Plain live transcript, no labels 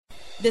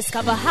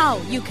Discover how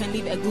you can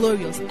live a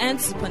glorious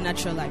and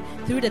supernatural life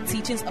through the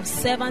teachings of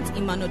Servant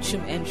Emmanuel Chum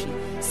Entry.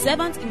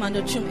 Servant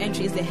Emmanuel Chum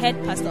Entry is the head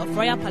pastor of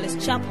Royal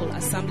Palace Chapel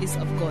Assemblies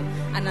of God,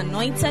 an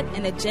anointed,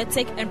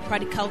 energetic, and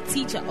practical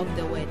teacher of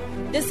the Word.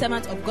 This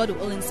servant of God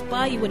will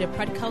inspire you with the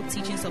practical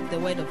teachings of the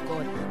Word of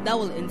God that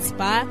will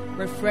inspire,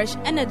 refresh,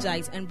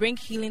 energize, and bring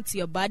healing to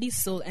your body,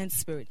 soul, and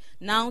spirit.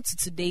 Now to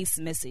today's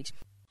message.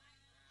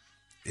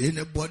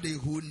 Anybody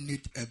who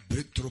needs a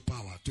breakthrough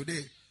power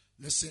today,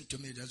 listen to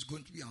me, there's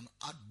going to be an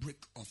outbreak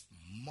of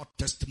more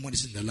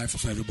testimonies in the life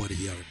of everybody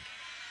here.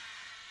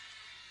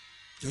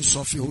 Those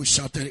of you who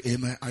shouted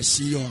amen, I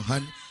see your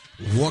hand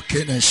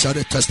walking and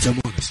shouted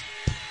testimonies.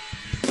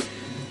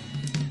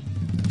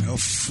 A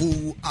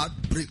full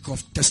outbreak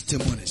of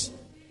testimonies.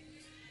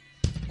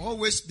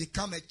 Always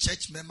become a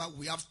church member.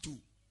 We have to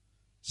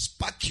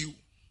spark you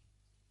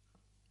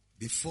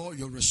before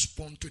you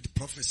respond to the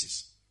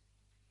prophecies.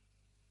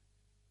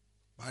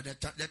 But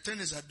the thing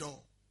is a door.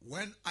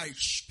 When I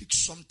speak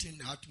something in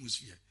the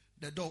atmosphere,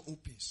 the door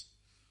opens.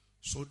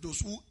 So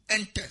those who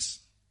enters,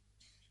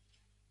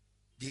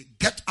 they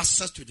get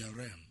access to the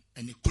realm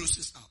and it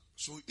closes up.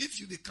 So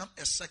if you become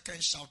a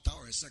second shouter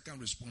or a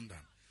second responder,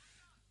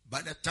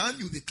 by the time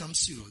you become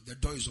serious, the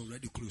door is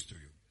already closed to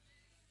you.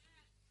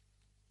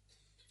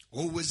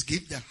 Always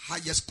give the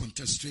highest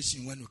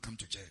concentration when you come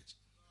to church.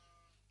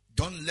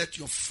 Don't let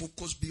your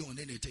focus be on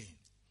anything.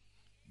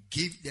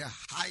 Give the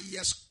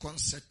highest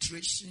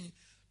concentration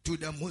to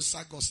the Most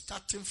High God,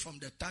 starting from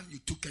the time you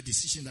took a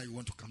decision that you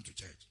want to come to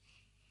church.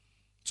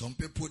 Some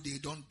people, they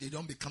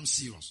don't become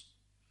serious.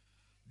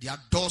 Their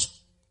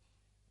doors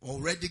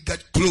already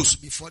get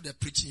closed before the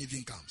preaching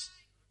even comes.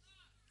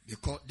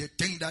 Because they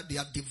think that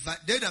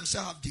they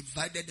themselves have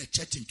divided the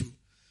church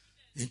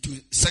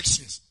into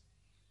sections.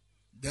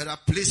 There are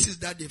places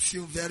that they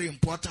feel very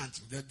important.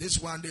 That this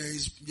one there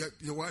is,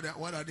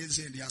 what are they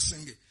saying? They are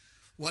singing.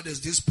 What is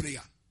this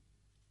prayer?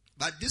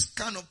 But this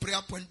kind of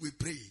prayer point we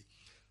pray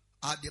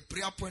are the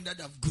prayer point that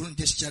have grown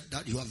this church,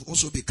 that you have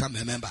also become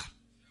a member.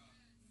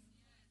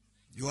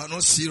 You are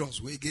not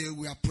serious. We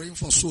are praying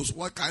for souls.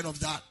 What kind of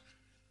that?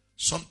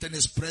 Something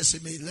is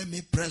pressing me. Let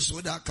me press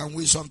so that I can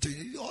win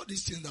something. All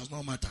these things does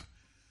not matter.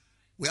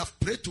 We have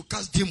prayed to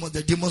cast demons.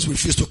 The demons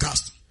refuse to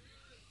cast.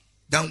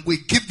 Then we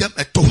give them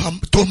a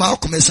Toma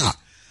Komesa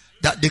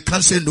that they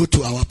can't say no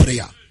to our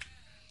prayer.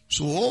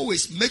 So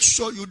always make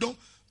sure you don't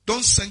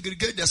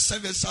segregate the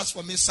service. As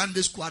for me,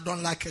 Sunday school, I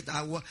don't like it.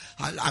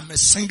 I'm a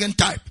singing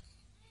type.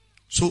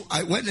 So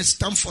when it's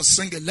time for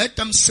singing, let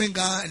them sing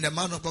and the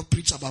man of God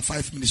preach about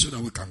 5 minutes so that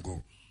we can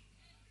go.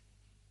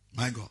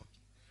 My God.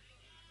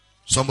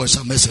 Somebody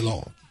shall miss the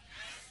Lord.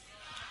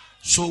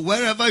 So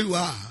wherever you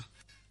are,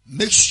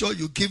 make sure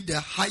you give the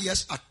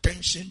highest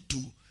attention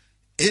to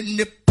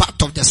any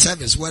part of the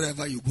service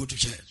wherever you go to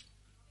church.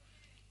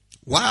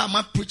 Why am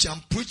I preaching?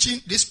 I'm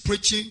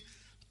preaching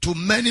to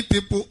many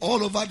people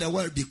all over the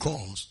world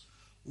because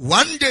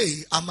one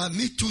day I might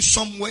meet you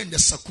somewhere in the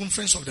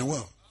circumference of the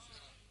world,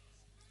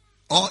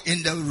 or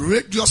in the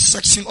radius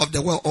section of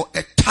the world, or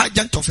a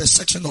tangent of a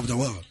section of the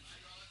world,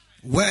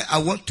 where I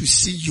want to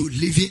see you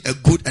living a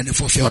good and a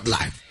fulfilled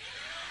life.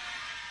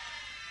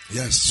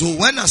 Yes. So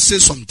when I say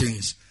some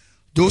things,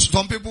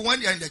 some people, when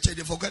they are in the church,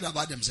 they forget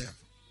about themselves.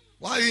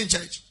 Why are you in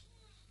church?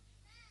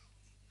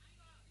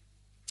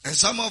 And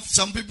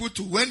some people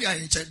too, when they are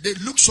in church, they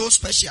look so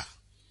special.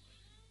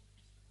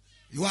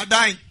 You are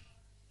dying.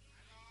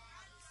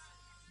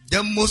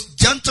 The most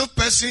gentle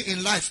person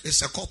in life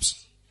is a corpse.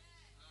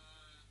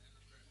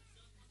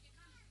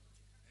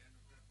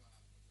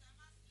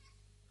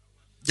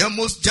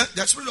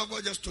 The Spirit of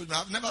God just told me,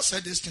 I've never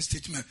said this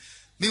statement.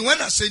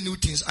 When I say new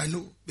things, I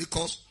know,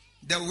 because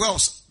the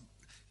words,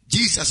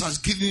 Jesus has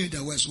given me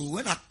the words. So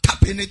when I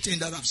tap anything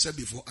that I've said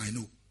before, I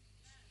know.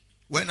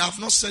 When I've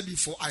not said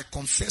before, I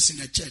confess in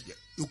the church.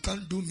 You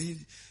can't do me.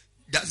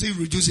 Does it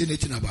reduce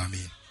anything about me?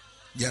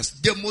 Yes.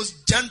 The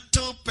most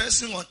gentle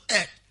person on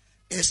earth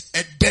is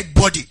a dead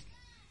body.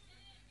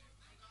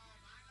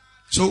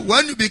 So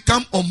when you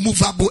become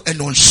unmovable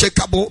and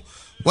unshakable,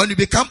 when you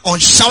become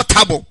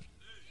unshoutable,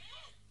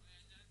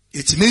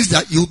 it means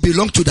that you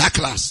belong to that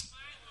class.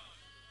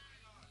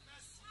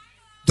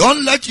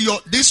 Don't let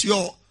your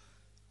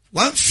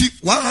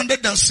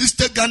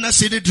 160 Ghana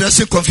cedi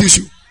dressing confuse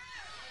you.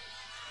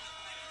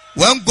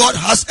 When God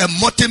has a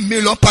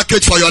multi-million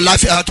package for your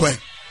life elsewhere,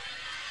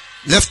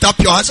 lift up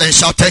your hands and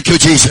shout, thank you,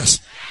 Jesus.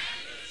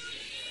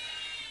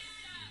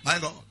 My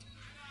God.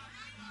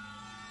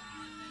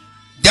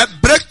 The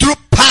breakthrough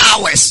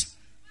powers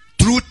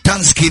through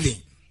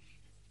thanksgiving.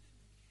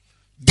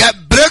 The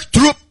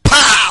breakthrough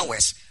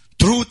powers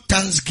through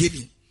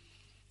thanksgiving.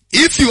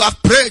 If you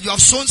have prayed, you have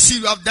sown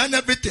seed, you have done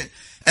everything,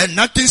 and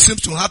nothing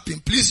seems to happen,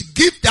 please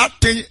give that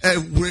thing a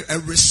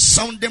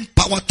resounding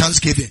power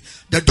thanksgiving.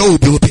 The door will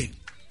be open.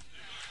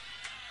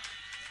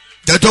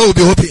 The door will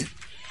be open.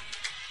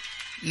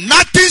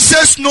 Nothing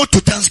says no to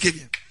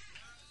thanksgiving.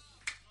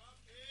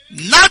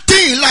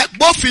 Nothing in life,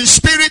 both in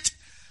spirit,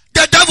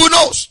 the devil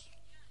knows.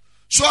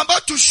 So I'm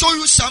about to show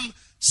you some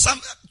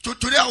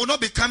Today I will not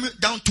be coming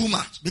down too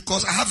much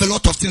because I have a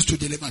lot of things to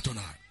deliver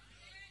tonight.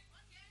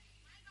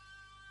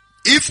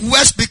 If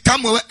words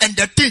become and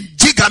the thing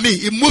jigger me,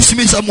 it moves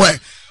me somewhere,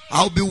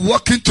 I'll be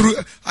walking through.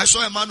 I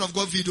saw a man of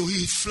God video.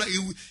 He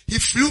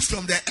flew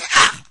from the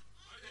air.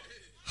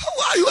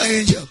 How are you, an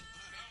angel?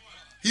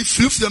 He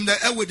flew from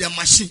the air with a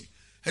machine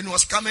and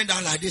was coming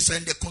down like this,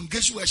 and the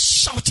congregation was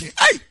shouting,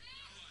 "Hey,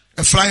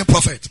 a flying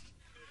prophet!"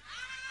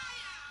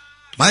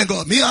 My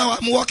God, me,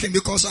 I'm walking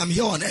because I'm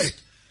here on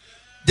earth.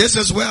 This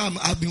is where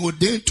I've been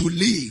ordained to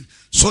live,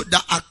 so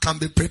that I can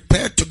be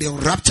prepared to be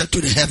raptured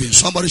to the heavens.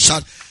 Somebody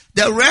shout,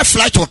 the rare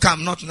flight will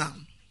come, not now.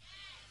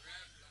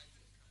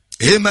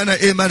 Amen,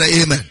 amen,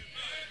 amen.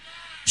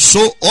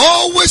 So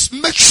always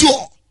make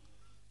sure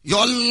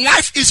your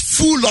life is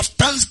full of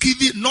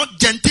thanksgiving, not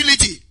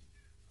gentility.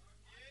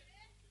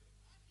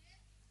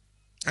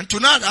 And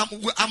tonight,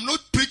 I'm not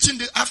preaching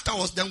the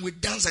afterwards, then we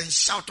dance and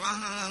shout,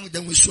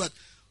 then we sweat.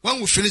 When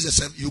we finish the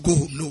service, you go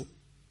home. No.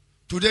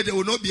 Today there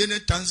will not be any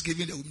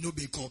thanksgiving, there will not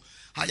be call.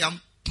 I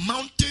am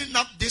mounting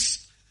up this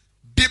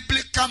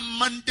biblical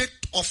mandate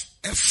of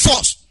a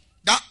force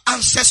that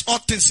answers all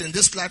things in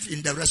this life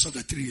in the rest of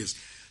the 3 years.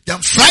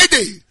 Then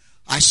Friday,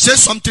 I say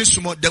something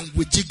small, then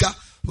we jigger.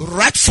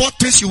 Write 4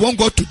 things you want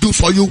God to do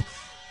for you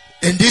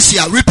in this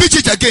year. Repeat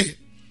it again.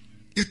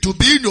 It will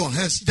be in your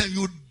hands. Then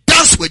you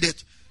dance with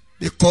it.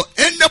 Because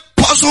any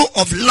puzzle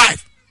of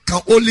life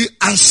can only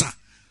answer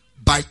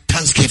by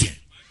thanksgiving.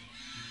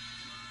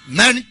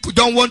 Men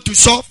don't want to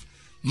solve.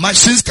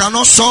 Machines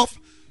cannot solve.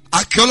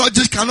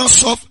 Archaeologists cannot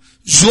solve.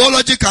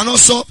 Zoology cannot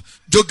solve.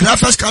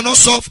 Geographers cannot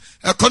solve.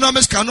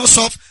 Economists cannot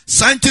solve.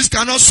 Scientists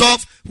cannot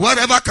solve.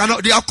 Whatever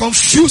cannot. They are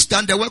confused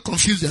and they were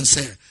confused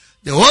themselves.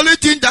 The only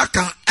thing that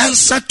can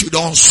answer to the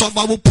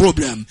unsolvable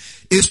problem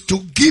is to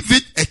give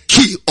it a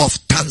key of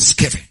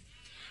thanksgiving.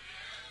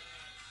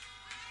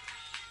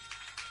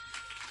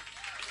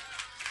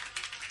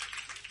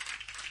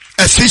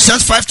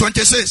 Ephesians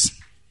 5:26.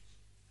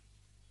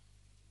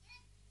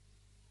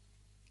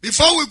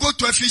 Before we go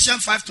to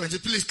Ephesians 5:20,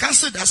 please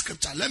cancel that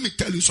scripture. Let me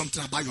tell you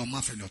something about your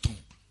mouth and your tongue.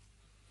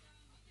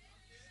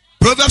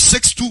 Proverbs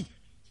 6:2.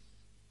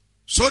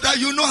 So that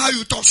you know how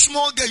you talk.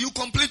 Small girl, you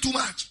complain too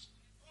much.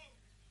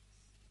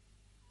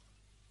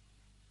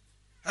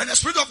 And the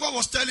Spirit of God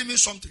was telling me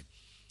something.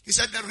 He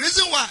said the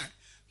reason why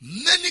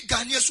many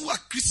Ghanaians who are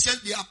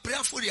Christians, they are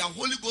prayerful, they are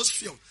Holy Ghost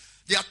filled,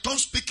 they are tongue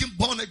speaking,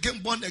 born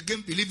again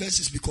believers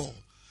is because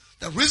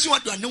the reason why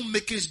they are not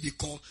making is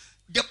because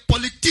the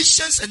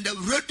politicians and the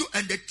radio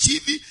and the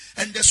TV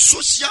and the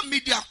social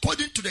media,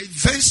 according to the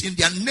events in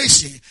their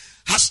nation,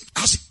 has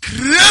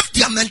craved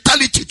their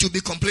mentality to be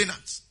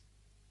complainants.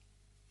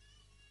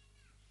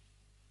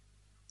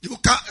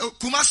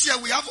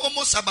 Kumasi, we have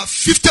almost about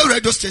 50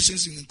 radio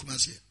stations in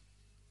Kumasi.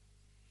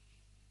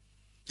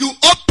 You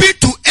open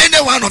to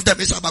any one of them,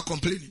 it's about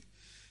complaining.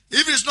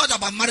 If it's not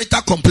about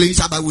marital complaints,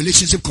 it's about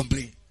relationship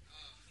complaint.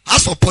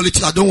 As for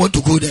politics, I don't want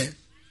to go there.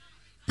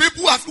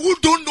 People who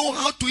don't know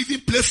how to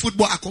even play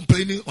football are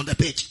complaining on the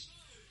pitch.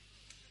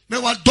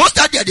 Meanwhile, those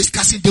that they are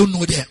discussing don't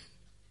know them.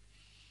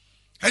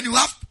 And you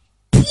have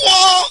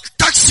poor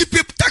taxi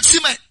people, taxi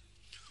men,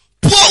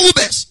 poor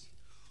Ubers,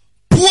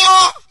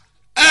 poor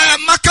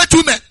market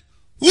women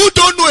who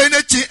don't know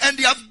anything, and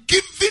they have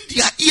given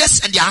their ears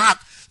and their heart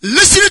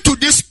listening to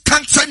this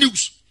cancer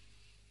news.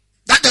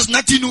 That there's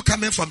nothing new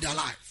coming from their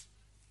life.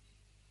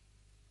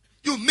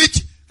 You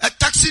meet a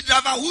taxi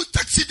driver whose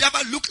taxi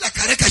driver look like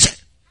a ricochet.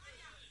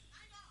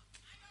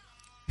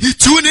 He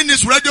tuned in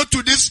his radio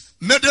to this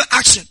middle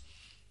action,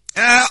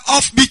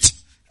 offbeat,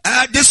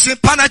 this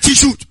penalty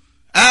shoot.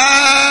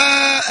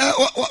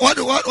 What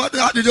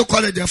how did you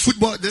call it? The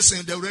football, this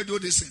thing, the radio,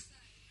 this thing.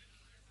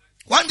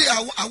 One day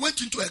I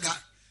went into a guy.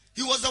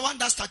 He was the one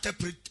that started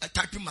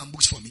typing my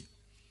books for me.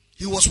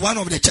 He was one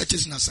of the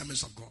churches in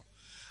Assemblies of God.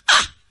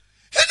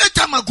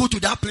 Anytime I go to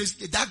that place,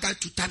 that guy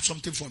to type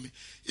something for me.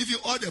 Even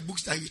all the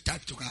books that he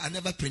typed, I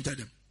never printed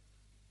them.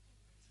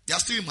 They are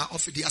still in my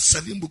office. There are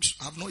 7 books.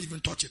 I have not even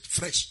touched it.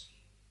 Fresh.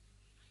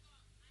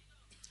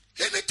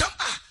 Anytime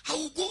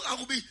I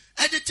will be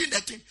editing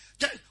that thing.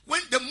 Then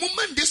when the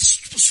moment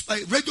this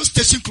radio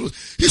station closed,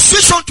 he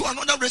switched on to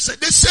another radio,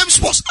 the same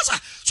sports.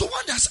 So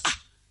one day I said,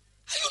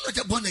 are you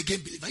not a born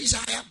again believer? He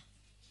said, I am.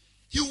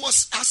 He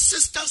was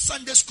assistant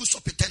Sunday school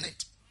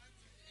superintendent.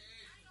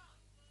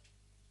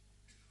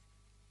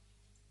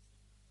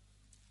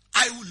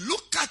 I will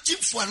look at him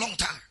for a long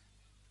time.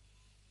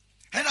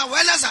 And I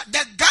realized that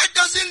the guy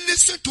doesn't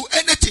listen to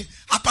anything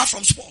apart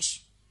from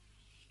sports.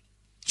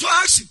 So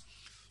I asked him,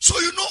 so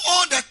you know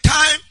all the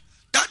time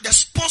that the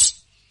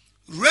sports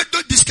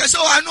radio discuss?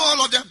 Oh, I know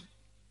all of them.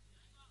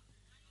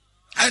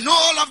 I know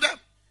all of them.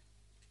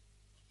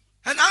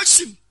 And I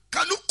asked him,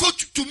 can you quote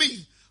to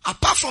me,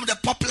 apart from the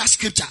popular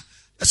scripture,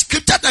 a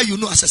scripture that you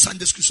know as a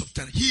Sunday school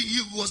superintendent?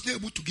 He was not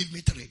able to give me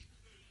 3.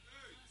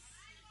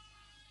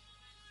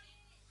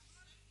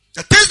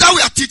 The things that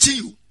we are teaching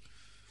you,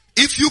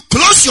 if you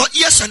close your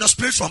ears and your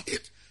spirit from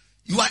it,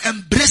 you are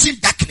embracing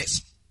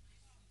darkness.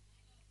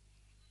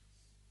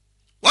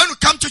 When we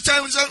come to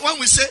church, when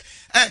we say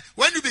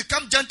when you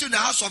become gentle in the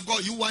house of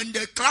God, you are in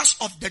the class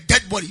of the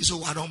dead body.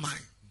 So I don't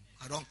mind.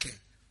 I don't care.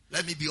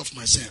 Let me be of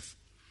myself.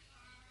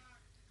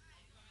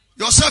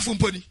 Yourself,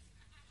 Umponi.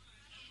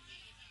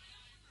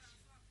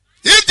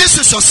 If this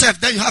is yourself,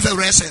 then you have a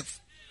rare self.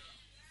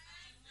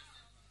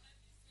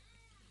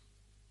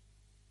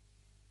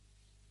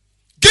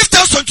 Give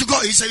thanks unto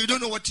God. He said, you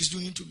don't know what he's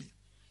doing to me.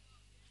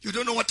 You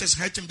don't know what is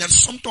hurting. There's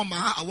something in my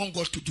heart I want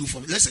God to do for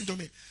me. Listen to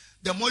me.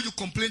 The more you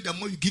complain, the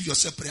more you give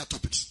yourself prayer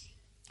topics.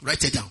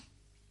 Write it down.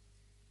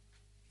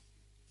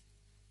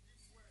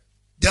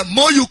 The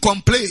more you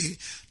complain,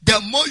 the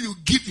more you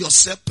give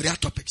yourself prayer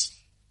topics.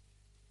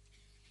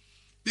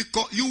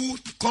 Because you will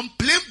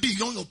complain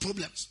beyond your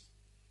problems.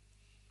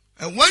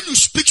 And when you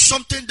speak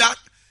something that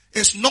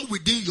is not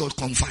within your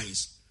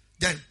confines,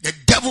 then the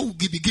devil will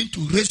begin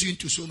to raise you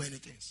into so many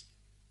things.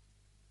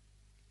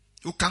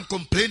 You can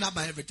complain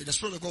about everything. The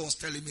Spirit of God was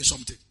telling me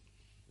something.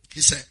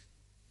 He said,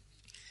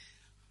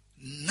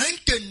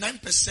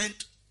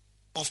 99%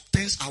 of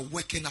things are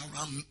working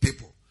around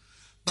people.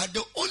 But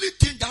the only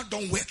thing that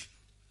don't work,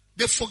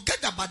 they forget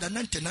about the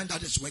 99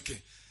 that is working.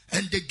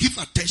 And they give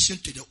attention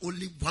to the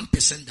only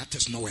 1% that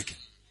is not working.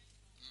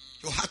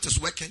 Your heart is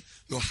working,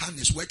 your hand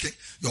is working,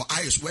 your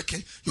eye is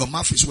working, your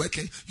mouth is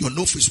working, your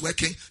nose is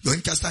working, your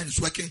intestine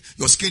is working,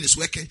 your skin is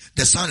working,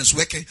 the sun is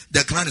working,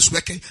 the ground is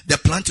working, the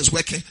plant is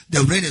working, the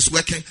rain is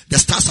working, the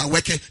stars are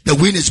working, the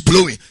wind is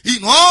blowing.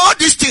 In all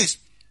these things,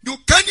 you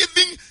can't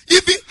even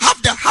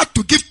have the heart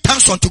to give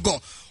thanks unto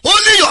God.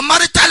 Only your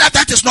marital life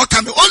that is not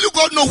coming. Only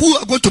God knows who you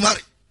are going to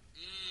marry.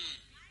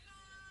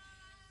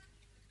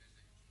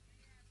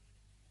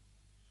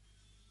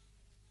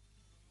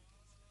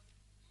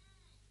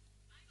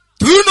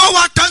 Do you know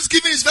what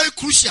Thanksgiving is very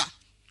crucial?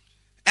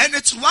 And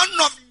it's one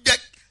of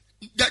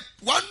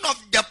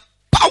the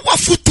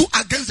powerful tools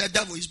against the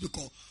devil is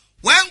because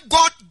when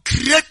God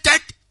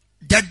created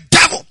the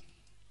devil,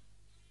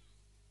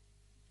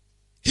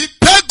 he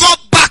paid God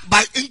back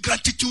by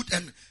ingratitude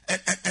and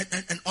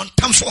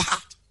unthankful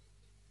heart.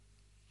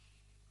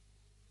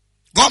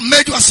 God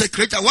made you as a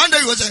creator. One day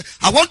he was saying,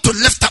 I want to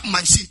lift up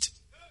my seat.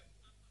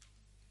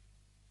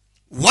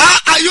 Why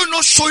are you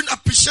not showing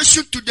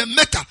appreciation to the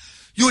maker?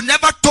 You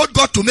never told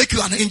God to make you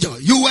an angel.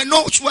 You were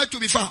nowhere to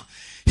be found.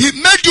 He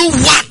made you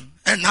one.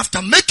 And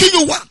after making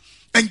you one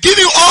and giving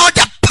you all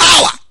the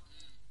power.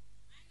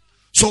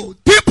 So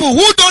people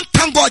who don't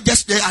thank God,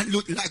 just they are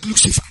like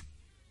Lucifer.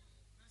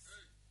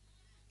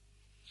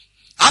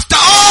 After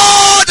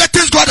all the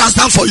things God has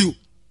done for you.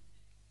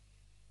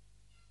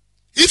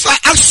 If I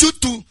ask you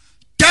to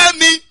tell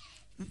me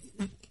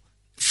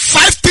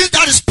 5 things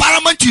that is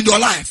paramount in your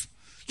life,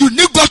 you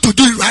need God to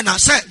do it right now.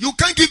 Say, you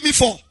can't give me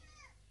 4.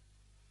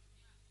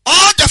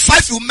 All the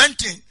 5 you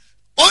mentioned,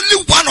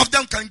 only one of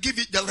them can give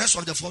it the rest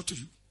of the 4 to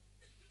you.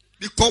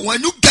 Because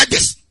when you get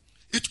this,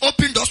 it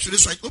opens doors to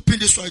this one, open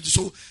this one.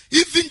 So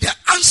even the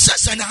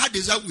answers and hard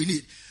desire we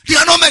need, there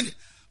are not many.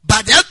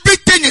 But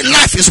everything in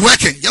life is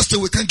working. Just so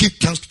we can give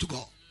thanks to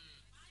God.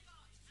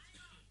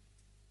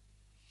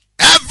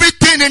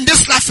 Everything in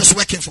this life is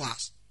working for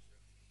us.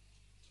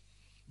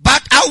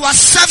 But our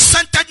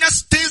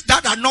self-centeredness, things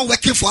that are not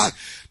working for us,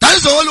 that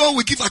is the only one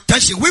we give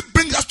attention. We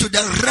bring us to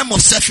the realm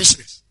of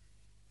selfishness.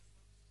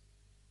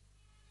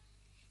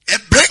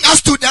 It brings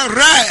us to the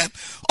realm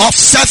of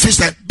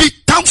selfishness. Be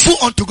thankful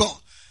unto God.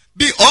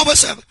 Be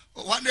always.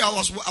 One day I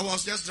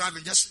was just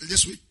driving just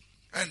this week,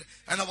 and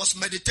I was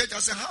meditating. I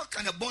said, how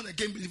can a born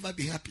again believer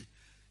be happy?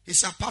 He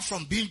said, apart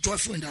from being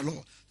joyful in the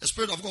Lord, the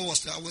Spirit of God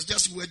was there.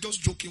 We were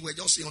just joking. We were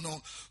just,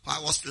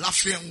 I was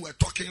laughing and we were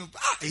talking.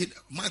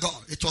 My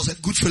God, it was a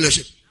good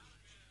fellowship.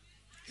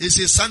 He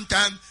said,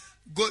 sometimes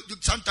go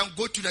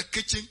to the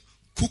kitchen,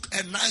 cook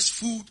a nice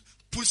food,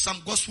 put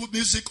some gospel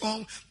music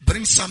on,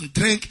 bring some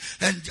drink,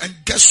 and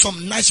get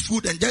some nice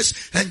food, and just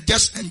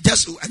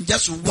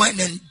wine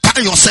and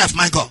dine yourself,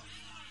 my God.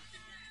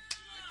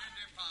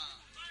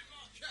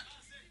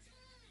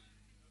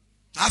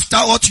 After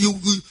what you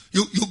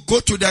go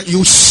to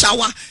you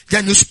shower,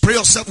 then you spray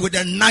yourself with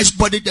a nice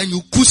body, then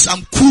you put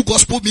some cool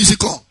gospel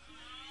music on.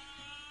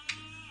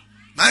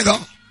 My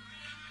God.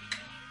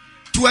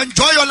 To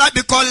enjoy your life,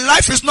 because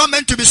life is not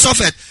meant to be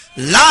suffered.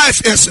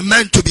 Life is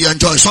meant to be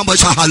enjoyed. Somebody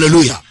shout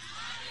hallelujah.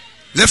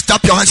 Lift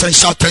up your hands and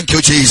shout, thank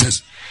you,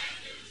 Jesus.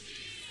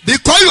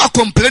 Because you are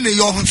complaining,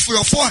 your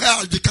forehead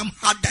has become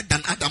harder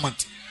than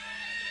adamant.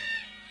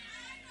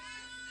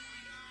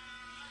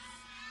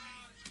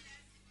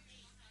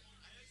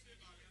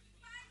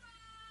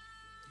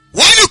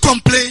 When you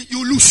complain,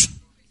 you lose.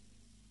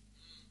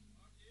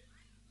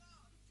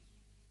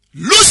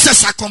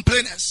 Losers are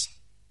complainers.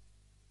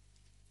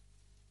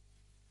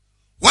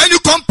 When you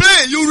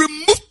complain, you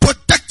remove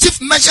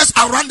protective measures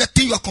around the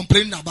thing you are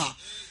complaining about.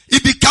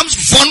 It becomes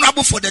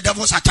vulnerable for the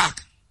devil's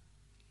attack.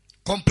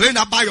 Complain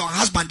about your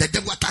husband, the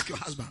devil attack your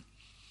husband.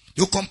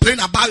 You complain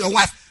about your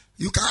wife.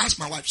 You can ask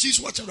my wife. She's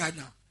watching right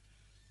now.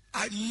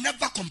 I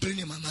never complain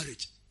in my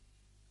marriage.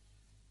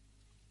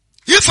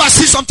 If I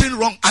see something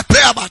wrong, I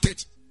pray about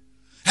it.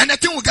 And the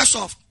thing will get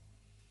solved.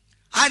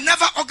 I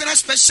never organize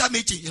special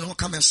meeting.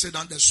 Come and sit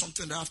down. There's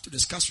something that I have to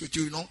discuss with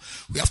you.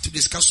 We have to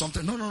discuss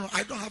something. No.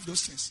 I don't have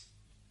those things.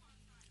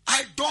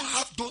 I don't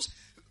have those.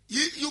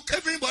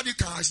 Everybody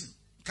can ask him.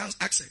 Can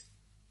ask it.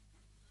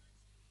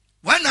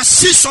 When I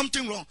see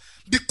something wrong,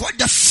 because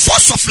the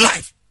force of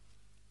life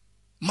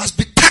must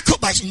be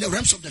tackled by in the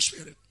realms of the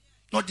spirit,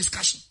 not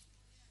discussion.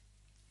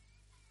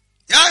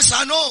 Yes,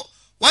 I know.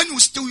 When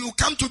you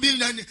come to me,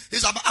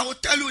 I will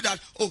tell you that.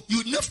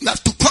 You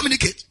have to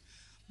communicate,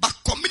 but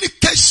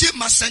communication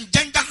must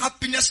engender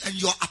happiness and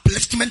your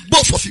upliftment,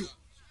 both of you,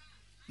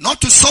 not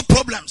to solve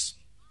problems.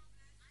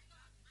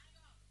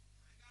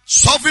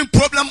 Solving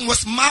problem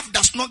with mouth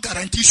does not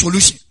guarantee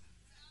solution.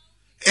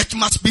 It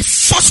must be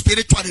for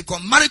spiritual.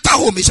 Because marital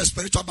home is a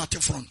spiritual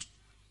battlefront.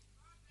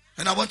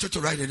 And I want you to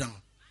write it down.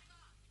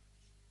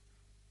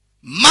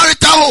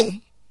 Marital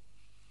home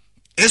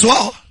is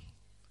what?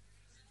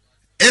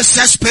 It's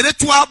a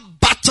spiritual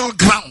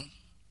battleground.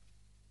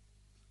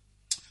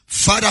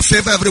 Father,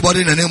 favor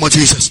everybody in the name of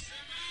Jesus.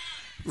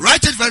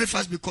 Write it very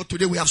fast because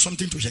today we have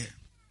something to share.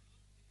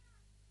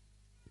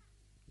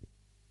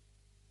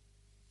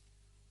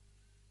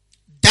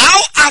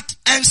 Thou art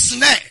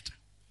ensnared.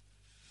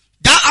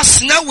 Thou art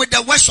snared with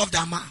the words of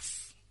thy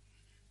mouth.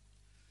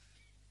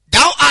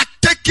 Thou art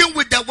taken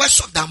with the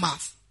words of thy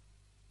mouth.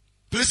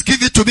 Please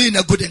give it to me in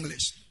a good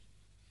English.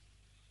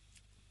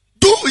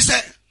 Do is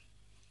there.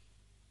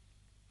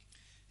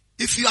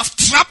 If you have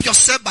trapped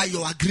yourself by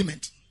your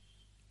agreement,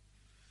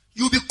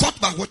 you'll be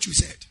caught by what you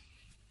said.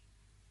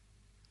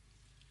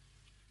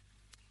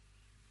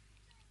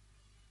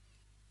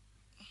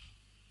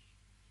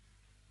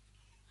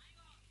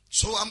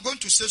 So I'm going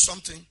to say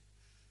something.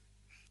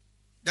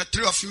 The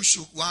three of you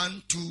should.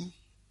 1, 2.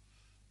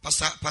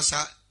 Pastor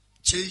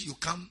Che, you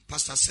come.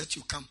 Pastor Seth,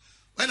 you come.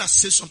 When I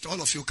say something,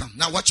 all of you come.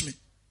 Now watch me.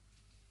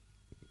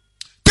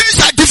 Things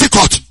are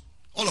difficult.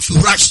 All of you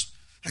rush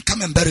and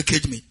come and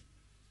barricade me.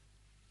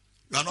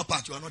 You are not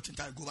part. You are not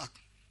entitled. Go back.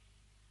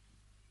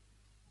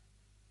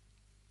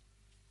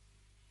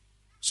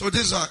 So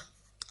these are.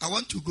 I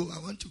want to go.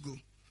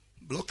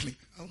 Block me.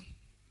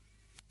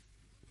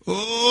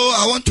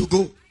 I want to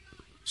go.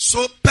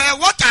 So per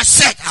what I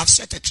said, I've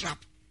set a trap.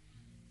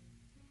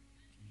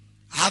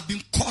 I have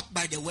been caught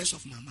by the words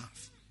of my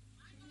mouth.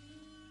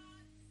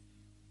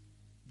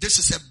 This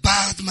is a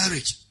bad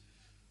marriage.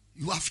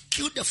 You have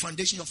killed the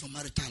foundation of your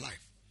marital life.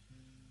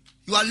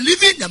 You are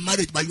living the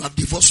marriage, but you have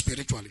divorced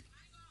spiritually.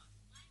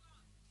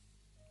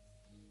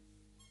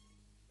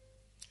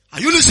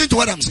 Are you listening to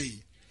what I'm saying?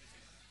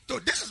 So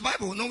this is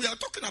Bible. No, we are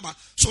talking about.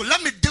 So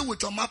let me deal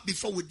with your mouth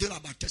before we deal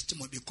about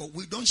testimony, because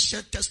we don't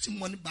share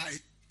testimony by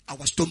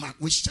our stomach.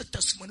 We share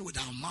testimony with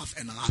our mouth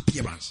and our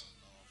appearance.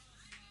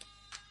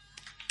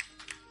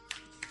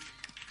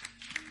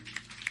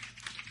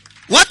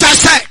 What I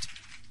said,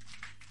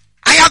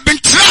 I have been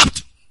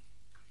trapped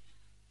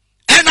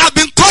and I've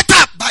been caught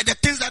up by the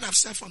things that I've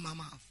said from my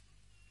mouth.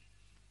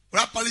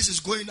 Rap police is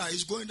going out,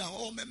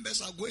 all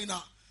members are going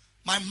out.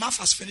 My mouth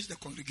has finished the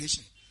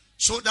congregation.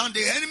 So then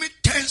the enemy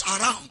turns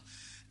around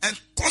and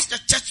cause the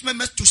church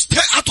members to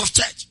stay out of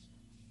church.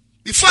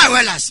 Before I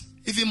realize,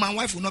 even my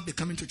wife will not be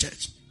coming to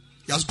church.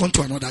 He has gone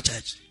to another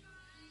church.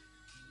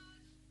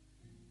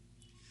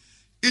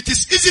 It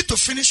is easy to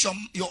finish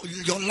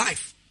your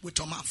life with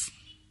your mouth.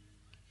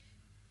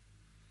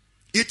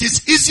 It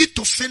is easy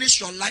to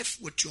finish your life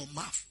with your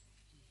mouth.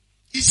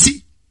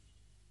 Easy.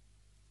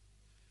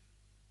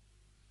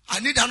 I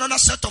need another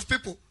set of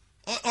people.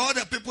 All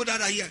the people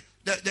that are here,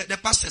 the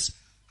pastors.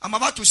 I'm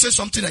about to say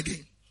something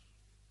again.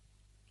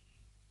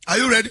 Are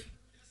you ready?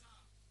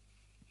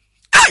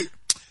 Hey,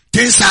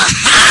 things are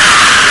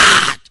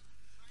hard.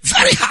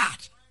 Very hard.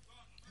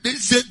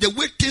 The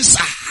way things are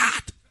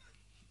hard.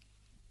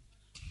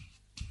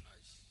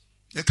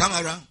 They come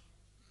around.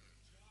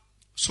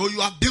 So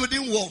you are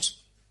building walls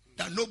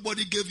that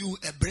nobody gave you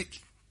a brick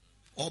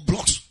or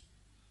blocks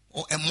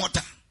or a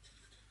mortar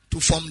to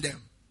form them.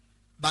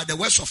 By the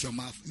words of your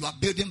mouth, you are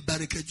building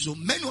barricades. So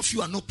many of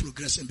you are not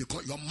progressing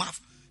because your mouth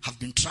have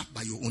been trapped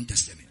by your own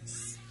destiny.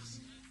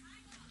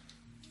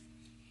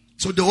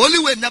 So the only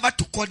way never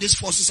to call these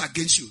forces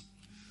against you,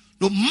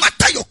 no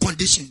matter your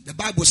condition, the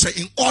Bible says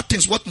in all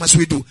things, what must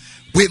we do?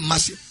 We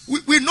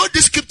know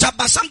this scripture,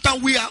 but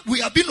sometimes we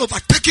are being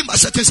overtaken by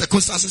certain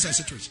circumstances and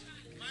situations.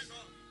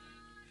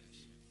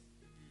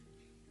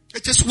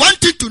 It is one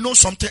thing to know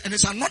something, and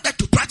it's another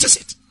to practice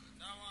it.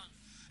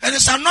 And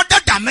it's another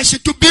dimension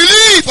to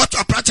believe what you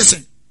are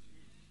practicing.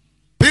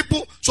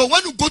 People, so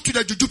when you go to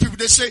the juju people,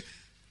 they say,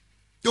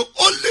 the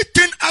only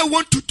thing I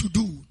want you to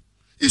do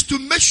is to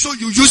make sure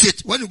you use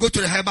it. When you go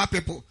to the herbal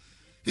people,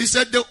 he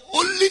said the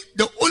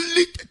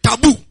only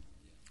taboo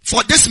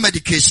for this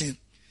medication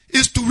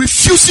is to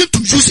refusing to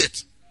use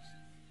it.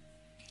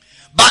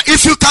 But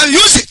if you can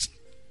use it,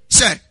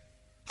 say,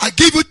 I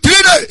give you 3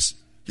 days,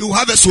 you will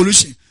have a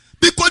solution.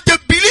 Because they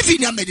believe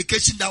in your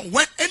medication that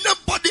when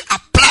anybody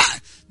apply,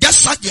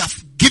 just as they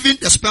have given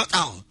the spell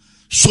out,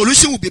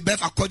 solution will be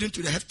better according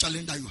to the health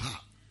challenge that you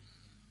have.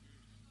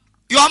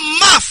 Your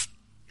mouth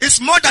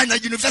is more than a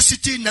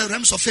university in the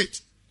realms of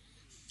faith.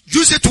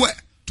 Use it where?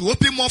 To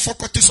open more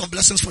faculties of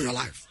blessings for your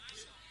life.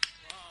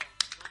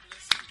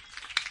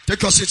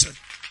 Take your seat.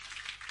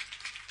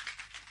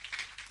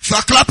 If you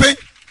are clapping,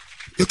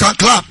 you can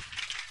clap.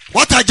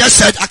 What I just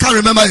said, I can't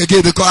remember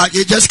again because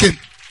it just came.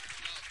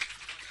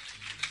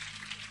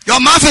 Your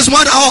mouth is more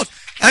than hot.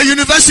 And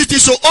university,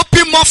 so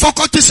open more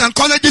faculties and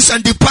colleges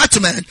and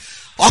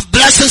departments of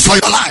blessings for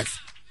your life.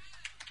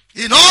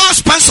 In all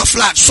spans of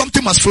life,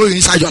 something must flow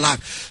inside your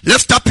life.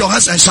 Lift up your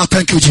hands and shout,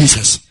 thank you,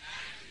 Jesus.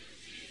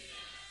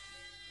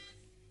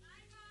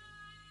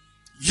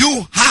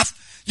 You have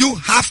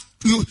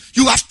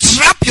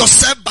trapped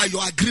yourself by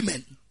your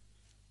agreement.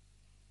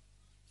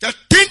 The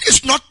thing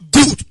is not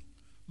good,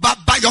 but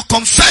by your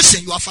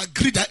confession, you have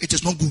agreed that it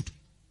is not good.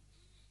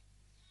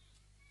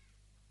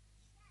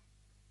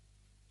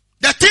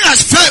 The thing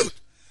has failed,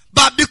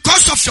 but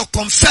because of your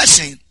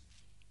confession,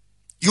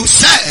 you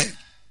say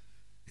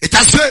it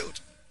has failed.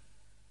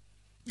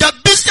 The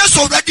business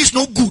already is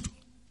no good.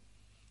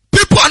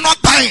 People are not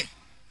buying.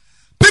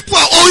 People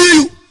are owing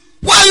you.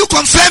 Why are you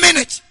confirming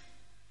it?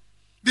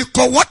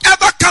 Because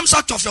whatever comes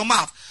out of your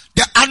mouth,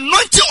 the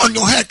anointing on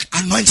your head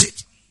anoints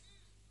it.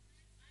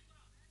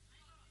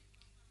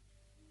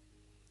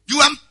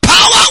 You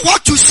empower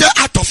what you say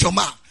out of your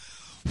mouth.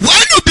 When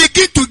you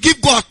begin to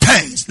give God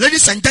thanks,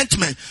 ladies and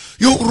gentlemen,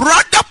 you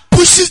rather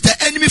pushes the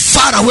enemy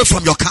far away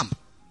from your camp.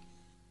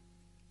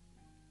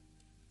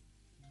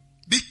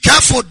 Be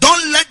careful.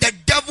 Don't let the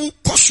devil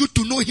cause you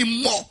to know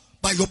him more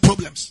by your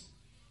problems.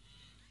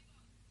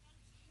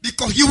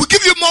 Because he will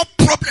give you more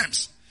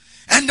problems.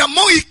 And the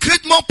more he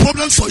creates more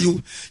problems for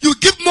you, you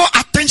give more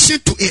attention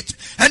to it.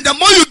 And the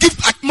more you give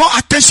more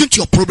attention to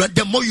your problem,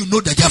 the more you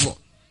know the devil.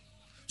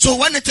 So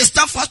when it is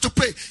time for us to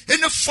pray,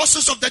 any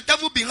forces of the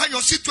devil behind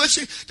your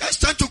situation that's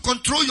trying to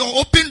control your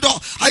open door,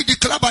 I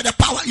declare by the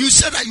power, you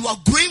say that you are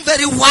growing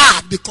very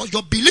wild because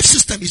your belief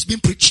system is being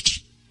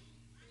preached.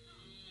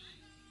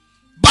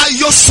 But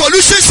your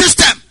solution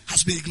system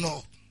has been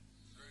ignored.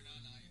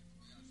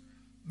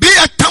 Be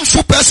a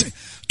thankful person.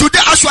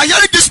 Today, as you are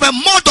hearing this,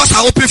 more doors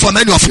are opening for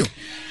many of you.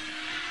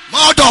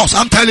 More doors,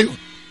 I'm telling you.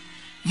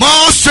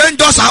 More strange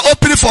doors are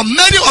opening for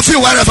many of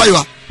you wherever you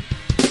are.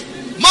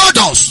 More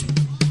doors.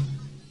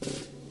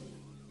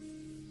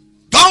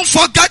 Don't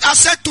forget, I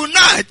said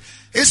tonight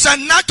is a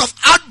night of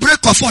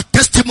outbreak of what?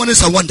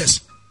 Testimonies and wonders.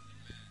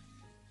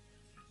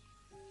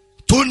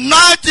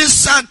 Tonight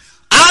is an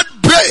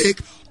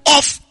outbreak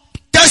of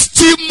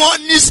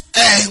testimonies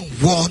and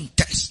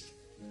wonders.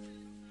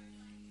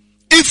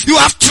 If you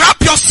have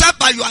trapped yourself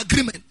by your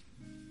agreement,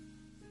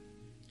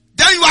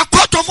 then you are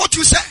caught of what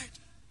you said.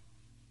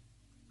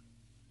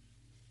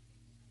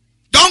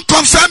 Don't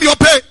confirm your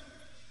pay.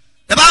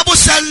 The Bible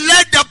said,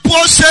 let the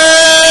poor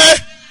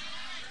say.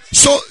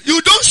 So you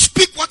don't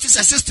speak what is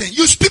existing.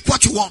 You speak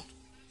what you want.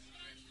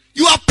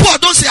 You are poor.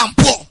 Don't say I'm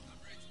poor.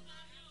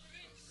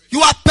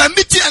 You are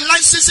permitting and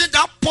licensing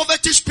that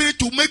poverty spirit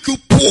to make you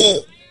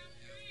poor.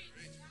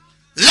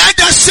 Let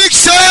the sick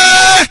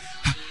say.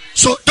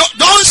 So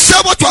don't say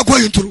what you are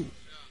going through.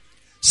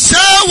 Say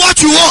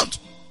what you want.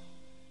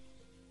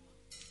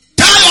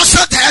 Tell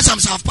yourself the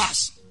exams have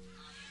passed.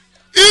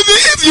 Even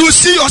if you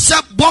see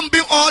yourself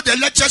bombing all the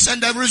lectures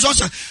and the results,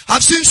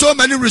 I've seen so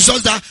many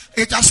results that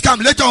it has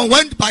come. Later on,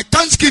 when by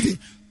Thanksgiving,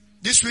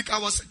 today I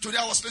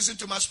was listening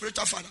to my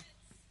spiritual father.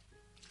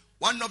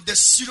 One of the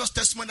serious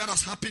testimonies that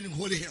has happened in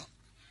Holy Hill.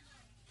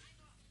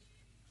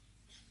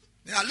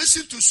 I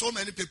listen to so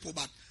many people,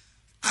 but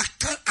I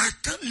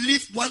can't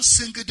live one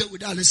single day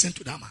without listening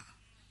to that man.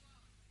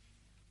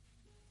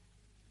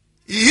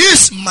 He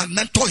is my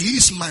mentor. He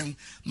is my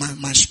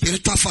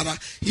spiritual father.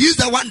 He is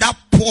the one that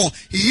poor.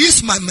 He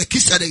is my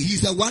Melchizedek. He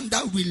is the one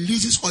that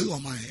releases oil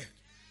on my head.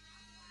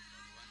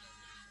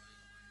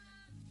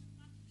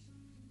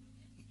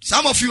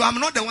 Some of you, I'm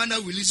not the one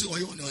that releases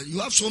oil on your head. You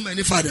have so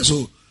many fathers, so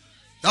you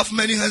have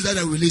many hands that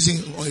are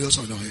releasing oils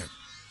on your head.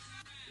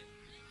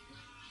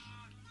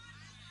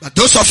 But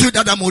those of you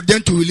that are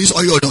ordained to release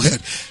oil on your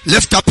head,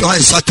 lift up your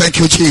hands and say, thank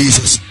you,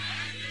 Jesus.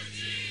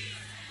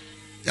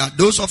 Yeah,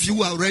 those of you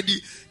who are ready,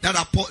 that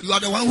are poor, you are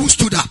the one who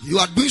stood up. You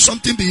are doing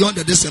something beyond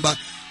the distance. But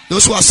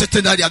those who are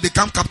sitting there, they have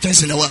become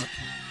captains in the world.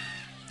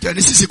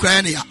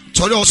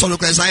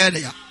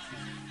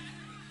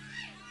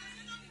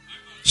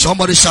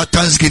 Somebody shout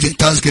thanksgiving,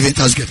 thanksgiving,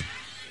 thanksgiving.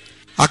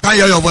 I can't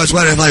hear your voice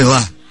wherever you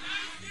are.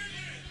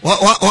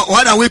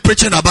 What are we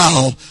preaching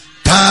about?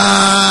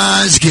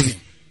 Thanksgiving.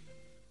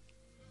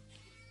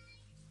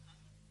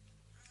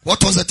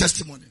 What was the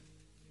testimony?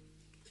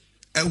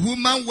 A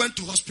woman went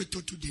to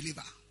hospital to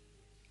deliver.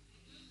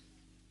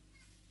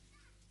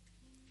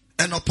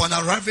 And upon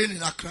arriving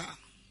in Accra,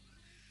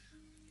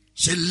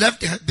 she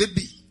left her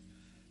baby.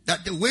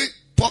 That the way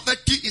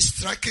poverty is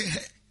striking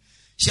her,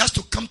 she has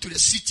to come to the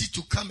city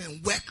to come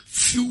and work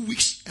few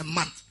weeks, a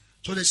month,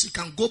 so that she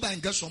can go by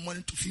and get some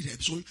money to feed her.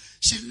 So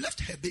she left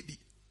her baby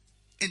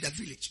in the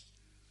village.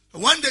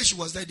 One day she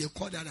was there, they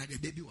called her that the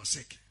baby was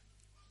sick.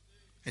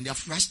 And they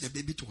have rushed the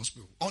baby to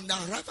hospital. On the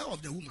arrival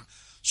of the woman,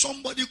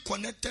 somebody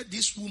connected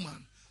this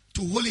woman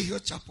to Holy Hill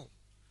Chapel.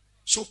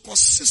 So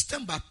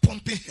consistent by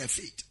pumping her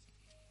faith.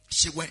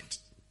 She went.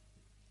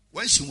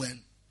 When she went,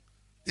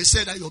 they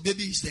said that your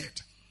baby is dead.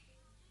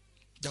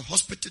 The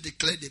hospital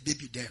declared the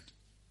baby dead.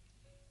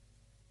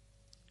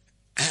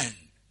 And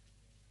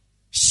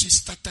she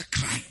started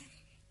crying.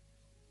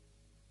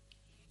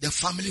 The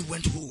family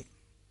went home.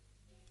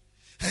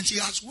 And she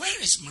asked,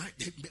 where is my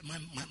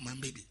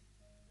baby?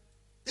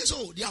 They said,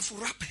 oh, they have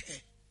wrapped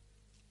her.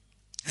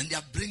 And they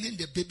are bringing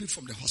the baby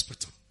from the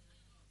hospital.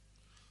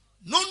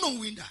 No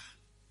wonder.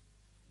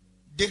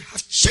 They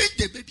have changed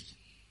the baby.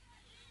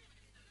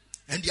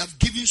 And they have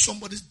given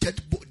somebody's dead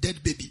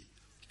baby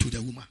to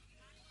the woman.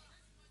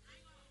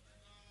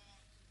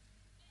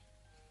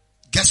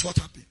 Guess what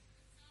happened?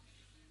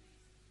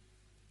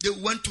 They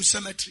went to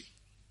cemetery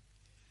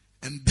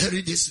and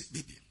buried this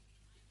baby.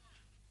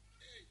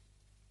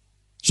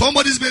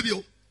 Somebody's baby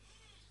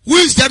who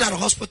is dead at the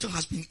hospital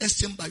has been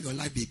esteemed by your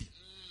life baby.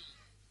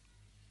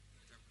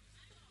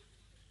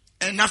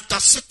 And after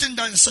sitting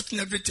down and setting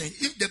everything,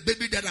 if the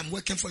baby that I'm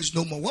working for is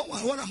no more,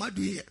 what am I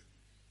doing here?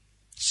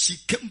 She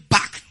came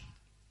back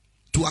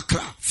to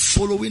Accra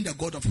following the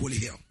God of Holy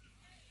Hill.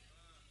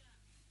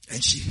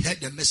 And she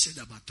heard the message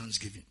about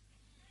Thanksgiving.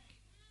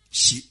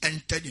 She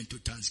entered into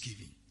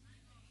Thanksgiving.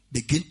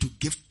 Begin to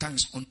give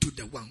thanks unto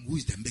the one who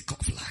is the maker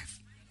of life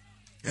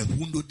and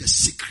who knows the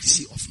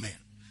secrecy of man.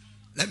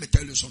 Let me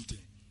tell you something.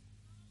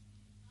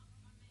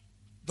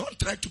 Don't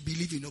try to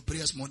believe in your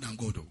prayers more than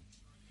God.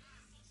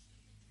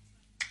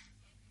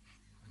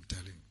 I'm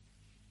telling you.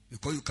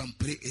 Because you can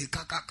pray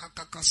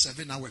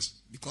 7 hours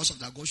because of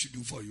that God should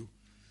do for you.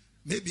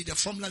 Maybe the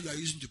formula you are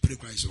using to pray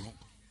Christ is wrong.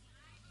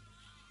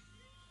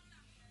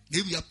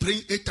 Maybe you are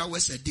praying 8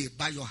 hours a day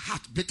by your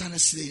heart,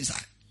 bitterness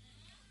inside.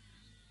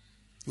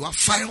 You are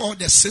firing all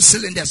the 6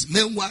 cylinders.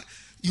 Meanwhile,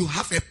 you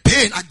have a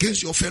pain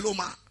against your fellow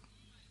man.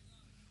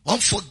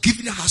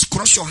 Unforgiveness has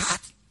crossed your heart.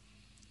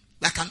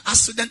 Like an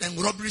accident and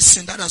robbery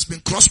sin that has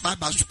been crossed by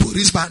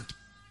police band.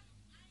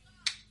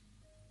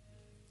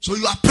 So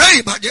you are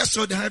praying, but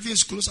yesterday the heaven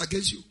is closed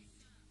against you.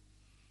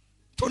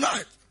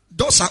 Tonight,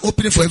 doors are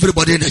opening for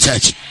everybody in the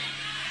church.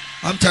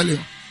 I'm telling you.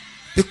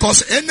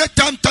 Because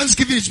anytime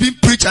Thanksgiving is being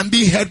preached and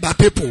being heard by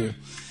people,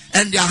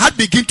 and their heart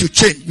begin to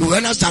change, you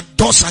realize that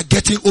doors are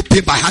getting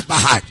opened by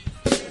heart.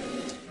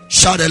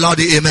 Shout aloud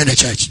the amen in the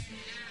church.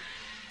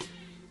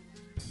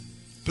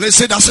 Please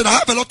say that. I said, I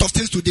have a lot of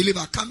things to deliver.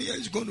 Come here,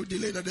 it's going to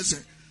delay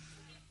that.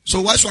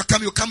 So once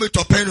you come with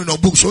a pen and a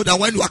book, so that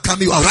when you are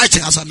coming, you are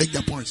writing as I make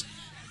the points.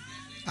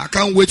 I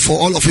can't wait for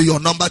all of you, your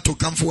number to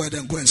come forward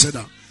and go and sit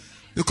down.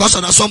 Because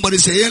when somebody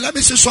say, hey, let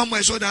me see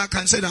somewhere so that I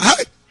can say that.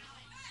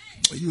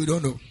 Hey, you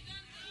don't know.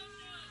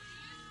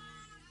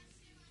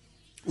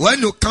 When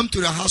you come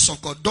to the house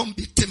of God, don't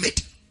be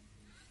timid.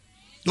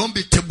 Don't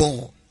be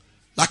timid.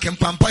 Like in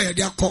Pampaya,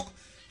 they are called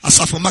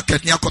Asafo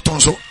Market, near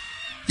Kotonso.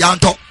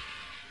 Yanto.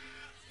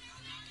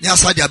 Near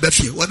Sadia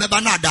Befi.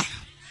 Whenever nada.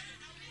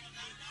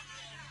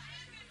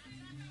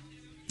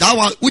 That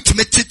one, which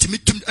made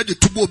it at the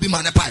Tubo be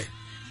Manapai.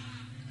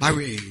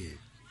 Mary.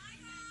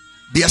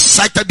 Be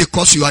excited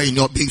because you are in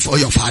your being for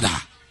your father.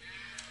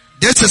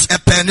 This is a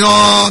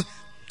penal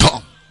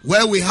tongue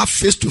where we have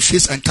face to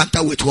face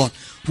encounter with what?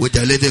 With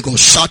the living God.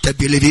 Shout a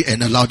believing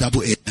and a loud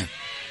double amen.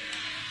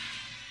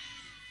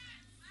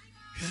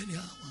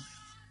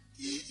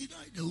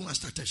 The woman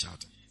started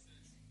shouting.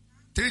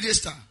 3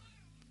 days time,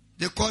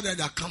 they called her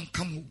that come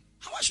home.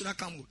 How should I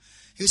come home?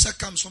 He said,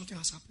 come, something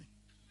has happened.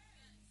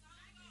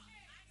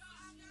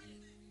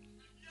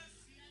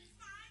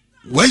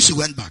 When she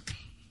went back,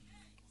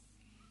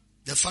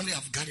 the family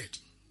have gathered.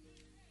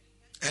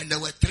 And there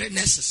were 3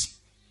 nurses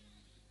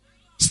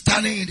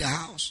standing in the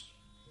house.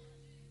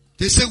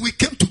 They said, we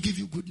came to give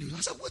you good news. I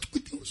said, what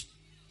good news?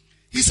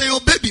 He said,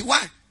 your baby,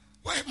 why?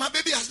 Why? My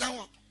baby has done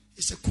what?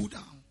 He said, cool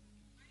down.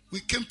 We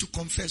came to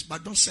confess,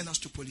 but don't send us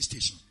to police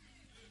station.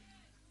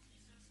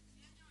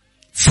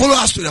 Follow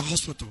us to the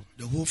hospital.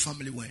 The whole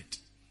family went.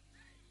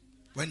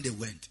 When they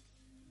went,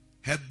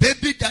 her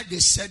baby that they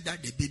said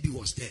that the baby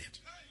was dead.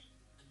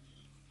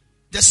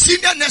 The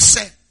senior nurse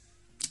said,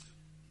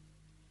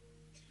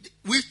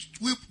 we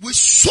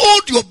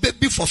sold your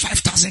baby for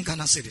 5,000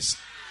 Ghana cedis.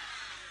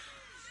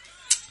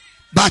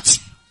 But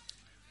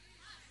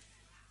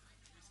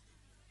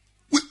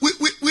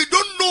we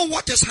don't know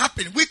what is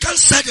happening. We can't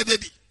sell the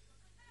baby.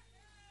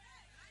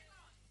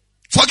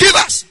 Forgive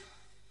us.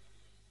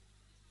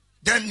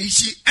 Then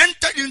she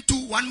entered into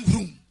one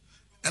room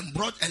and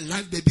brought a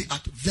live baby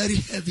out, very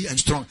heavy and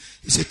strong.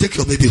 He said, take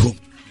your baby home.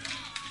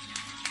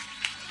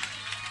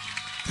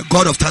 The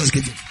God of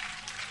Thanksgiving.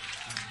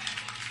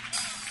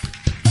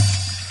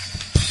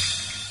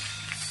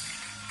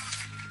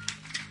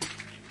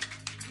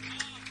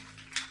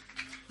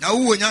 Now,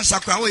 when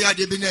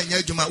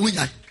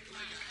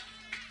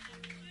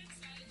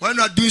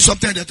you are doing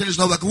something that is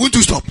not working, won't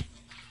you stop?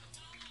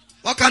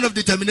 What kind of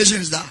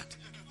determination is that?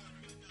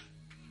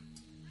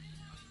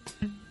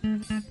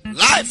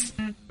 Life.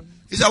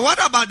 He said, what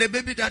about the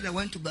baby that they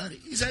went to bury?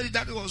 He said,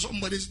 that was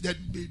somebody's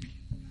dead baby.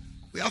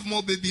 We have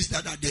more babies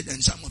that are dead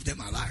and some of them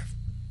are alive.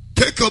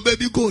 Take your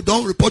baby, go.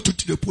 Don't report it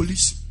to the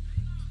police.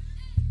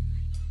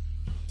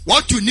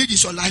 What you need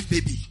is your life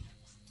baby.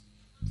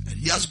 And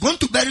he has gone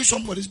to bury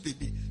somebody's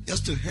baby.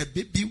 Yesterday, her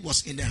baby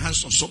was in the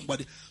hands of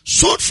somebody.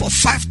 Sold for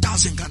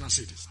 5,000 Ghana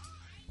cedis.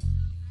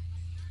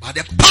 But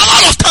the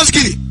power of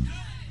thanksgiving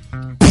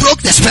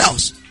broke the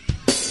spells.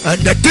 And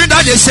the thing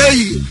that they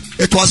say,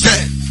 it was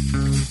there.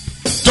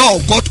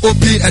 Door got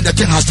open and the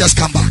thing has just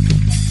come back.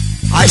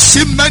 I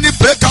see many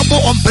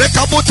breakable,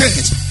 unbreakable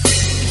things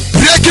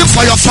breaking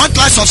for your front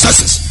line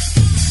successes.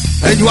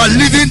 And you are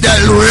living the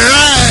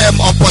realm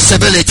of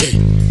possibility.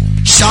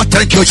 Shout,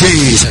 thank you,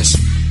 Jesus.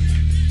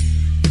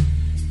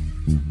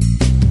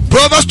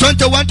 Proverbs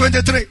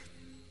 21:23.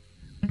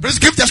 Please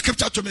give the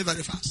scripture to me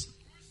very fast.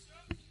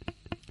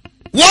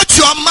 Watch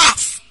your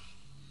mouth.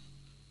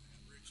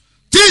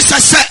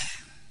 Jesus said,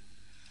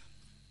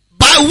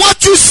 by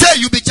what you say,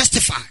 you'll be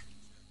justified.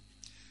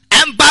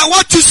 And by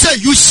what you say,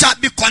 you shall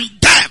be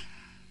condemned.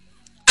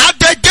 At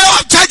the day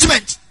of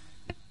judgment,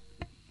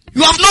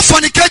 you have not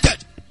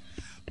fornicated.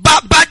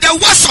 But by the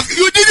words of,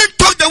 you didn't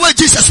talk the way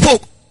Jesus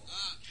spoke.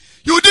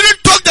 You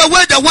didn't talk the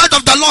way the word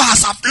of the Lord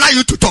has applied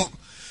you to talk.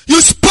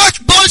 You spoke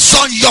based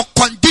on your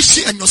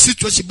condition and your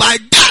situation. By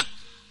that,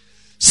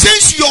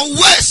 since your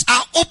words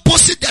are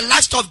opposite the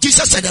lifestyle of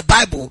Jesus and the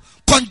Bible,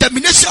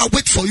 condemnation will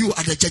wait for you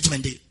at the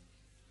judgment day.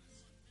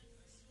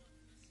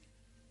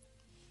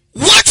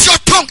 Watch your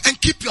tongue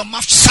and keep your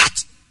mouth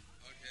shut.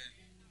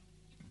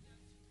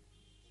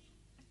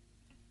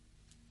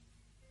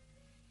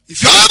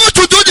 If you're able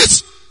to do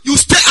this, you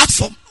stay out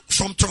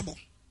from trouble.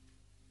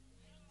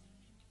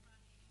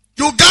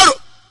 You gotta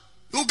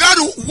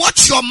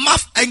watch your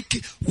mouth and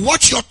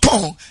watch your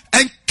tongue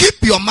and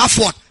keep your mouth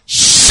what?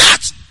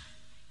 Shut.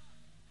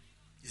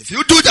 If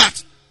you do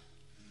that,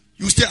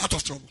 you stay out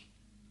of trouble.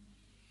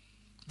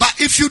 But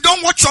if you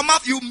don't watch your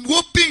mouth, you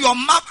open your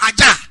mouth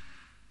ajar.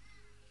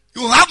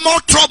 You have more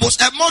troubles,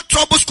 and more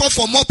troubles call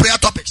for more prayer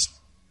topics.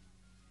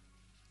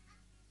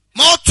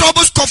 More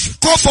troubles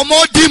call for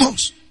more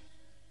demons.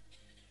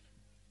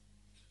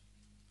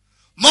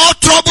 More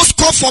troubles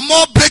call for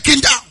more breaking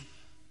down.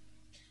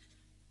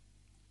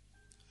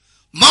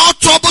 More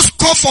troubles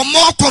call for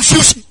more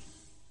confusion.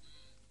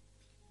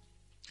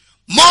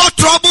 More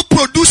trouble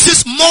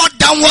produces more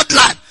downward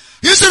life.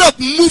 Instead of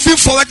moving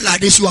forward like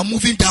this, you are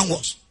moving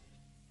downwards.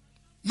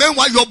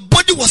 Meanwhile, your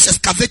body was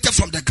excavated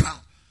from the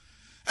ground.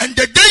 And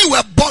the day you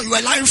were born, you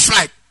were lying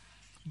flat.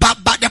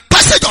 But by the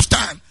passage of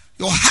time,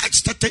 your height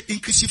started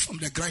increasing from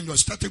the ground. You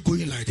started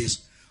going like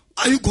this.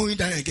 Why are you going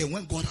down again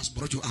when God has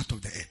brought you out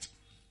of the earth?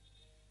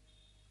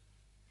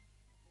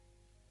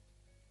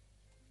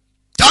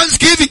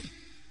 Thanksgiving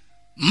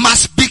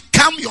must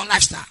become your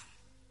lifestyle.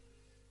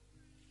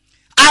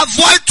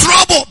 Avoid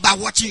trouble by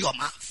watching your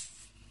mouth.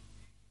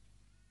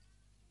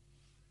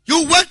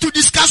 You went to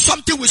discuss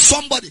something with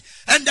somebody,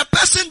 and the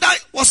person that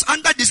was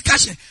under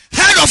discussion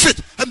heard of it,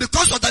 and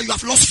because of that, you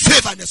have lost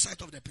favor in the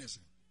sight of the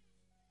person.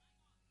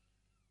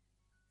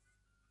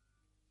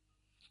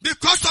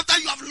 Because of that,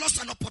 you have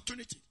lost an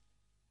opportunity.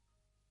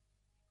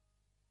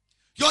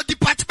 Your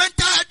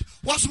departmental head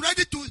was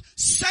ready to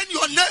send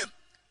your name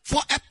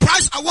for a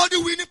prize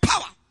awarding winning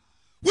power,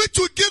 which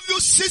will give you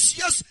 6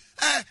 years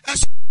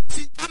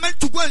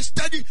to go and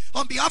study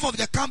on behalf of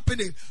the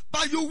company.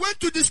 But you went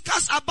to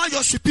discuss about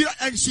your superior,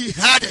 and she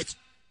heard it.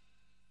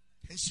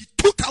 And she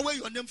took away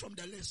your name from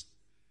the list.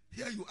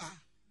 Here you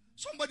are.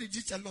 Somebody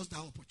just lost that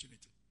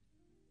opportunity.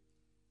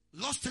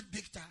 Lost it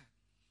big time.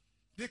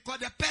 Because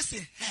the person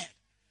heard.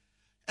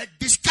 A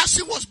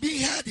discussion was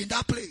being held in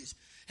that place.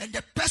 And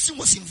the person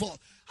was involved.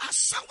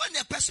 As when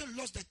the person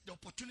lost the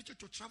opportunity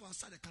to travel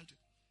outside the country,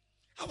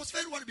 I was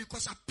very worried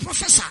because I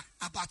prophesied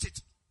about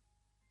it.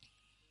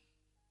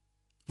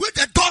 When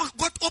the door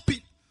got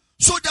open,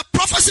 so the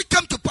prophecy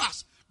came to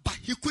pass, but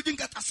he couldn't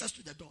get access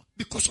to the door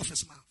because of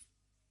his mouth.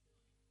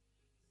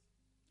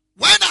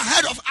 When I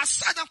heard of, I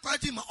sat down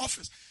quietly in my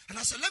office and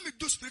I said, let me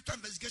do spiritual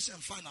investigation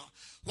and find out.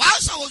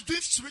 Whilst I was doing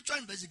spiritual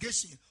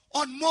investigation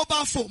on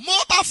mobile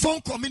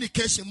phone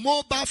communication,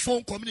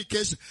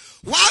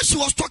 while she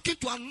was talking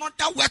to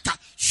another worker,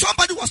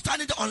 somebody was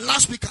standing there on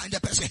loudspeaker and the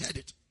person heard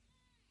it.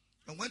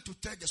 I went to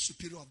tell the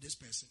superior of this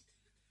person.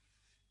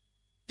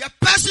 The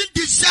person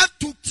deserved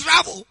to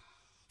travel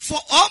for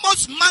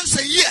almost months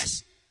and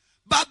years.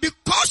 But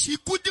because he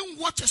couldn't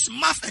watch his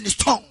mouth and his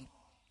tongue,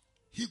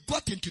 he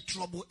got into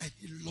trouble and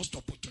he lost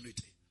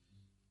opportunity.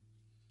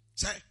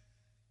 Say,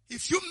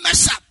 if you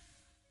mess up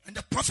and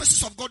the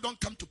prophecies of God don't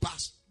come to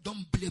pass,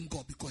 don't blame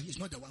God because he's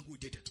not the one who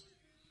did it.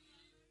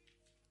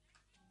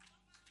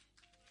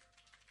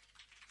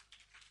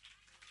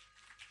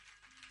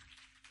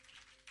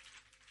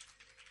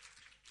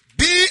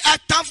 Be a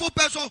thankful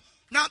person.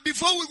 Now,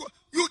 before we go,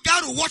 you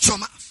got to watch your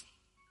mouth.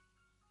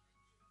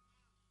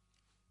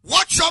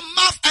 Watch your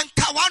mouth and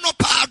kawano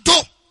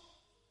paado.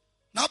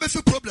 Now, be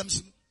few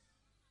problems.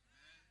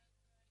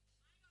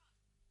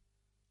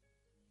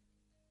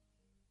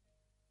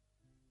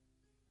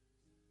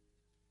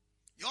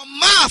 Your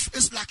mouth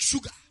is like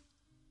sugar.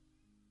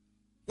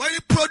 When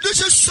it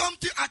produces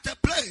something at a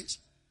place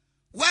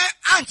where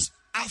ants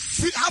have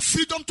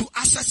freedom to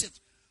access it,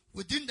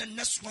 within the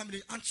next 1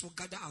 minute, ants will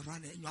gather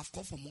around it and you have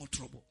come for more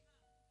trouble.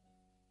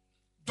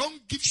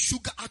 Don't give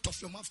sugar out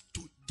of your mouth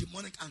to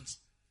demonic ants.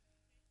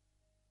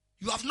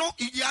 They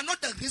are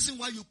not the reason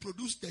why you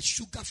produce the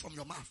sugar from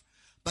your mouth.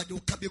 But they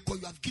will come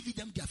because you have given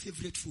them their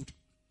favorite food.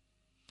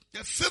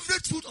 The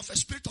favorite food of a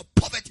spirit of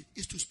poverty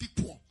is to speak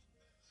poor.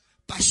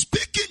 By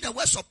speaking the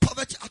words of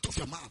poverty out of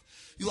your mouth,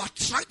 you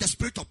attract the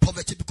spirit of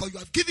poverty because you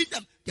have given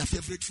them their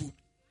favorite food.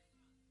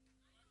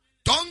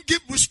 Don't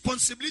give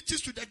responsibilities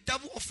to the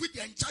devil of which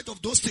they are in charge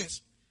of those things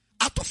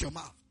out of your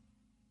mouth.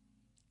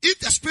 If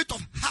the spirit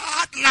of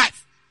hard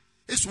life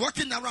is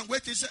walking around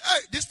waiting, say,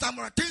 hey, this time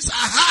around things are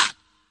hard.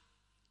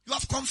 You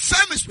have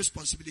confirmed his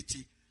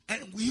responsibility,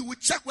 and he will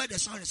check where the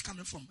sound is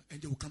coming from,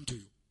 and they will come to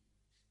you.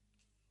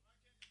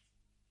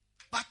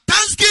 But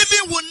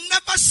Thanksgiving will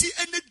never see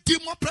any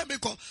demon prayer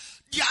because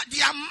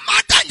their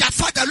mother and their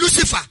father,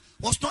 Lucifer,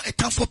 was not a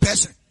thankful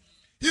person.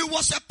 He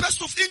was a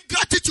person of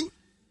ingratitude,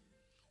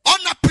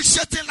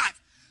 unappreciating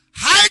life,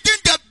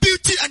 hiding the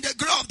beauty and the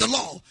glory of the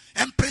law,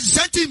 and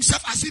presenting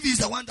himself as if he's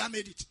the one that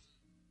made it.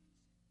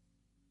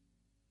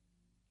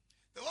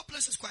 The whole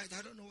place is quiet.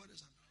 I don't know what is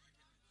happening.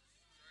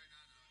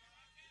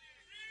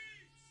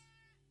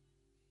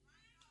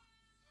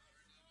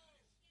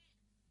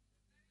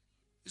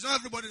 It's not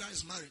everybody that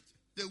is married.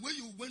 The way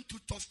you went through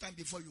tough time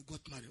before you got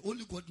married,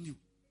 only God knew.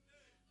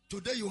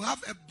 Today you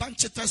have a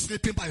bunch of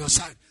sleeping by your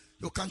side.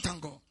 You can't thank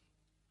God.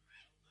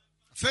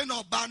 Fe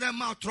no ba na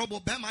ma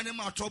trouble, be ma na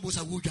ma troubles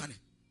a wujane.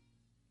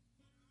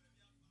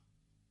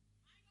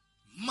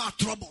 Ma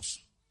troubles.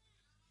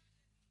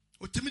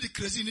 Otimi the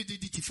crazy ni di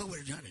tifa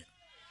we jane.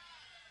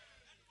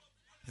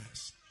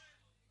 Yes.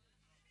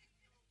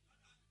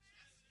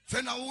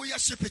 Fe na wo ya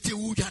shepete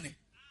wujane.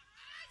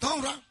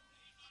 Don't run.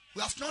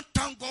 We have not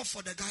thanked God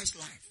for the guy's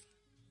life.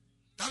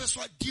 That is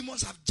why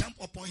demons have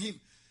jumped upon him.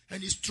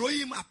 And he's throwing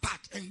him apart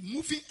and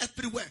moving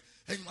everywhere.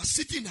 And he was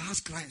sitting in the house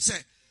crying. Say,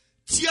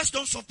 tears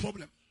don't solve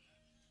problem.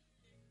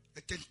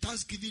 But then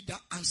Thanksgiving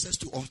that answers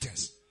to all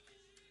things.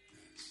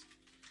 Yes.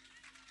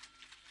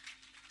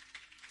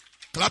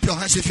 Clap your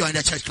hands if you are in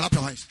the church. Clap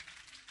your hands.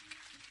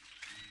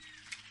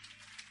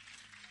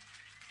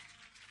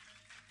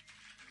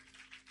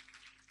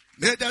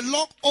 May the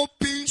Lord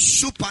open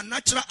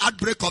supernatural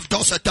outbreak of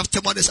doors and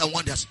testimonies and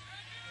wonders.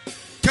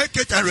 Take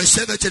it and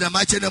receive it in the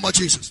mighty name of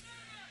Jesus.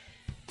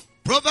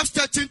 Proverbs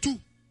 13:2.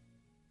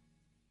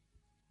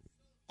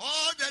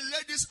 All the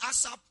ladies,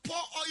 as I pour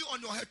oil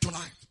on your head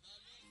tonight,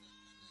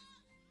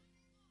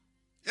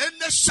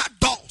 any shut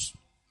doors,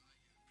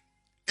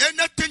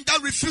 anything that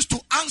refuses to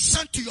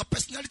answer to your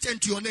personality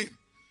and to your name,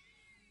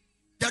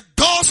 the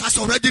doors has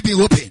already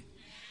been opened.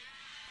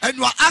 And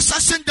you are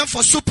accessing them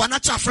for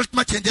supernatural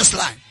upliftment in this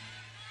life.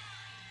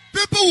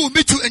 People will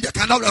meet you and they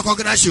cannot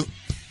recognize you.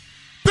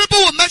 People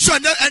will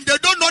mention you and they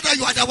don't know that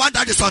you are the one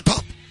that is on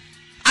top.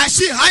 I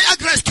see higher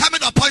grace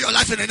coming upon your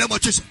life in the name of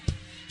Jesus.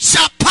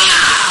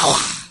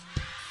 Shapow!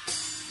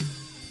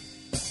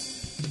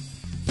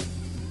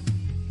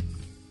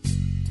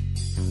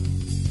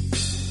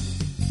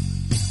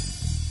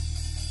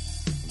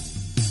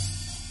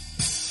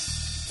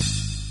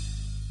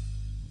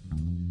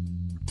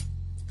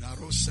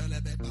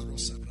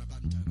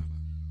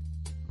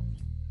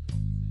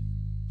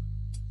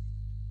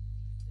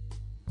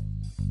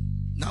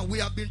 Now we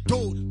have been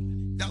told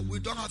that we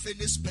don't have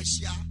any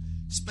special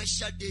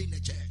day in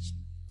the church.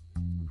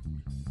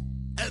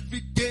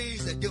 Every day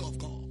is the day of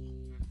God.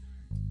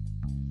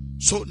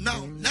 So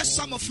now let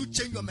some of you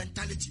change your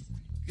mentality.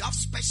 You have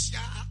special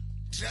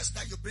dress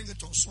that you bring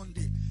it on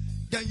Sunday.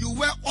 Then you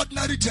wear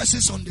ordinary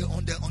dresses on the.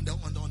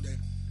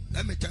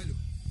 Let me tell you.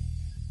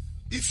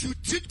 If you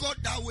treat God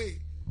that way,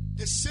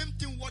 the same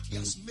thing what he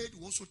has made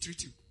will also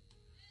treat you.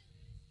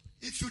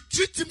 If you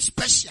treat him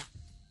special,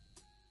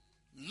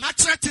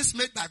 natural things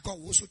made by God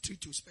will also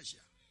treat you special.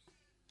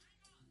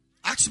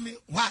 Ask me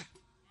why?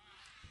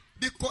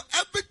 Because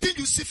everything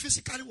you see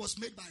physically was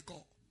made by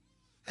God.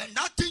 And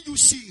that thing you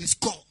see is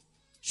God.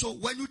 So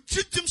when you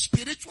treat him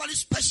spiritually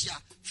special,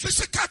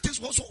 physical things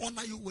will also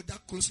honor you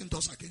without closing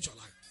doors against your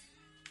life.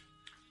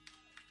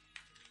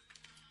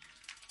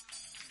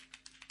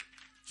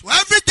 So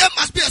every day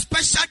must be a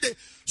special day.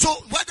 So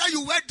whether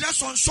you wear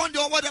dress on Sunday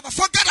or whatever,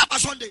 forget about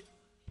Sunday.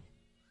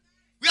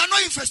 We are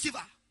not in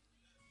festival.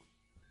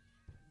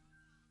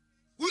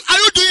 Are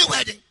you doing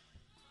wedding?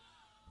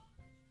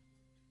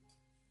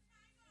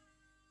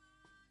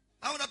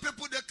 How the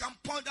people, they can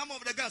point them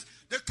over the girls.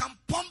 They can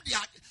pump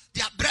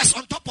their breasts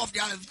on top of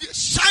their,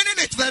 shining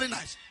it very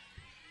nice.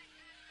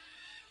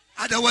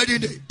 At the wedding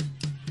day.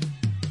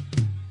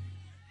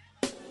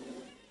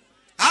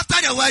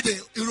 After the wedding,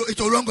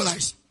 it will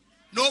wrongolize.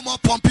 No more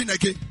pumping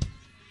again.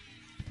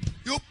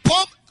 You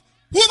pump.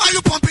 Who are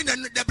you pumping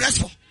the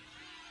breast for?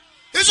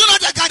 Is it not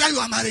the guy that you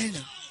are marrying?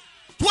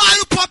 Why are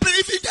you pumping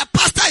if the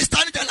pastor is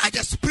standing there like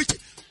this preaching?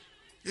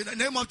 In the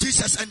name of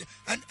Jesus, and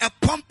a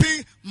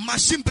pumping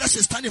machine breast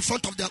is standing in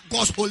front of the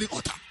God's holy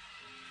altar.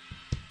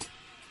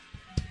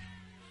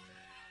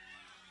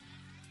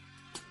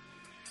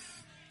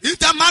 If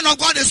the man of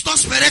God is not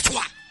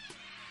spiritual,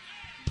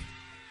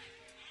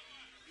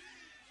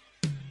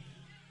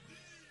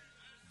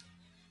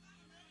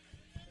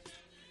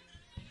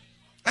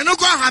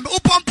 go ham, o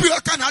pump you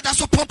Canada,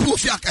 so pump you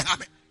ham.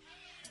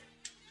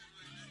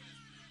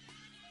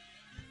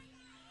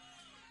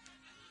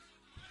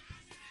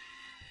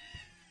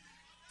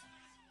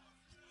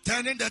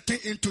 Turning the thing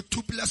into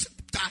tubeless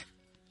type.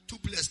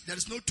 Tubeless. There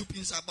is no tube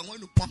inside, but when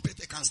you pump it,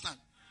 it can stand.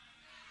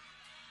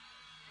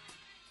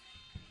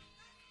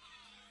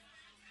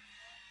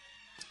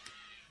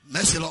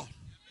 Mercy Lord.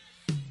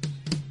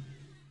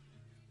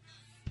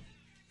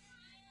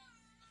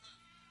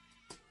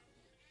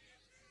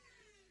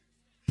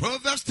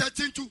 Proverbs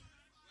 13:2.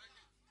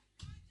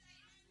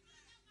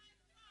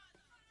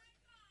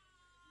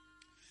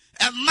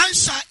 A man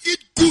shall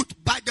eat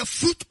good by the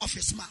fruit of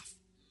his mouth.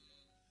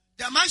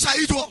 The man shall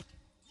eat what?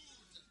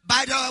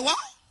 By the what?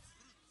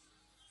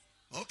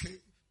 Okay.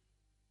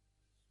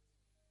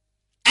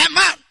 A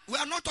man, we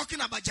are not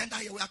talking about gender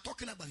here, we are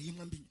talking about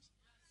human beings.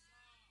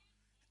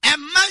 A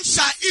man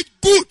shall eat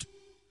good.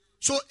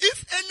 So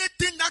if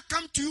anything that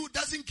comes to you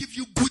doesn't give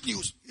you good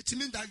news, it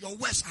means that your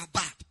words are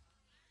bad.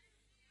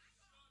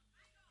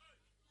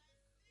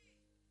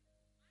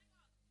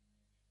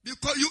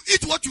 Because you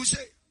eat what you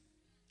say.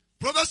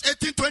 Proverbs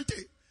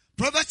 18:20.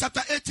 Proverbs chapter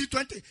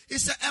 18:20. It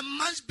says, a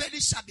man's belly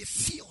shall be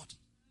filled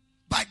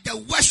by the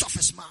words of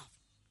his mouth.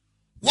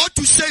 What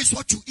you say is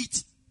what you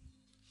eat.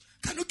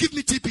 Can you give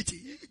me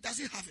TPT? It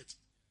doesn't have it.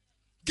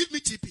 Give me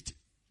TPT.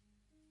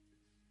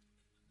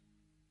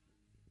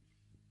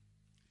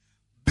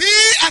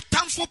 Be a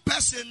thankful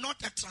person, not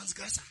a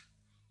transgressor.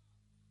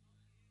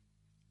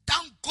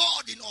 Thank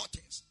God in all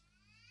things.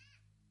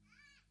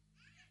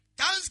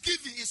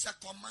 Thanksgiving is a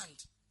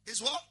command.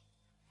 It's what?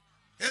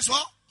 It's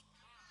what?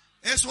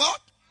 It's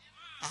what?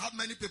 I have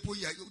many people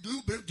here.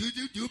 Do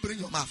you bring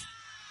your mouth?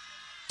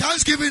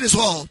 Thanksgiving is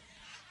what?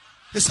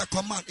 It's a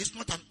command. It's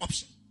not an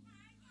option.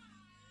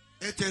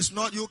 It is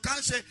not. You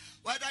can't say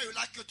whether you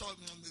like it or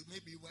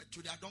maybe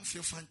today I don't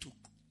feel fine to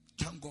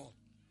thank God.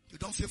 You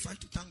don't feel fine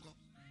to thank God.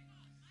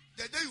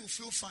 The day you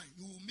feel fine,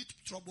 you will meet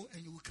trouble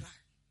and you will cry.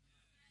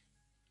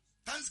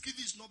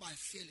 Thanksgiving is not by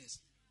feelings.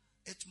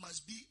 It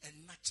must be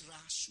a natural,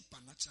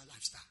 supernatural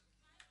lifestyle.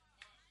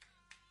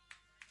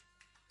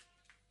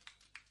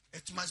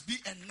 It must be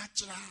a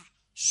natural,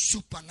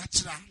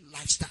 supernatural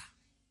lifestyle.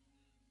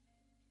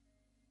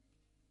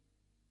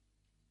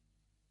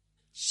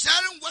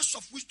 Sharing words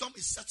of wisdom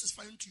is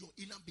satisfying to your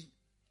inner being.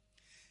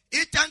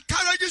 It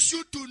encourages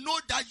you to know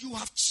that you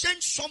have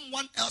changed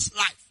someone else's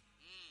life.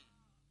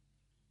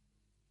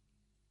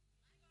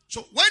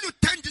 So when you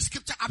turn this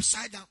scripture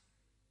upside down,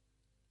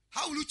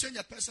 how will you change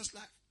a person's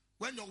life?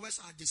 When your words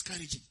are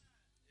discouraging.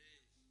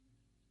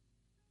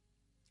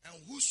 And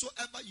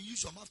whosoever you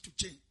use your mouth to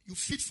change, you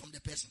feed from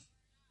the person.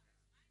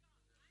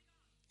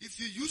 If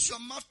you use your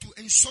mouth to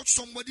insult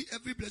somebody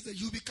every blessed day,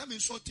 you become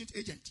insulting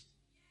agent.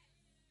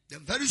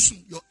 Then very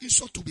soon, your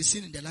insult will be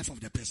seen in the life of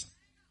the person.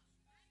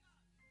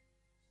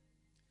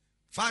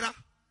 Father,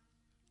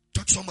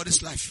 touch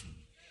somebody's life.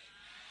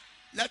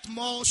 Let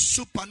more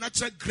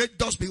supernatural great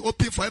doors be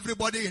open for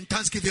everybody in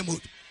Thanksgiving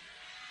mood.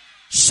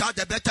 Shout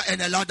the better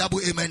and a louder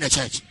amen in the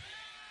church.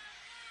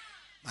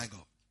 My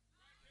God.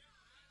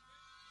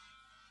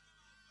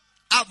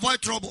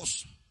 Avoid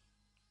troubles.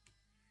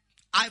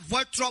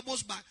 Avoid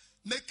troubles by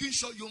making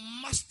sure you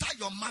master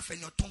your mouth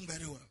and your tongue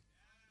very well.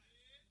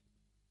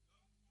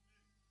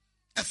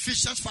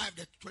 Ephesians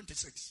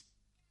 5:26.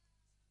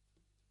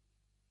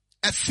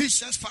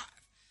 Ephesians 5,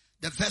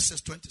 the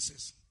verses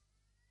 26.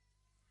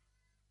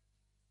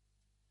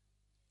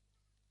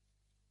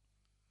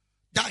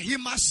 That he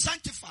must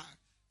sanctify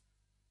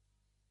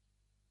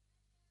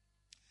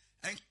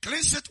and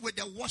cleanse it with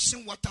the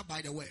washing water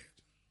by the word.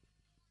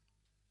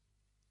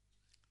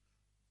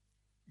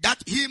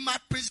 That he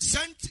might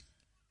present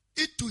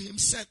it to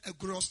himself a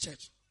glorious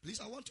church. Please,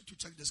 I want you to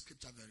check the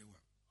scripture very well.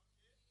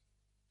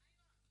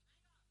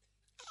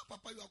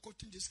 Papa, you are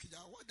quoting this scripture.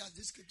 What does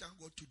this scripture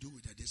got to do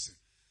with this?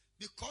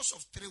 Because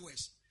of three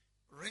words: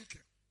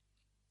 wrinkle,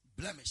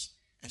 blemish,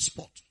 and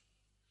spot.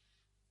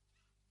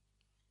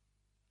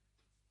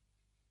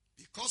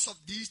 Because of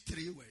these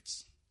three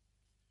words: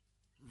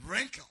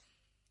 wrinkle,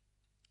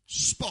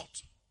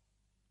 spot,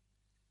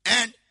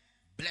 and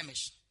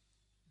blemish.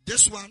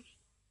 This one,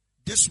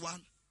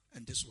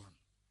 and this one.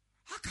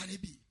 How can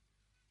it be?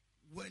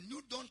 When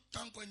you don't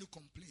thank, when you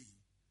complain,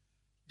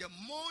 the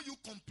more you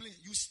complain,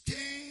 you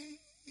stain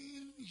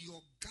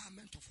your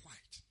garment of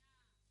white.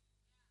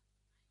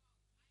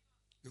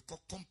 Because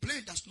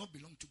complaint does not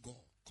belong to God.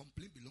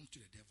 Complaint belongs to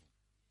the devil.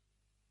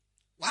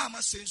 Why am I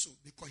saying so?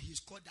 Because he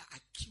is called the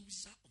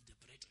accuser of the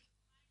brethren.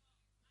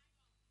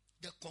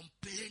 The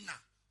complainer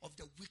of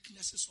the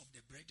weaknesses of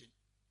the brethren.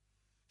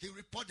 He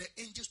reports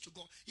the angels to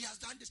God. He has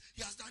done this,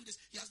 he has done this,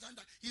 he has done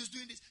that, he is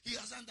doing this, he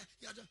has done that,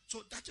 he has done.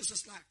 So that is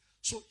his life.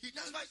 So he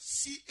doesn't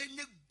see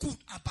any good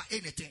about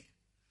anything.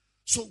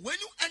 So when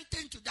you enter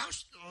into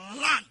that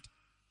land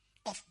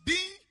of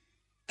being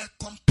a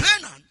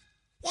complainant,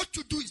 what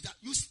you do is that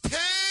you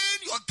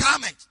stain your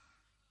garment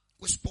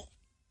with spot.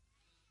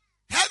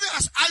 Heaven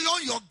has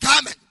ironed your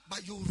garment,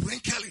 but you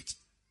wrinkle it.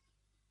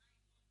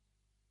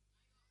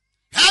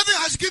 Heaven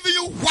has given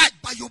you white,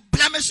 but you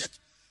blemish it.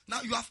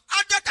 Now you have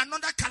added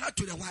another color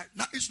to the white.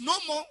 Now it's no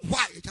more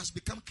white. It has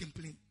become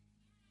complete.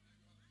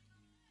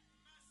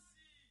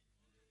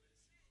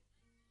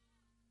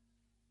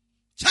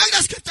 Check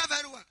the scripture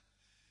very well.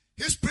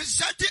 He's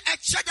presenting a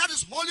church that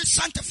is wholly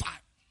sanctified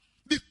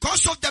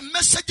because of the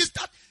messages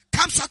that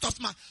comes out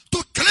of man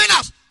to clean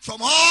us from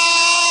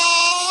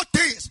all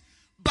things.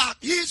 But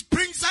he is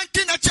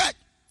presenting a church.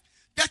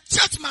 The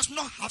church must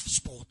not have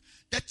spot.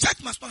 The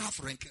church must not have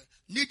wrinkle.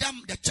 Neither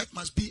the church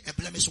must be a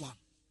blemish one.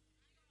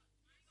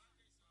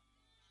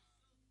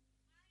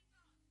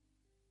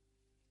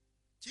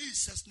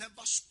 Jesus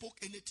never spoke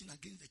anything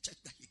against the church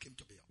that he came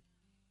to build.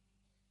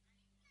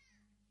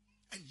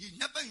 And he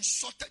never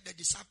insulted the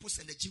disciples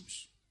and the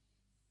Jews.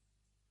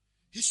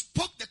 He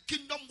spoke the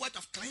kingdom word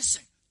of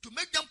cleansing to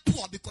make them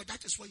poor because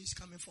that is what he's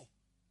coming for.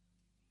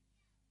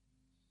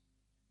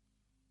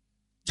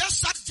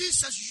 Just as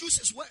Jesus used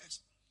his words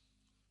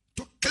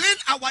to clean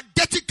our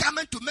dirty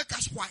garment to make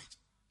us white.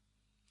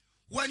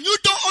 When you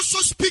don't also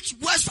speak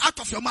words out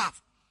of your mouth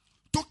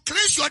to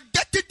cleanse your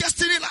dirty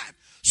destiny life,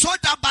 so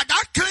that by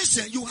that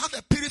cleansing you have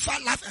a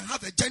purified life and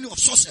have a journey of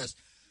success,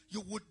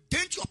 you will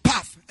dent your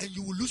path and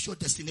you will lose your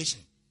destination.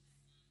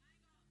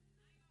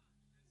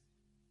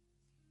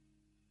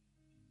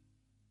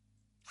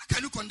 How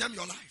can you condemn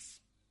your life?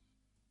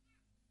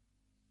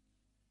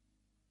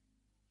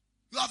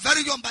 You are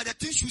very young, but the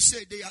things you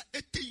say, they are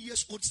 80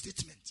 years old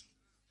statements.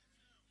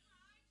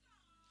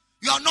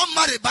 You are not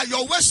married, but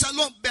your words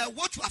alone bear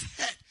what you have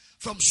heard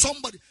from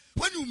somebody.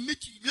 When you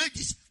meet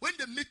ladies, when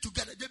they meet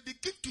together, they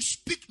begin to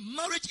speak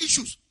marriage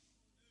issues.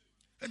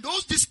 And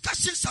those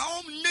discussions are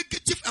all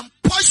negative and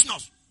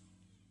poisonous.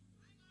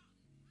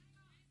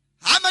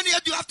 How many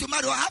years do you have to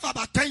marry? I have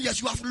about 10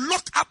 years. You have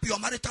locked up your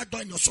marital door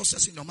and your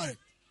success in your marriage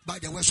by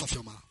the words of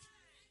your mouth.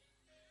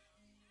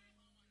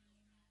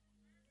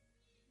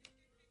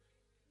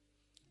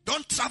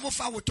 Don't travel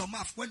far with your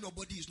mouth when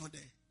nobody is not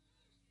there.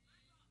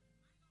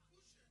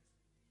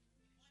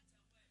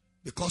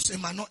 Because it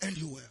might not end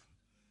you well.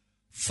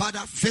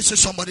 Father, visit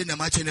somebody in the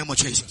mighty name of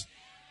Jesus.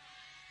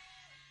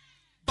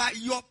 By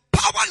your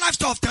power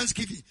lifestyle of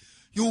thanksgiving,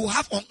 you will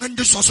have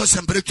unending success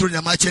and breakthrough in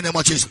the mighty name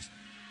of Jesus.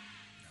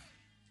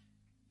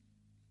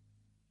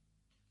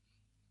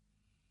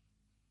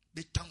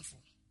 Be thankful.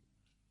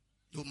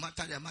 No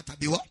matter the matter,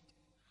 be what?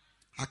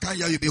 I can't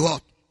hear you, be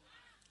what?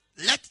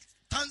 Let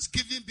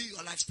thanksgiving be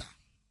your lifestyle.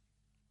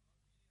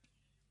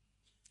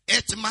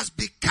 It must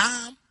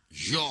become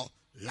your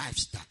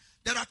lifestyle.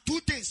 There are two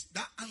things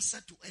that answer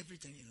to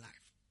everything in life.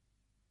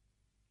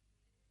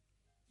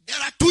 There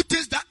are two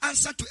things that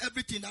answer to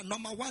everything. And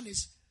number one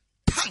is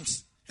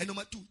thanks. And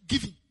number two,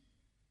 giving.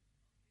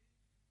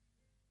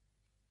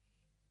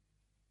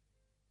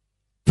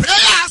 Prayer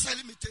has a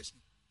limitation.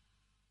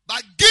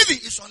 But giving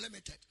is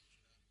unlimited.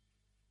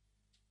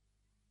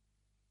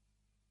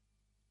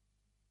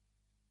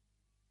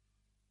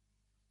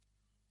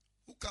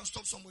 Who can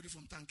stop somebody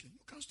from thanking? You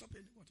can't stop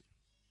anybody.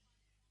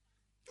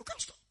 You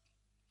can't stop.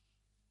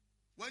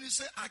 When you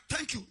say, I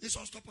thank you, it's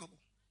unstoppable.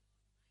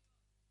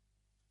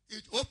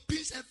 It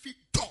opens every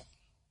door.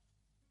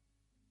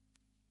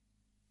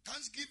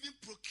 Thanksgiving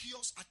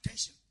procures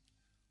attention.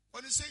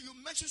 When you say, you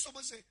mention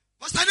someone, say,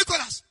 Pastor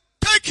Nicholas,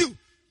 thank you.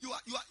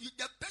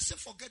 The person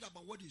forget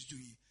about what he's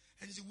doing.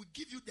 And he will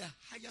give you the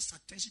highest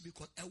attention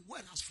because a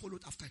word has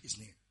followed after his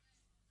name.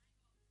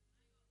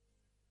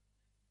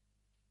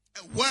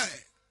 A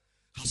word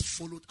has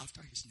followed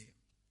after his name.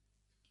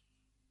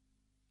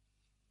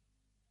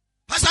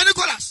 Pastor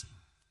Nicholas.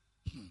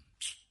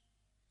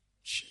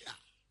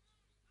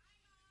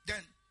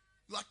 Then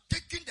you are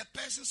taking the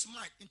person's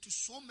mind into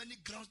so many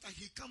grounds that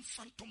he can't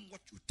fathom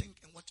what you think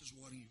and what is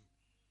worrying you.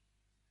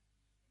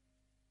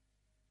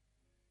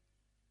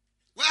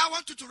 Well, I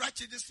want you to write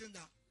this thing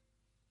down.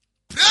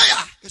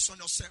 Prayer is on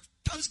yourself.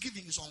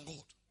 Thanksgiving is on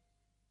God.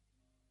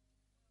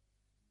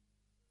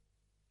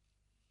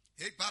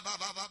 Hey,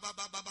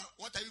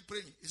 what are you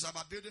praying? It's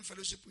about building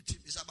fellowship with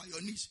him. It's about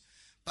your needs.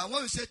 But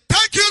when you say,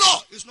 thank you,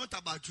 Lord, it's not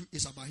about you.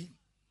 It's about him.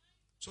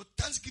 So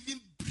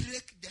thanksgiving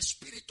breaks the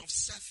spirit of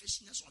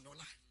selfishness on your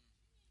life.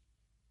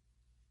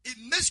 It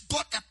makes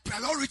God a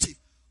priority.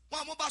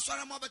 What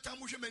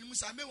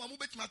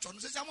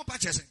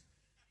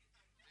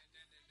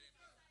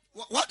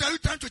are you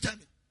trying to tell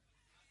me?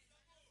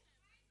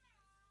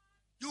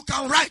 You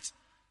can write.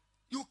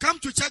 You come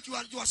to church,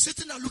 you are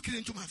sitting and looking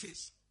into my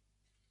face.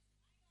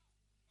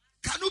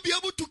 Can you be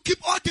able to keep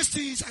all these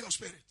things inside your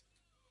spirit?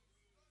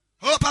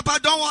 Oh, Papa,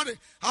 don't worry.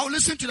 I'll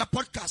listen to the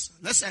podcast.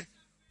 Listen.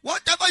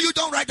 Whatever you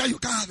don't write down, you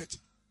can't have it.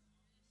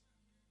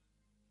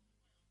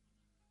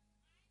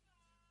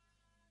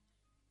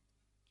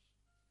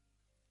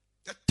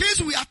 The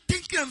things we are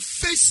thinking and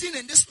facing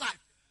in this life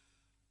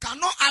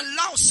cannot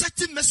allow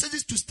certain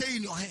messages to stay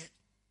in your head.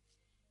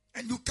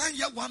 And you can't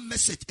hear one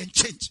message and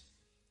change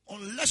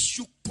unless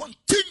you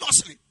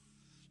continuously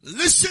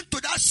listen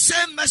to that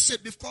same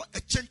message before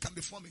a change can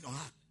be formed in your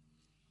heart.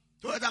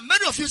 So that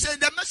many of you say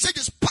the message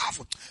is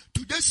powerful.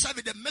 Today's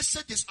service, the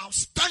message is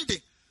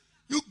outstanding.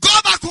 You go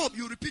back home,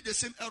 you repeat the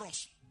same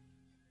errors.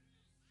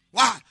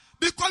 Why?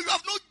 Because you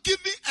have not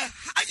given a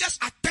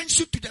highest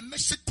attention to the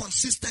message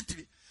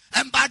consistently.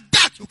 And by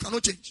that, you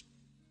cannot change.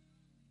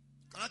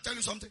 Can I tell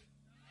you something?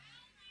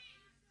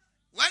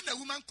 When a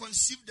woman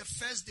conceived the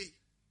first day,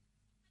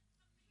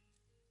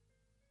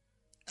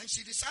 and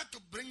she decided to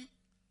bring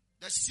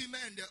the semen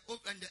and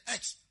the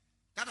eggs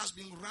that has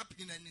been wrapped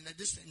in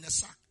a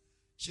sack,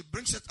 she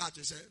brings it out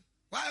and says,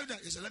 why that?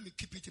 He said, let me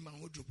keep it in my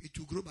wardrobe. It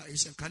will grow by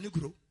itself. Can it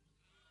grow?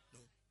 No.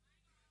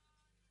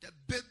 The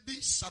baby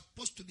is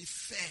supposed to be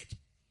fed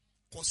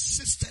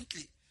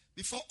consistently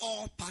before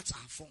all parts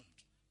are formed.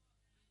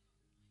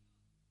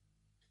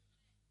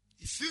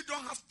 If you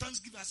don't have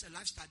Thanksgiving as a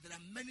lifestyle, there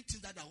are many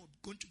things that are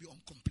going to be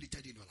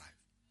uncompleted in your life.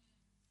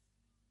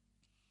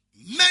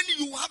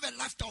 Many you have a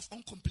lifestyle of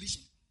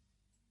uncompletion.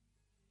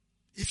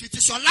 If it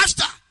is your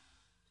lifestyle,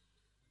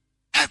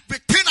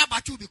 everything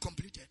about you will be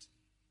completed.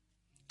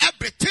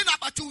 Everything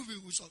about you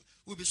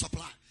will be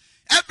supplied.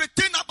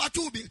 Everything about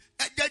you will be.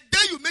 The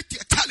day you make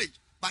a challenge,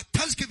 by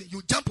Thanksgiving,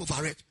 you jump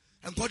over it,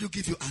 and God will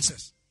give you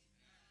answers.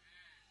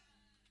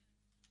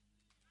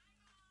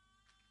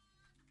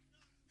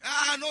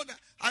 I know that.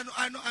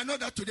 I know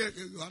that today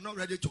you are not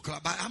ready to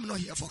clap, but I'm not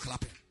here for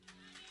clapping.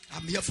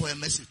 I'm here for a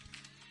message.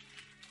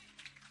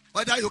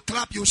 Whether you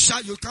clap, you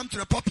shout, you come to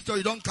the pulpit, or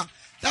you don't come.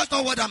 That's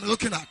not what I'm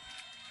looking at.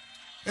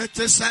 It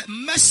is a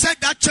message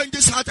that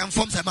changes heart and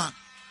forms a man.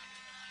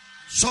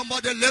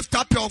 Somebody lift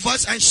up your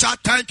voice and shout,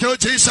 thank you,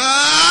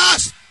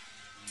 Jesus.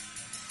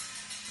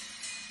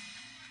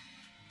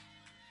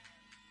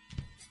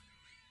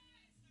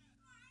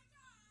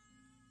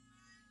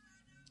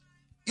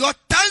 Your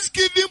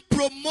thanksgiving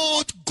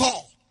promote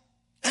God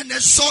and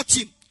exalt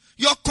him.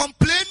 Your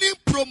complaining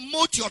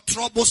promote your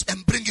troubles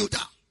and bring you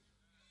down.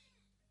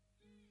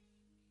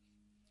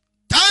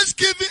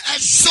 Thanksgiving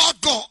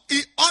exalt God.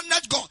 He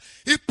honors God.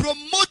 He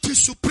promotes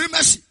his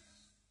supremacy.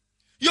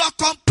 Your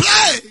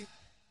complaint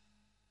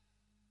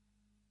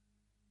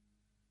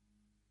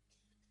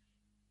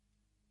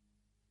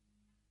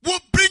will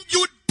bring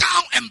you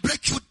down and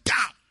break you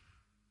down.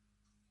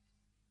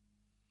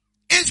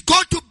 It's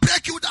going to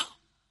break you down.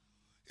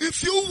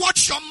 If you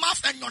watch your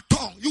mouth and your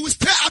tongue, you will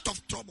stay out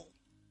of trouble.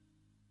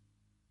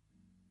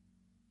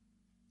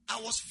 I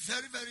was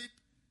very, very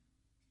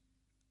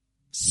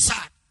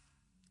sad.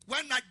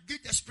 When I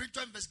did the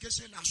spiritual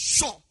investigation, I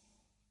saw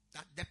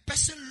that the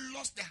person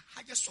lost the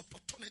highest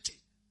opportunity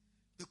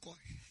because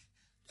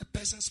the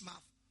person's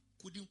mouth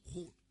couldn't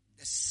hold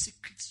the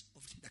secrets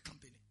of the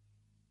company.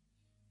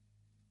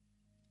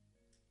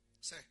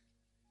 Say,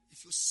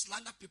 if you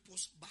slander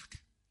people's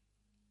back,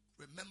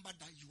 remember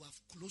that you have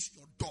closed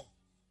your door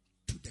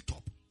to the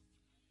top.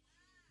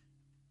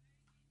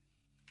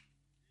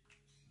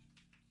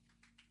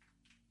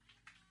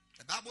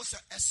 The Bible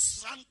says a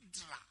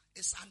slanderer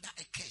is under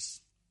a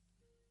curse.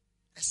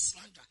 A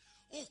slanderer.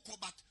 Oh,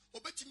 but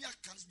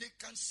they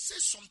can say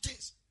some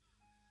things.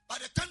 By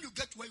the time you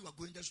get where you are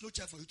going, there's no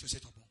chair for you to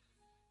sit upon.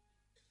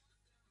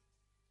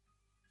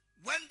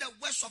 When the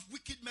worst of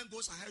wicked men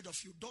goes ahead of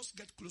you, doors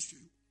get close to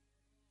you.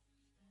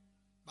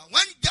 But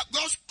when it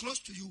goes close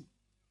to you,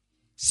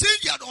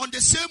 since you are on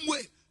the same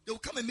way, they will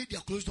come and meet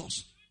their closed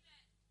doors.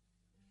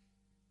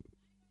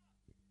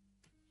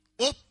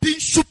 Open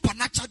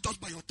supernatural doors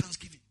by your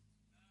thanksgiving.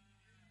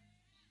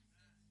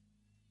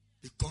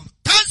 Because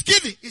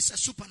thanksgiving is a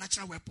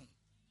supernatural weapon.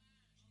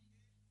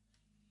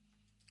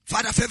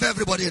 Father, favor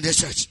everybody in this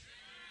church.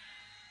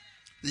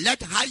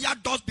 Let higher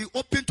doors be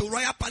open to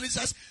royal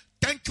palaces.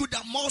 Thank you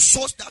that more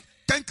souls that.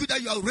 Thank you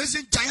that you are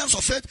raising giants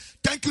of faith.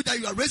 Thank you that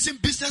you are raising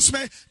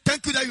businessmen.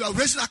 Thank you that you are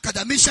raising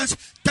academicians.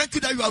 Thank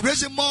you that you are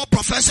raising more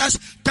professors.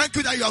 Thank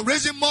you that you are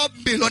raising more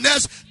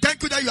millionaires.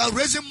 Thank you that you are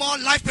raising more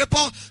life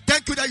people.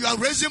 Thank you that you are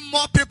raising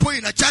more people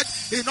in the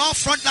church. In all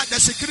front, like the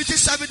security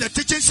service, the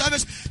teaching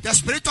service, the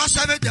spiritual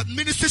service, the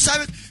ministry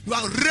service. You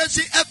are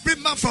raising every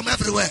man from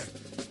everywhere.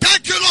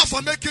 Thank you, Lord,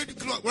 for making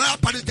Royal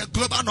Palace the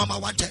global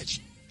 #1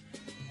 church.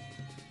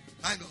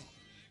 I know.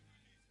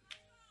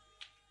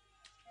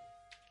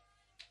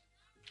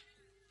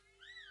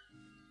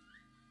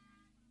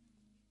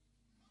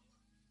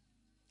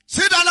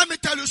 See that, let me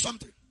tell you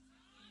something.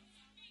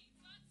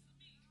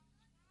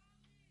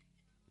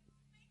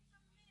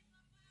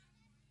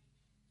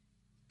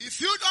 If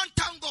you don't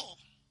thank God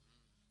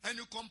and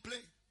you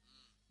complain,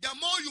 the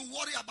more you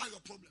worry about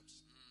your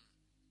problems.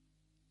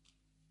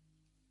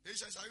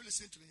 Patience, are you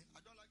listening to me?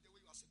 I don't like the way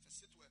you are sitting.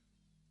 Sit well.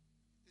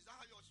 Is that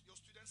how your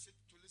students sit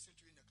to listen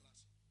to you in the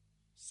class?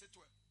 Sit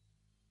well.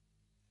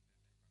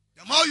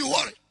 The more you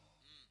worry,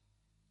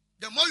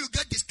 the more you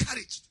get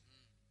discouraged.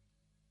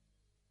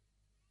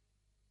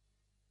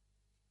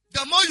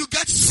 The more you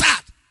get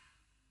sad,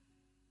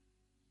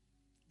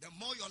 the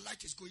more your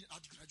light is going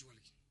out gradually.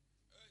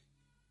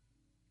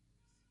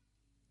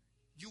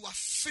 You are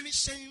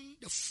finishing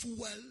the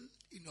fuel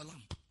in your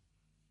lamp.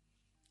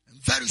 And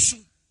very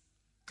soon,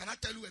 can I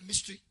tell you a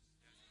mystery?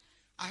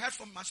 I heard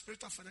from my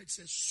spiritual father, he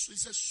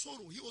says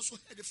sorrow. He also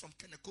heard it from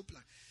Kenneth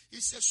Copeland. He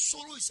says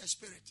sorrow is a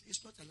spirit.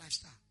 It's not a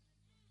lifestyle.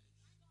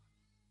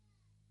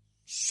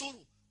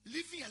 Sorrow,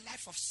 living a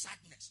life of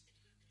sadness,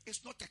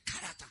 it's not a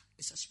character.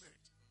 It's a spirit.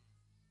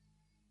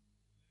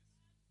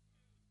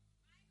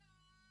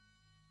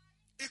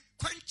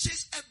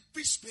 crushes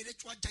every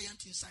spiritual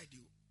giant inside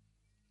you.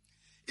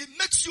 It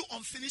makes you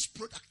unfinished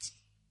product.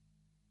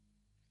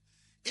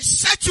 It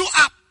sets you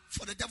up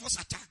for the devil's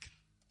attack.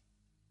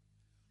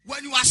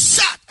 When you are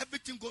sad,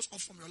 everything goes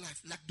off from your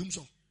life like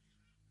doomsday.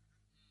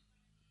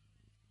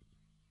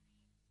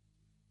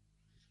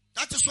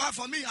 That is why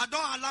for me, I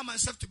don't allow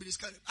myself to be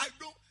discouraged. I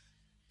don't.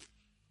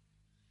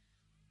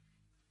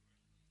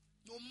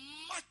 No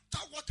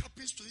matter what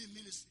happens to you in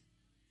ministry,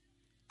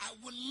 I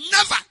will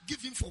never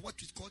give him for what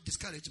is called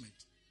discouragement.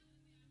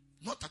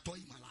 Not at all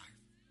in my life.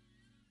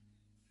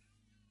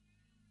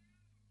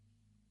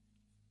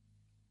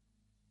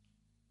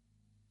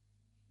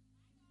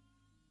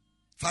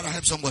 Father,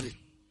 help somebody.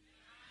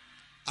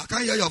 I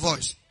can't hear your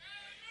voice.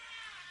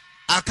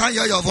 I can't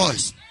hear your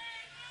voice.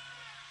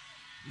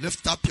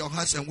 Lift up your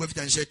hands and wave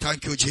them and say,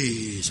 thank you,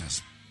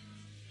 Jesus.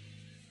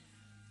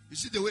 You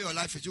see the way your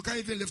life is. You can't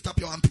even lift up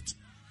your armpit.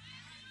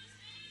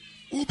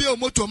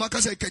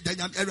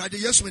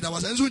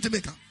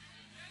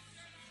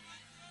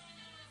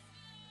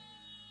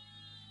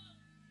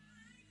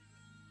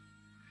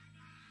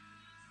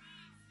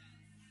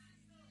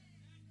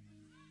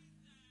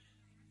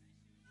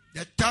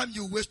 The time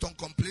you waste on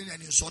complaining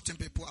and insulting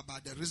people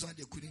about the reason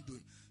they couldn't do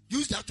it,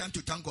 use that time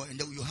to thank God and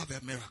then you have a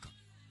miracle.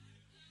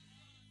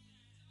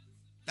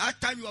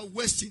 That time you are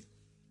wasting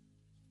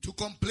to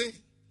complain,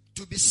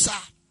 to be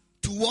sad,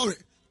 to worry,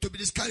 to be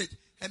discouraged,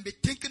 and be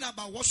thinking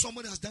about what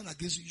someone has done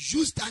against you.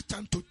 Use that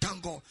time to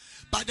thank God.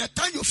 By the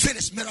time you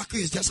finish, miracle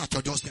is just at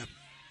your doorstep.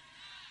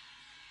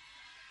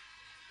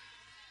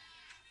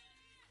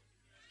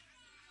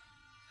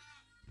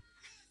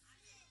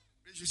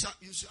 You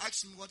should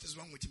ask me what is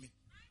wrong with me.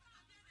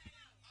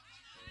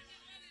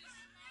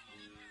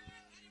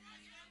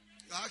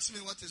 You ask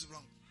me what is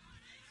wrong.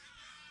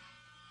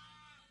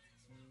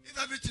 If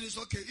everything is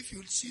okay, if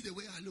you see the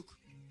way I look,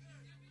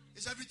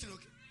 is everything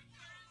okay?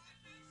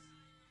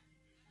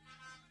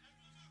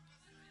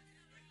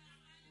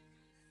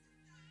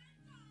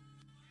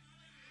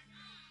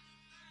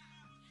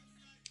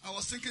 I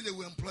was thinking they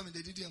will employ me.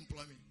 They didn't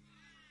employ me.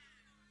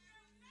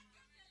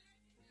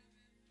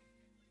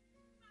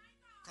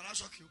 Can I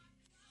shock you?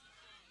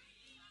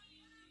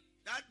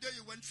 That day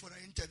you went for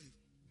an interview.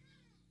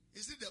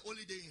 Is it the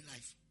only day in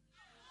life?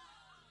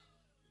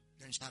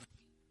 Then shut up.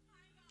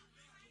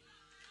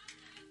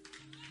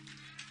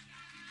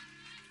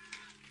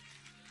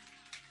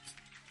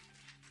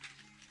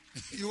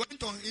 You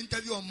went on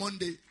interview on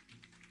Monday.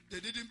 They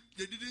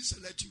didn't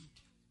select you.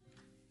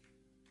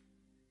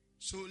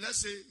 So let's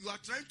say you are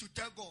trying to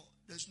tell God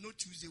there's no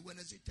Tuesday,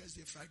 Wednesday,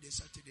 Thursday, Friday,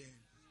 Saturday,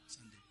 and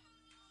Sunday.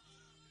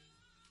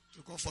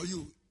 Because for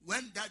you,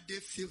 when that day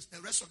fails, the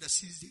rest of the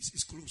 6 days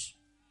is closed.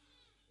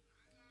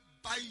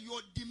 By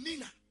your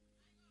demeanor,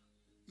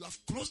 you have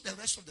closed the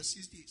rest of the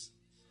 6 days.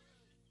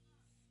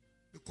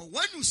 Because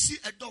when you see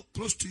a door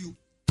close to you,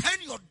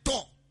 turn your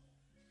door,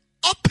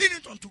 open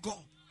it unto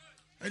God,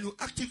 and you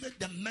activate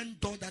the main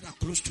door that are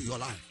close to your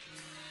life.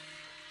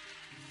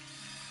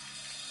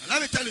 And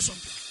let me tell you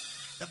something.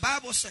 The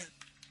Bible said,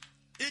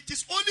 it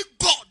is only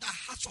God that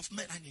hearts of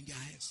men are in their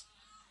hands.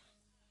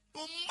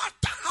 No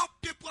matter how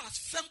people are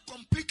firm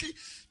completely,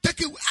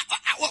 we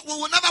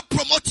will never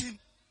promote him.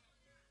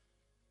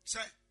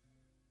 Say,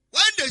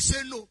 when they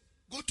say no,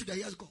 go to the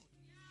yes God.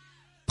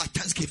 By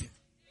thanksgiving.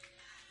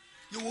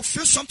 You will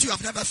feel something you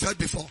have never felt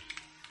before.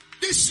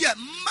 This year,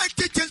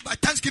 mighty things by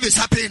thanksgiving is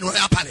happening in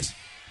Royal Palace.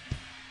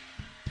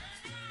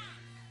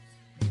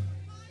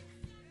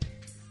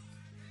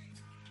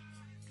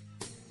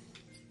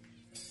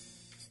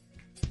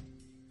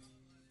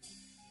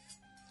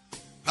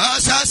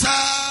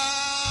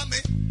 Asasame,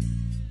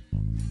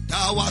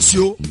 that was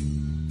you.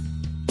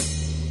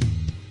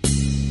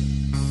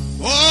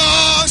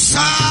 Oh,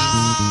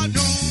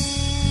 Sanu,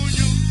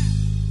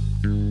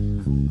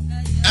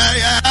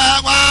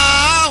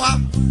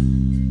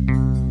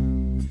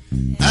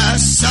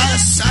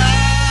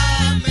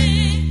 Asasame,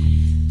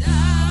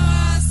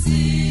 that was you.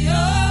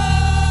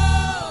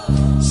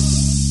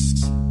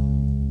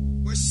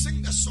 We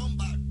sing the song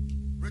by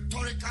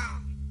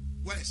rhetorical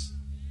words.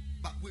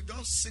 But we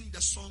don't sing the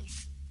song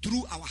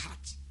through our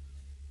heart.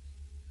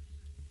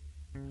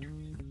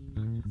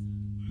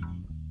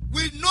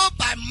 We know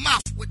by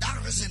mouth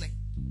without reasoning,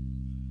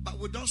 but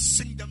we don't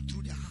sing them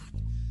through the heart.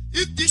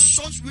 If these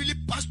songs really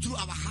pass through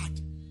our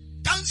heart,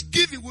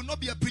 thanksgiving will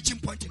not be a preaching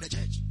point in the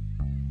church.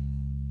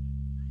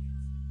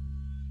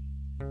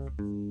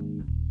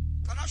 Can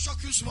I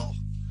shock you small?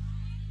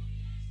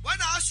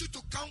 When I ask you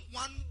to count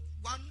 1,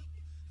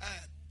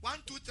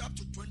 2, 3 up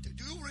to 20,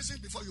 do you reason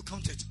before you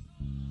count it?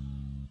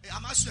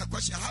 I'm asking you a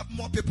question. I have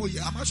more people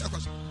here. I'm asking you a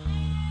question.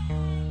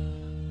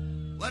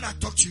 When I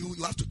talk to you,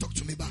 you have to talk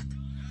to me back.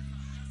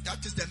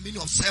 That is the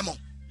meaning of sermon.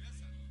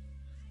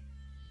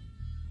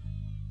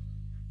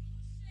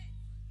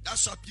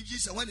 That's what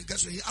Jesus, when he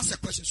gets when he asks a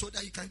question so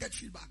that you can get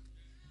feedback.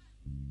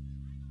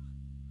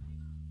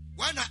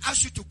 When I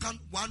ask you to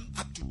count 1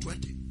 up to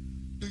 20,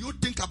 do you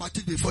think about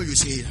it before you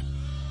say it?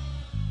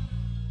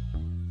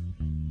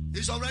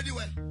 It's already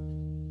well.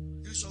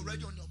 It's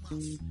already on your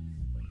mouth.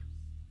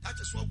 That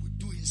is what we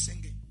do in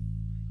singing.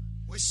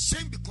 We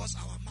sing because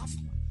our mouth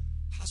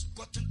has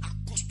gotten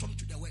accustomed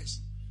to the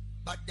words.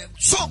 But the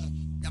song,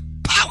 the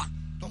power,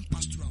 don't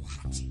pass through our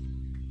hearts.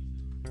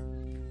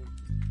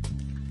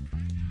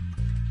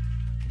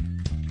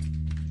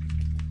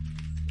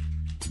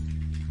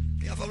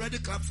 I've already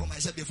clapped for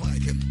myself before I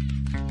came.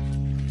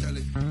 I'm telling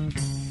you.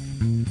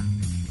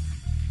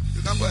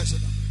 You can go and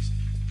sit down, please.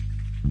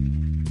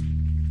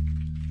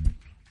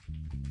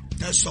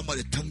 Tell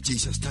somebody, thank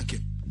Jesus, thank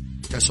him.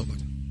 Tell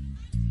somebody.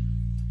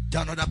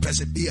 Tell another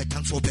person, be a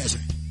thankful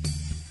person.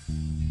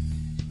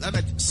 Let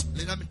me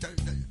tell you,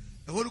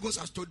 the Holy Ghost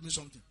has told me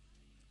something.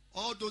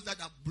 All those that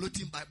are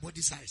bloating by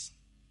body size.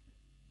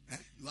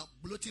 You are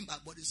bloating by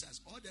body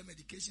size. All the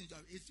medications,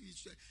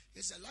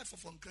 it's a life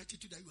of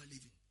ungratitude that you are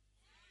living.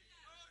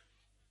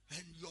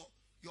 And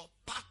your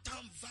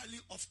pattern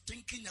value of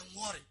thinking and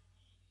worry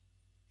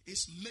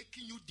is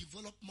making you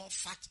develop more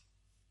fat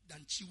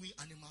than chewing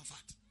animal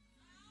fat.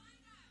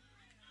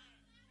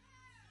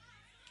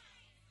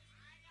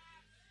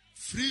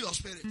 Free your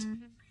spirit.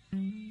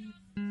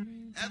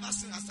 Ever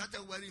since I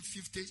started wearing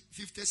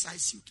 50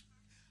 size suit,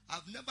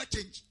 I've never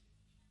changed.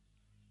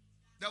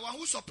 The one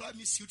who supplied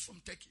me suit from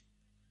Turkey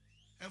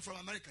and from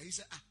America, he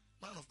said,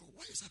 man of God,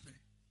 what is happening?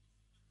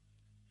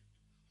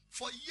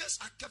 For years,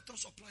 I kept on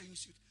supplying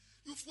suit.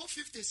 You've worn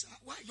 50s.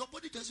 Why? Your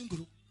body doesn't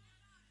grow.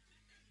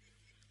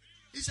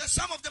 He said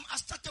some of them are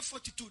started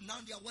 42.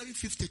 Now they are wearing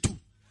 52 and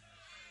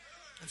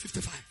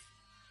 55.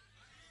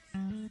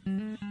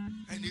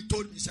 And he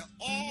told me, he said,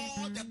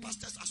 all the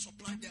pastors are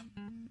supplying them.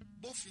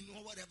 Both in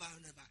whatever.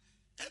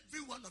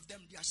 Every one of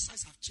them, their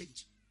size have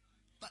changed.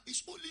 But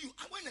it's only you.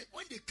 And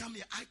when they come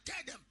here, I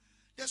tell them,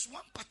 there's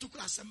one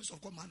particular Assemblies of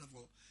God man of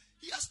God.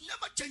 He has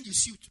never changed his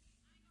suit.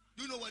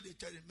 Do you know what they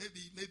tell him?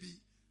 Maybe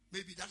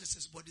that is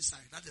his body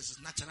size. That is his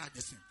natural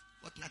destiny.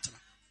 What natural?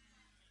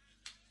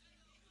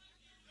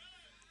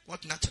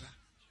 What natural?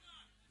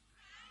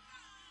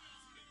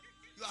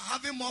 You are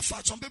having more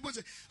fat. Some people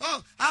say,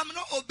 oh, I'm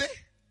not obey.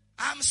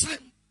 I'm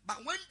slim.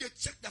 But when they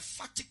check the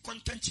fatty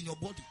content in your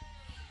body,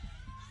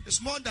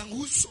 it's more than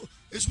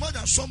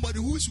somebody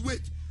whose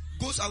weight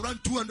goes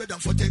around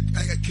 240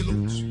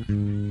 kilos.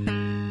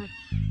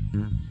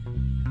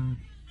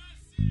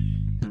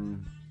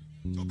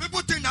 So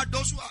people think that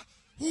those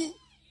who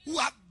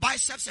have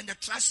biceps and the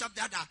triceps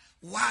that are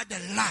wide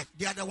and light,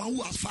 they are the one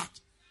who has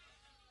fat.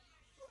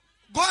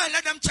 Go and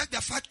let them check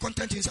the fat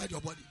content inside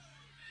your body.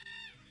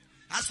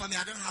 As for me,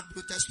 I don't have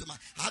bloated stomach.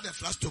 I have a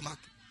flat stomach.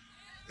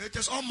 It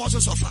is all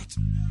muscles of fat.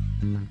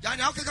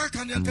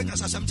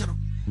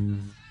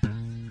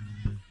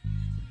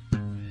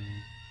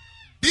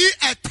 Be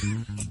a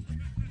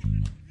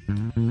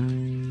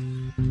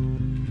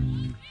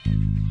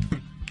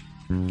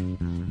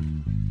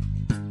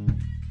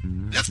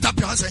lift up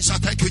your hands and shout,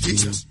 thank you,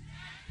 Jesus.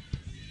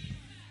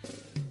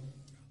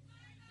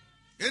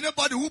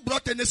 Anybody who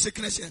brought any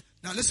sickness here,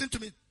 now listen to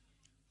me.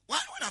 When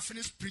I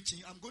finish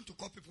preaching, I'm going to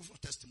call people for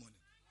testimony.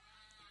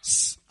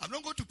 I'm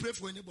not going to pray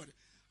for anybody.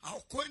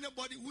 I'll call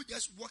anybody who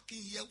just walking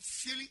here,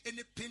 feeling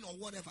any pain or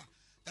whatever,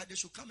 that they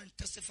should come and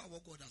testify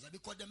what God has done.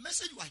 Because the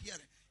message you are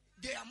hearing,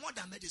 they are more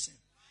than medicine.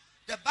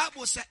 The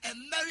Bible says, a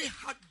merry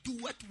heart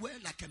doeth well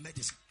like a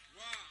medicine.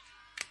 Wow.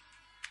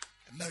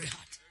 A merry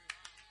heart.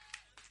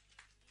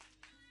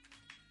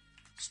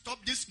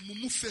 Stop this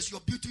mumu face.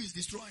 Your beauty is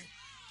destroying.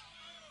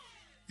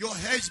 Your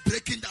hair is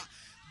breaking down.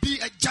 Be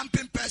a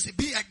jumping person.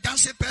 Be a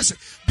dancing person.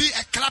 Be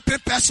a clapping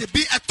person.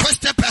 Be a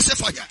twisted person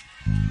for you.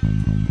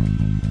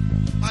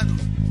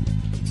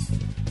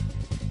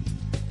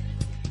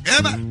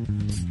 Amen.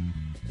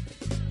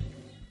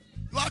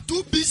 You are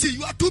too busy.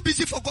 You are too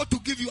busy for God to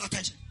give you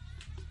attention.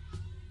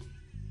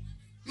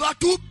 You are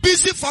too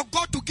busy for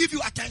God to give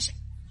you attention.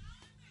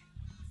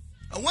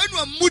 And when you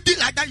are moody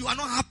like that, you are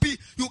not happy.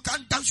 You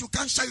can't dance. You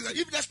can't shout.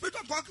 Even the Spirit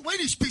of God, when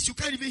He speaks, you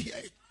can't even hear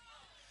it.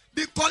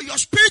 Because your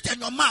spirit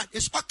and your mind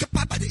is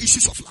occupied by the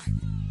issues of life.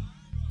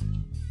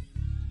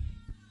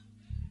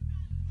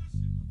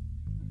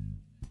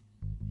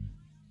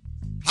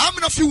 How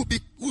many of you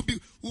will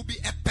be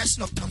a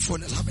person of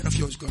thankfulness? How many of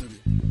you is going to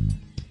be?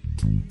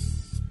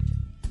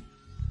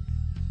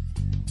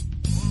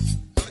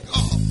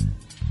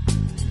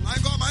 My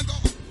God. My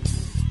God.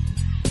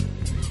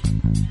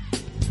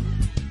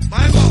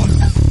 My God.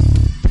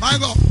 My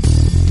God.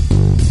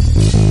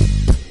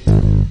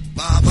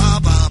 Ba ba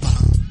ba ba.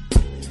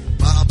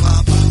 Ba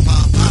ba ba ba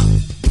ba.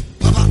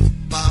 Ba ba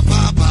ba ba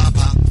ba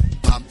ba.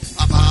 Ba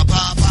ba ba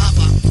ba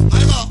ba.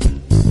 My God.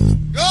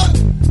 Good.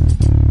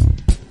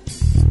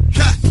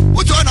 Yeah.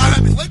 What you wanna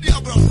have me? What do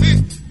you bro? Me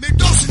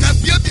dogs in a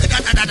baby. Da.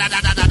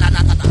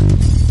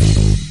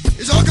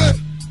 It's okay.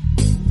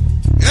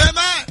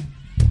 Amen.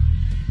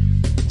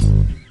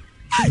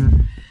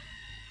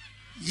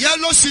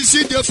 Yellow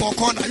CC there for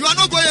corner. You are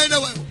not going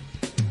anywhere.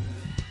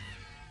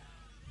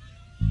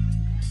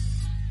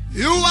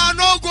 You are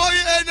not going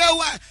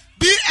anywhere.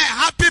 Be a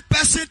happy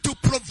person to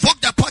provoke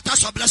the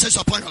portals of blessings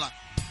upon your life.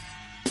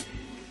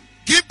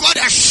 Give God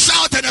a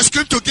shout and a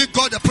scream to give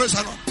God the praise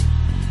and honor.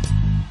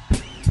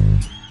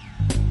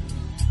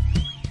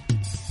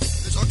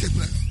 It's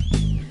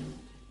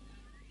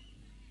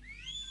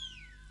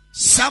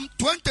Psalm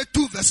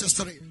 22 verses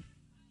 3.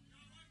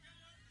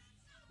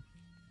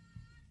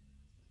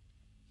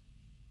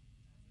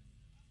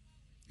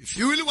 If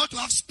you really want to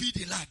have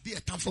speed in life, be a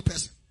thankful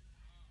person.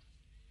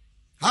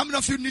 How many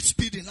of you need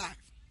speed in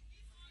life?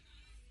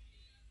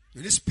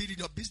 You need speed in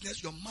your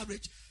business, your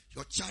marriage,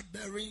 your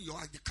childbearing, your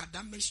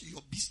academics,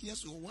 your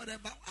business, or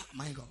whatever. Oh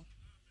my God.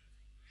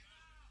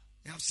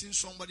 I have seen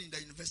somebody in the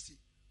university.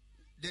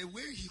 The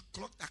way he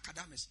clocked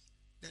academics,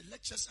 the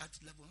lectures at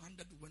level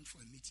 100 went for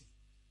a meeting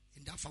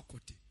in that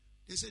faculty.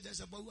 They said there's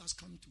a boy who has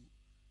come to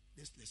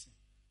this lesson.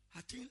 I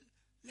think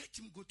let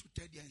him go to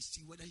third year and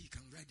see whether he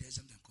can write the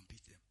exam and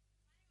complete them.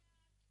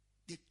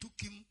 They took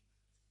him,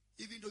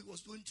 even though he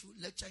was going to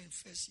lecture in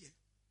first year,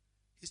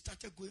 he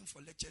started going for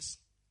lectures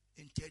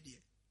in third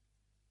year.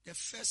 The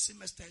first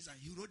semester exam,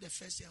 he wrote the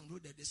first year and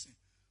wrote the lesson.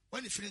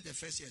 When he finished the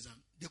first year exam,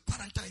 they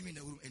quarantined him in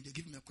the room and they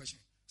give him a question.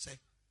 Say,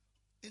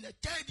 in the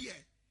third year,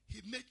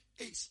 he made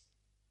A's.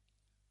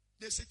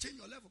 They said, change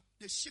your level.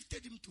 They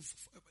shifted him to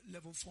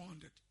level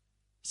 400.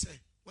 Say,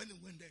 when he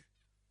went there,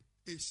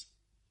 A's.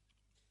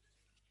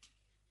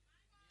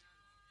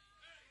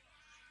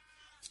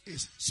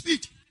 A's.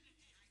 Speed.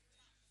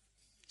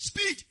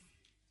 Speed.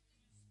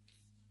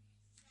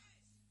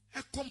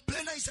 A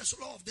complainer is a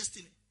slow of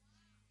destiny.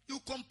 You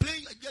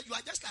complain, you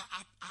are just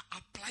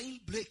applying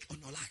brake on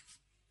your life.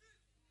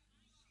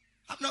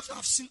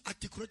 I've seen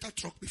articulator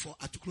truck before.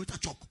 Articulator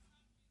truck.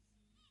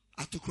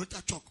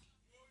 Articulator truck.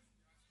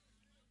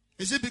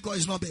 Is it because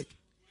it's not big?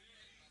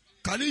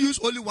 Can you use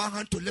only one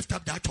hand to lift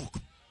up that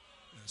truck?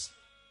 Yes.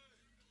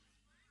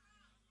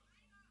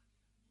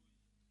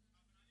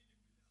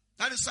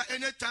 That is why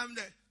anytime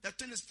the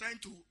thing is trying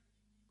to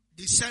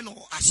descend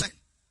or ascend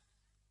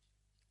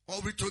or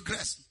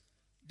retrogress,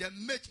 the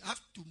mate have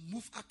to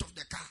move out of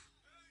the car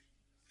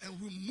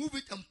and remove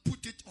it and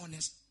put it on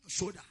his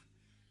shoulder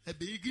and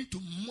begin to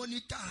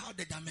monitor how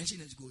the dimension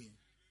is going.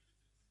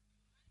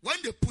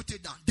 When they put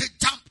it down, they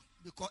jump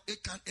because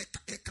it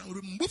can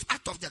remove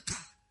out of the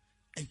car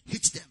and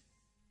hit them.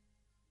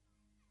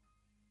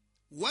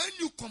 When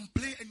you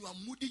complain and you are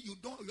moody, you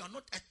are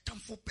not a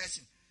thankful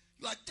person.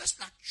 You are just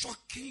like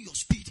choking your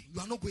speed.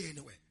 You are not going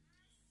anywhere.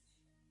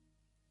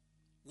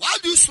 Why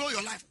do you slow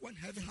your life when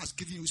heaven has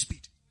given you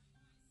speed?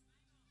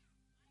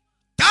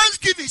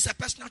 Thanksgiving is a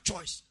personal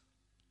choice.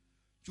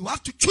 You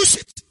have to choose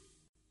it.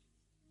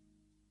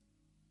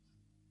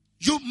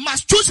 You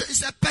must choose it.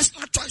 It's a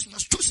personal choice. You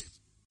must choose it.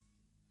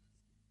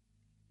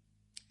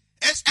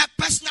 It's a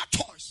personal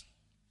choice.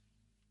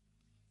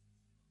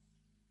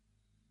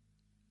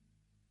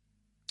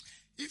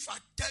 If I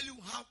tell you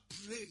how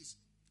praise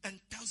and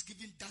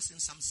thanksgiving does in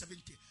Psalm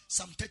 70,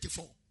 Psalm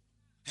 34,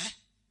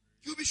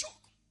 you'll be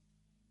shocked.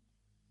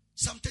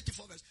 Psalm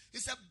 34 verse.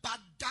 It said, but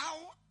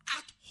thou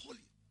art holy.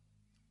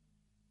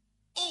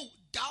 Oh,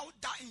 thou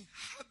that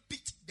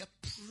inhabit the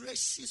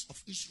praises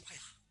of Israel.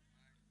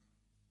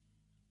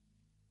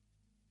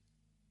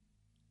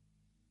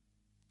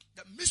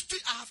 The mystery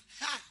I have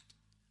heard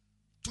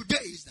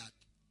today is that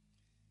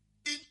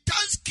in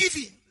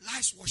thanksgiving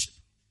lies worship.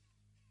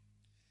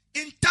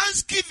 In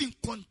thanksgiving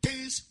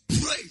contains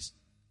praise.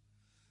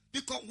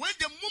 Because when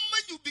the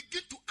moment you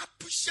begin to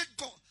appreciate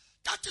God,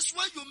 that is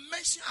why you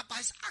mention about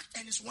his act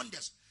and his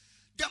wonders.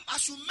 Then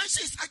as you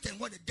mention his act and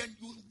wonder, then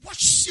you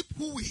worship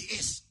who he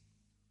is.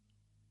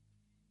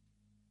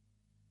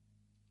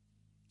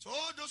 So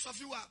all those of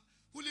you who are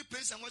wholly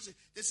praise and worship,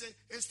 they say,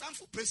 it stands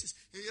for praises.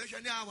 They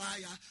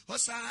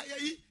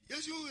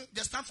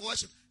stand for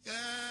worship.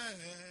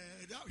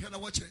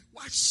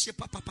 Worship.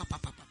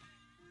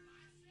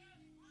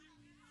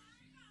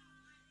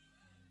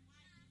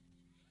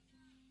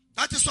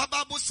 That is what the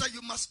Bible says.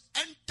 You must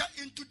enter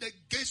into the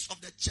gates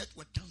of the church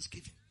with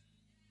thanksgiving.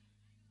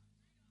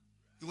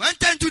 You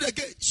enter into the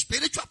gate,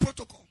 spiritual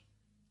protocol.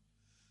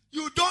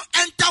 You don't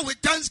enter with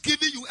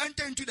thanksgiving, you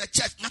enter into the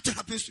church, nothing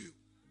happens to you.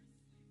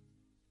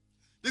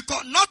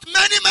 Because not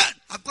many men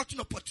have gotten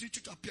the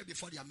opportunity to appear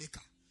before their maker.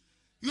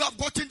 You have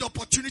gotten the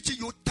opportunity,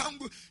 you come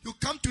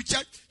to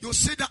church, you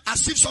sit down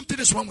as if something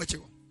is wrong with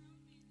you.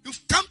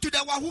 You've come to the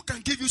one who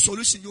can give you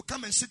solution. You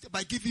come and sit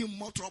by giving you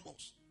more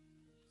troubles.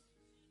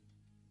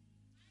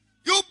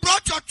 You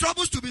brought your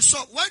troubles to be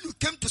solved. When you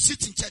came to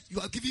sit in church, you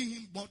are giving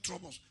him more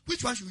troubles.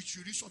 Which one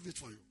should he solve it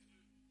for you?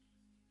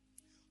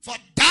 For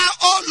thou,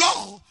 O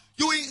Lord,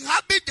 you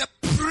inhabit the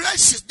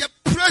praises.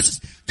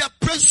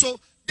 So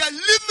the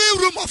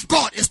living room of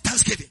God is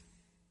thanksgiving.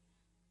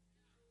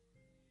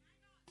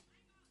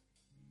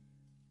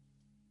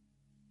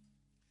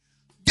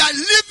 The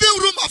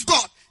living room of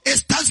God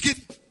is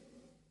thanksgiving.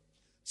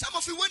 Some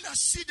of you, when I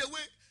see the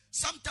way,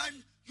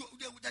 sometimes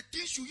the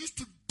things you used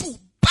to do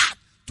bad,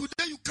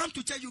 today you come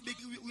to church, you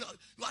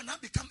are now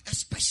become a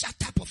special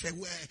type of a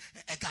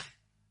guy.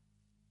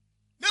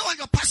 Meanwhile,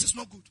 your past is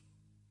not good.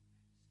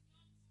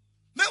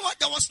 Meanwhile,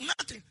 there was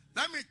nothing.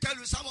 Let me tell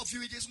you, some of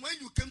you, it is when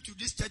you came to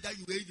this church that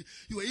you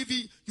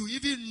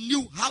even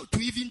knew how to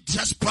even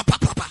dress proper.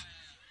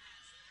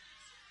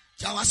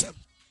 Jawasem.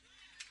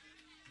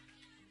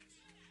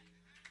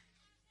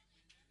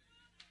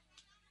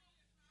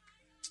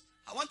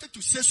 I wanted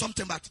to say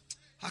something, but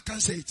I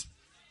can't say it.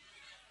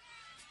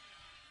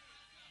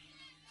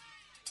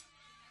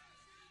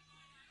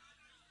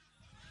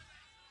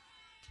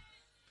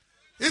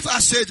 If I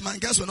say it, my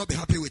guys will not be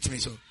happy with me,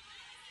 so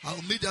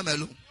I'll meet them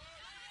alone.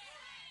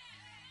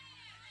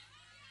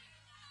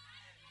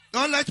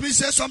 Don't let me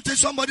say something,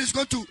 somebody's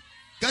going to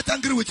get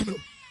angry with me.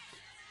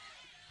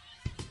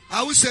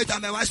 I will say it,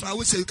 I'm a wise man. I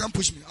will say, you can't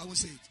push me. I will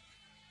say it.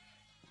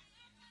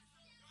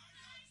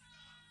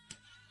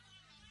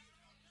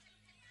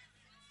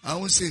 I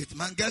won't say it.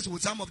 Man, guess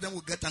what? Some of them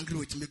will get angry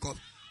with me because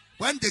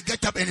when they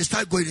get up and they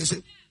start going, they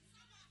say,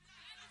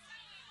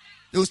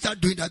 they will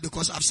start doing that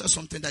because I've said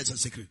something that is a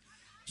secret.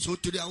 So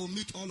today I will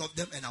meet all of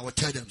them and I will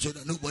tell them so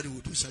that nobody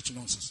will do such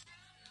nonsense.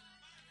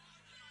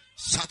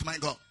 Shout, my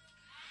God.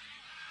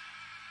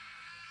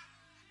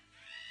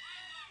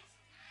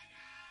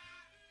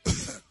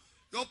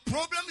 Your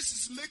problem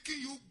is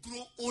making you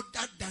grow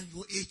older than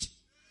your age.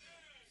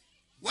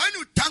 When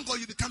you thank God,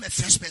 you become a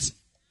fresh person.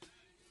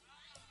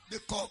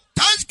 Because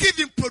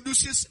thanksgiving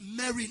produces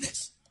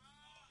merriness.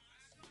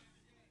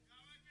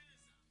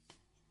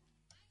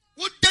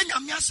 What then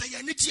you say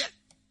anything?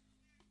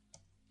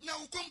 Now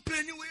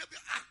complaining we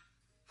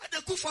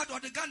the Kufa or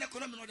the Ghana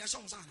economy or the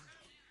songs.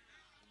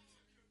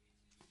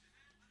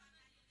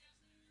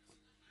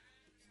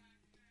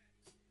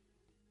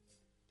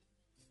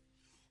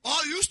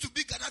 All used to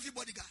be Gaddafi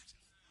bodyguard.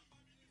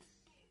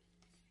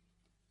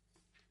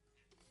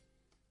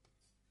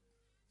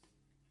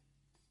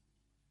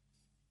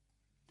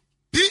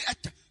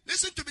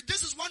 Listen to me.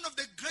 This is one of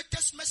the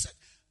greatest message.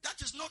 That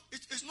is not.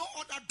 It is no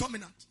other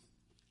dominant.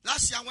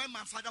 Last year when my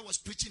father was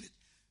preaching it,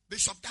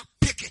 Bishop that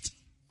Pickett,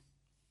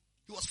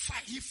 he was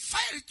fired. He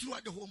fired it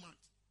throughout the whole month,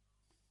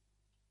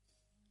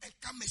 and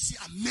come and see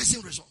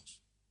amazing results.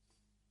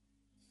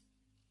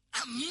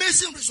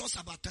 Amazing results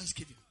about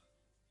Thanksgiving.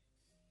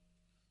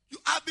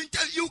 I've been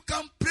telling you,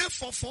 can pray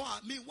for 4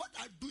 hours. Me, what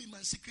I do in my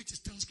secret is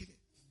Thanksgiving.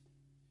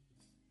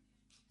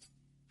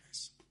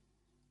 Yes.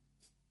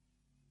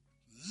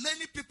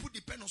 Many people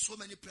depend on so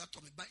many prayer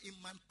topics, but in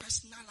my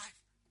personal life,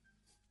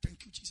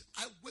 thank you, Jesus.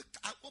 I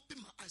open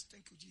my eyes,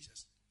 thank you,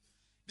 Jesus.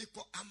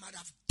 Because I might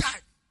have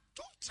died.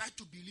 Don't try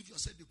to believe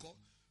yourself because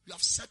you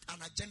have set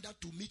an agenda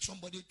to meet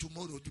somebody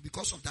tomorrow.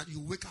 Because of that,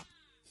 you wake up.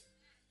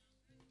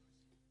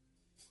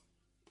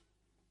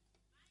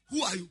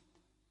 Who are you?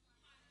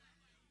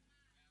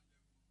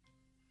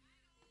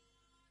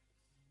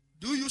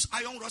 Do you use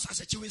iron rods as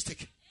a chewing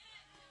stick?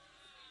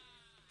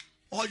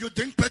 Or you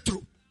drink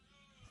petrol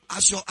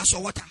as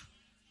your water?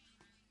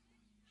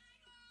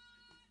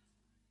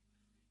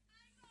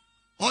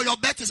 Or your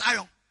bed is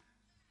iron?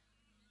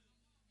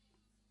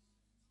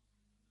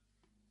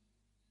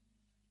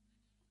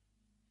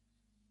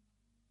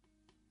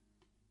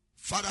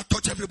 Father,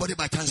 touch everybody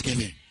by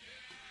Thanksgiving.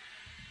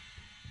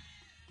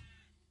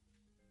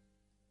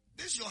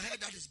 This is your hair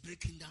that is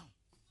breaking down.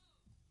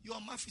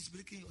 Your mouth is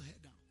breaking your hair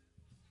down.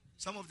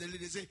 Some of the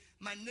ladies say,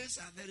 my nails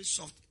are very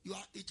soft.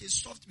 It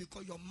is soft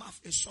because your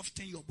mouth is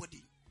softening your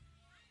body.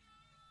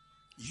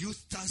 You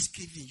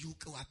Thanksgiving, you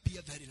will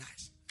appear very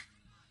nice.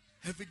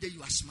 Every day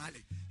you are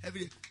smiling.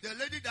 Every day. The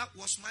lady that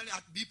was smiling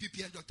at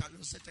BPP and Dr.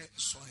 Lonsetta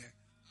saw her.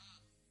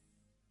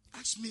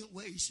 Ask me,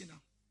 where is she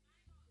now?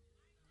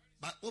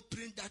 By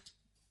opening that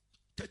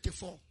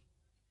 34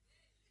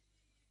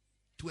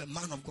 to a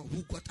man of God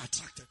who got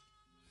attracted.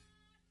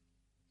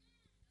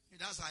 And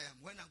that's how I am.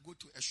 When I go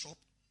to a shop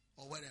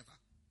or wherever,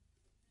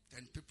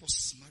 then people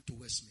smile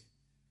towards me.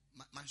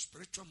 My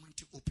spiritual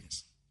mantle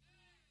opens.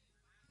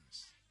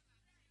 Yes.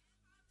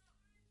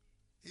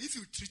 If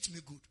you treat me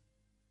good,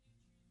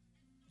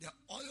 the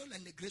oil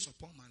and the grace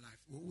upon my life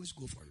will always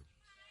go for you.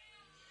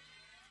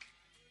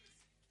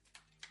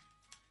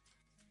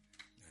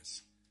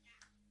 Yes.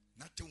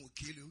 Nothing will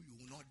kill you. You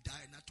will not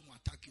die. Nothing will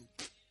attack you.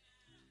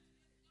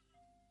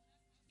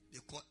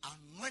 Because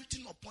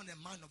anointing upon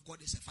a man of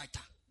God is a fighter.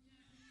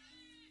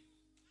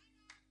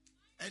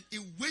 And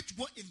it wage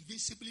war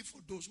invincibly for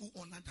those who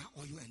honor that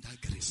oil and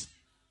that grace.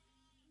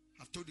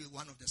 I've told you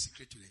one of the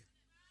secrets today.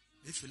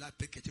 If you like,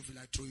 pick it. If you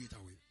like, throw it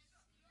away.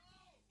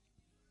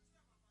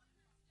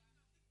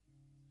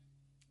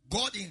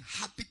 God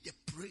inhabits the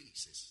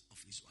praises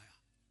of Israel.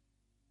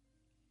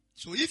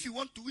 So if you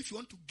want to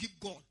give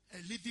God a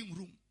living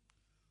room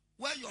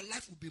where your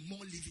life will be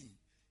more living,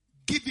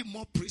 give him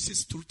more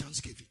praises through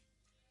Thanksgiving.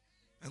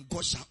 And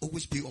God shall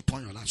always be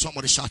upon your life.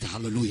 Somebody shout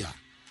hallelujah.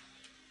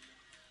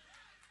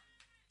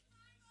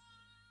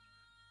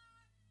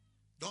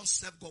 Don't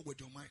serve God with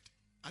your mind.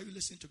 Are you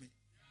listening to me?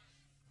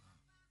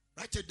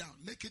 Write it down.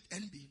 Make it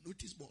NB.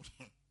 Notice board.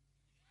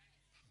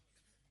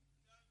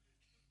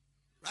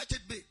 Write it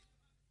big.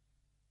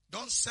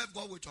 Don't serve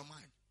God with your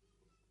mind.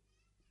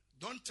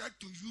 Don't try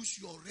to use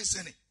your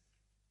reasoning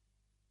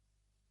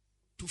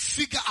to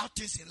figure out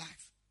things in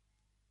life.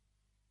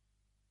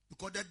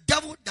 Because the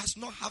devil does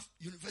not have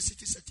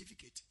university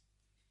certificate.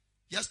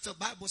 Yes, the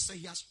Bible says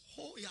he has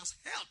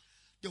held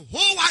the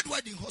whole wide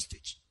world in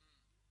hostage.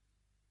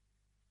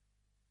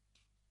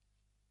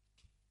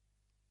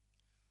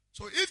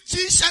 So if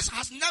Jesus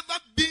has never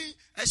been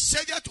a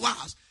savior to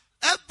us,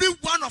 every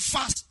one of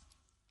us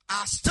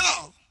are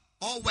still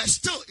or were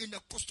still in the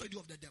custody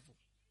of the devil.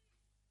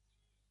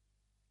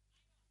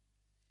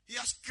 He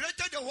has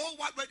created the whole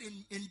world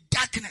in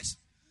darkness,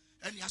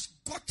 and he has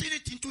gotten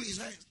it into his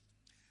hands.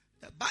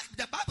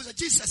 The Bible says,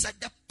 Jesus said,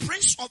 the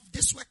prince of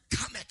this world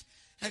cometh,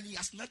 and he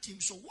has not him.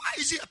 So why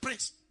is he a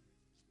prince?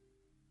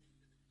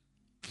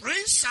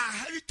 Princes are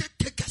heritage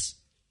takers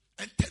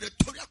and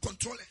territorial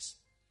controllers.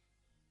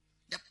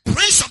 The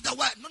prince of the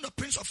world, not the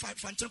prince of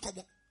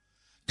Fantankobo.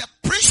 The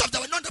prince of the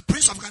world, not the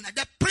prince of Ghana.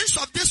 The prince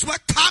of this world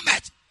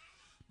cometh.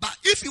 But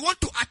if you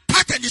want to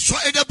attack and destroy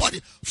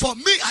anybody, for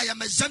me, I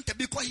am exempted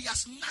because he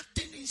has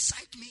nothing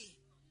inside me.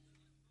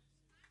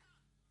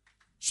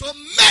 So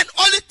men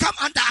only come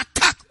under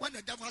attack when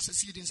the devil has a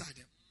seed inside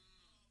them.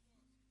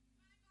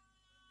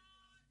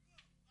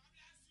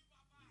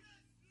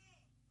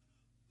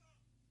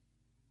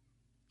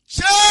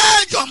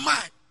 Change your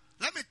mind.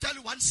 Let me tell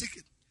you one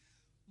secret.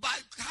 By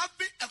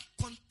having a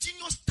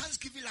continuous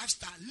Thanksgiving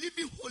lifestyle,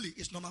 living holy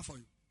is normal for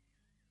you.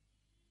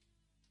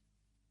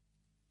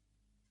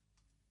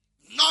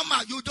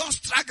 Normal, you don't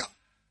struggle.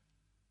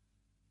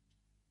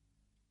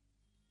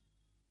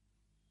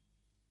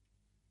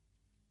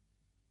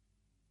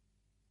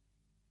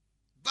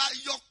 By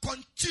your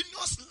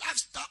continuous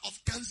lifestyle of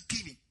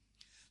Thanksgiving,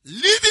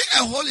 living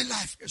a holy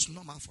life is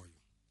normal for you.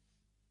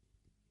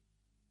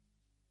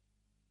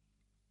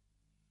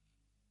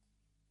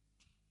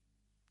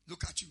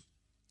 Look at you.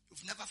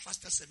 You've never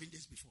fasted 7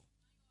 days before.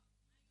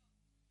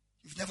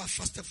 You've never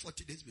fasted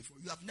 40 days before.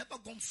 You have never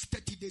gone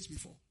 30 days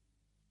before.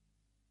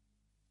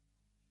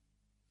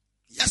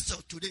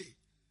 Yesterday, today,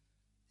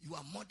 you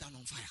are more than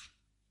on fire.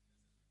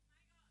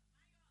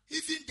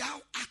 Even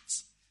thou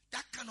acts,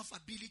 that kind of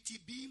ability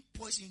being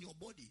poisoned in your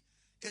body,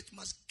 it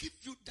must give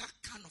you that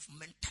kind of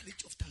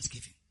mentality of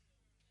thanksgiving.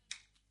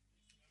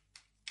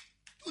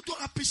 You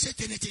don't appreciate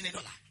anything in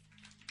your life.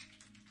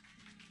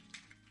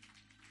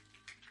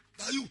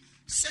 Now you,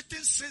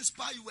 certain sins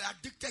by you were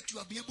addicted, you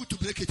have been able to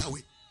break it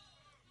away.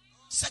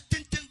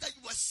 Certain things that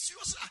you were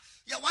serious.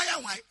 Yeah, why?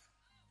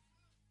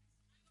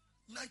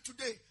 Now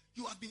today,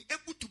 you have been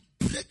able to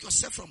break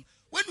yourself from.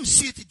 When you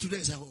see it today,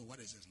 you say, oh, what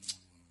is this?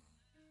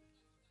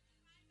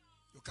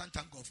 You can't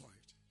thank God for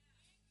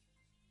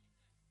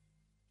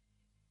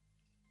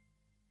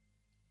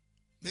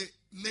it.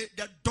 May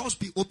the doors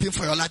be open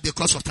for your life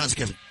because of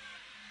Thanksgiving.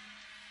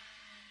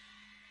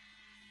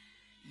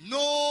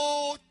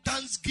 No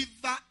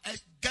Thanksgiver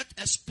get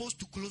exposed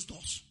to closed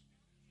doors.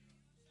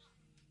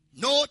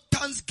 No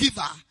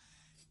Thanksgiver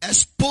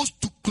exposed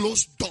to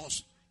closed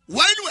doors.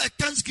 When you are a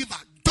Thanksgiver,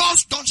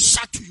 doors don't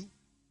shut to you.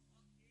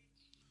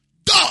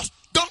 Doors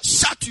don't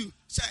shut to you.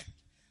 Say,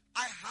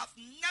 I have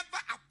never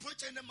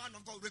approached any man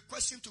of God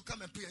requesting to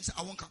come and pray and say,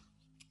 I won't come.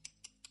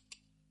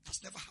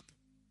 That's never happened.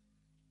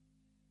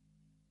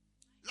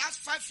 Last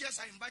 5 years,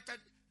 I invited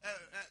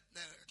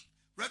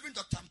Reverend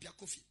Dr. Ampia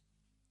Kofi.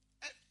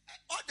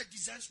 All the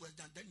designs were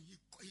done. Then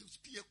his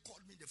PA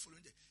called me the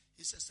following day.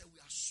 He said, we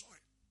are sorry.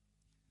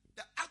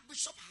 The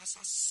Archbishop has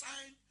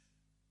assigned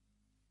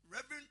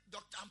Reverend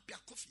Dr.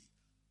 Ampia Kofi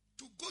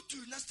to go to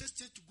the United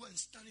States to go and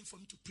stand in for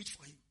him to preach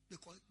for him.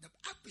 Because the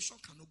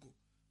Archbishop cannot go.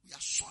 We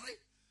are sorry.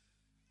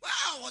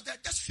 Wow,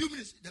 just few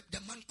minutes,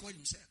 the man called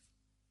himself.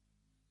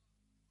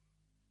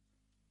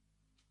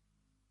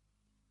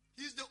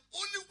 He's the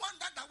only one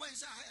that went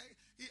and said,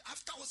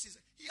 afterwards,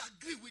 he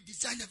agreed with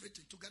design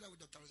everything together with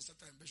Dr.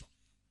 Rosetta and Bishop.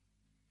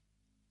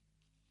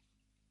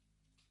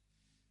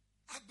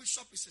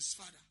 Archbishop is his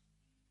father.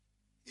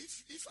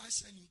 If I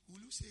send you, will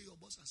you say your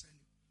boss has sent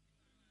you?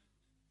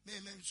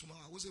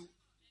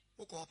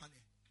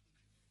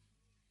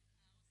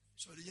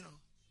 So, you know.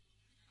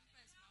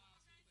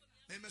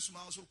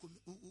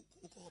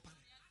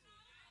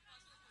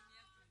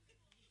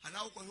 And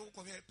now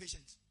come here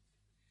patients.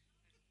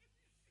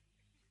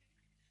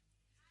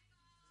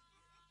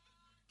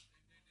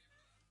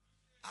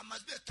 I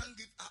must be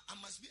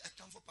a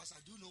thankful pastor.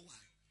 I do know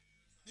why.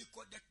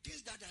 Because the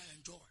things that I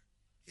enjoy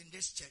in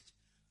this church,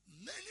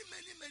 many,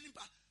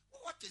 but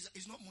what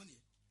is not money.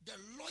 The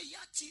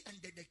loyalty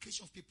and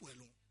dedication of people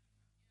alone.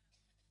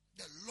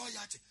 The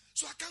loyalty.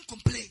 So I can't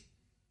complain.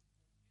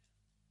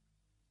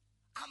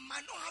 I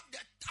might not have the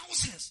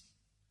thousands,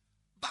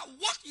 but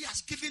what he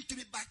has given to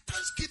me, by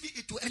Thanksgiving,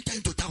 it will enter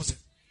into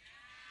thousands.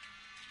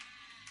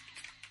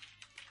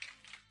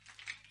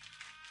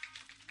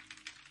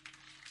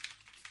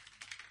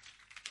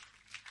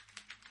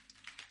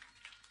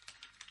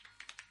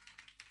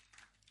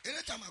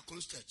 Anytime I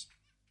close church,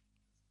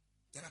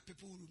 there are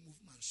people who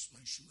remove my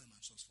shoe and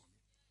my socks for me.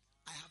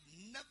 I have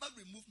never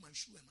removed my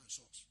shoe and my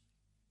socks.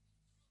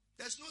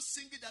 There's no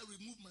singing that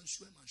remove my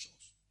shoe and my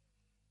socks.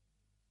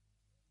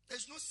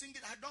 There's no singing.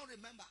 I don't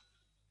remember.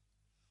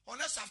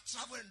 Unless I've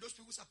traveled and those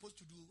people supposed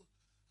to do,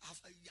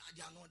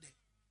 they are not there.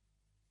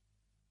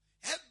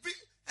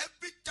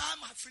 Every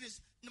time I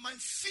finish, my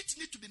feet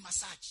need to be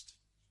massaged.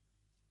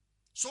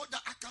 So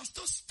that I can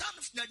still stand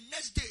the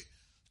next day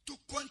to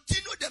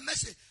continue the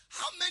message.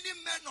 How many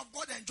men of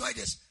God enjoy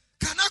this?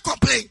 Can I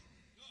complain?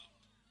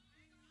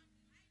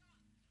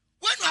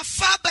 When you are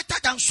far better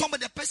than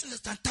somebody, the person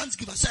is than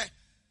Thanksgiver, say,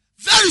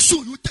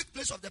 soon you take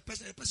place of the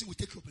person will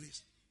take your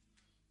place.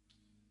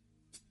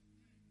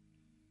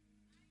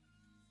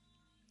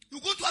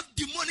 You're going to have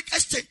demonic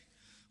exchange.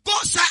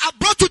 God said, I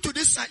brought you to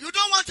this side. You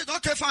don't want it?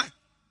 Okay, fine.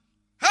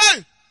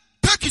 Hey,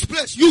 take his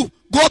place. You,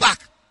 go back.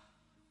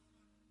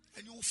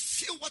 And you will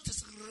feel what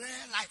is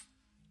real life.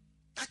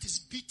 That is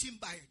beaten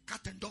by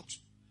cat and dogs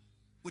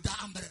with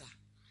that umbrella.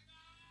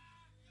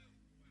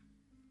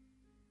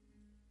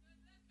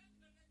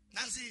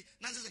 Nancy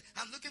said,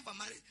 I'm looking for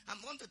marriage.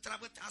 I'm going to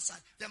travel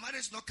outside. The marriage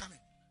is not coming.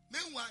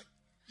 Meanwhile,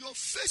 your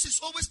face is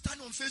always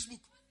standing on Facebook.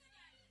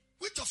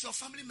 Which of your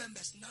family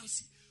members,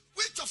 Nancy?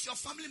 Which of your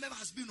family members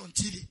has been on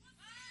TV?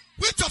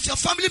 Which of your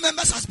family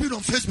members has been on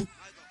Facebook?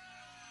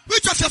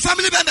 Which of your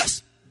family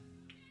members?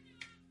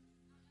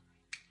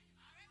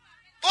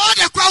 All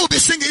the crowd will be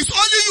singing. It's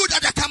only you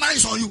that the camera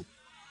is on you.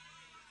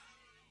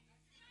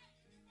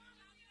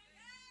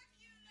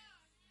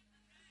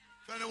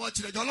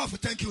 Your love,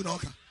 thank you,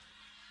 Noka.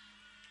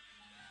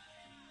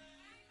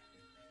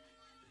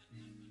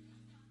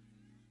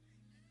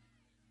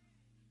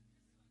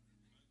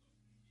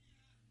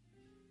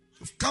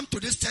 You've come to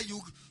this day, you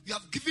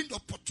have given the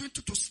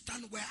opportunity to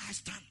stand where I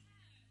stand.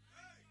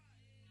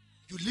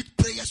 You lead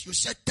prayers, you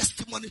share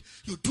testimony,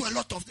 you do a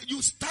lot of things.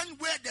 You stand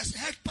where the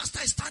head pastor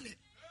is standing.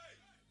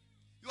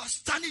 You are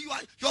standing,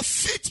 your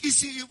feet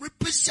is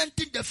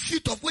representing the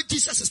feet of where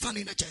Jesus is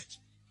standing in the church.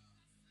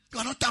 You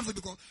are not thankful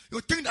because you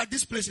think that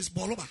this place is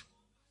Boloba.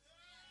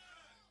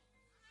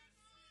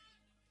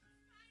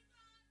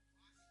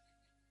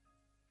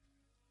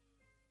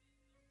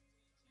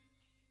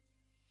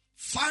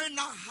 Find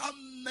out how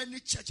many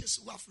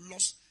churches who have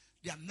lost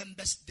their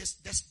members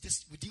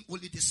this within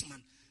only this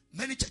month.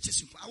 Many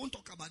churches. I won't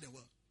talk about the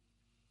world.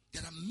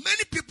 There are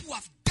many people who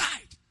have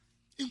died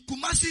in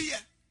Kumasi here.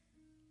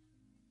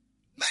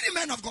 Many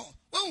men of God.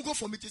 When we go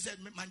for meetings,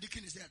 my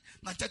deacon is there,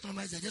 my church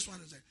member is there, this one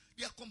is there.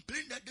 They are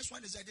complaining that this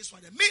one is there, this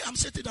one is there. Me, I'm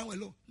sitting down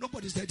alone.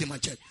 Nobody's there in my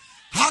church.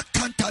 How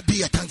can't I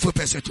be a thankful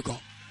person to God?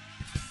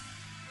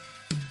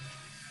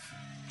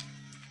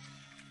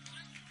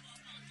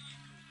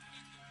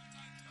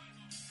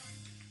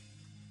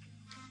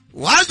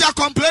 While they are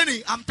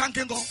complaining, I'm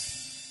thanking God.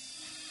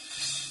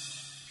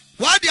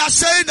 While they are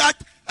saying that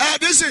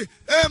this is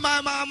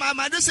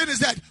my this is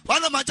dead.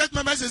 One of my church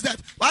members is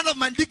dead. One of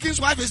my deacon's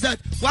wife is dead.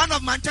 One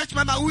of my church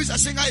member who is a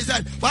singer is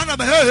dead. One of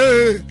my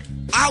hey.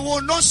 I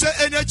will not say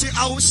anything.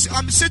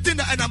 I'm sitting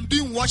there and I'm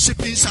doing worship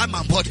inside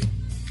my body.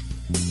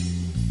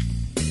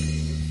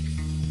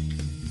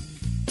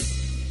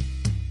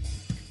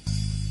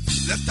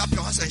 Lift up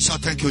your hands and shout,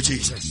 thank you,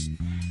 Jesus.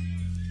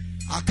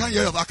 I can't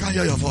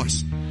hear your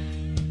voice.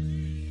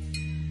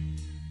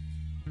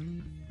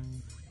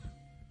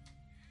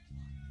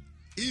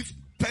 If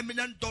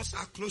permanent doors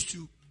are closed to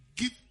you,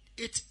 give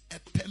it a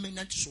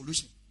permanent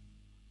solution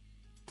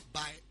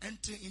by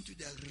entering into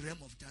the realm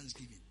of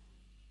thanksgiving.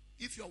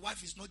 If your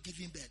wife is not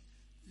giving birth,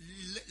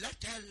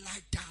 let her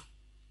lie down.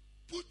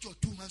 Put your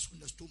 2 hands on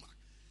the stomach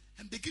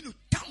and begin to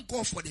thank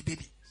God for the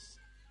baby.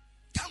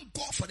 Thank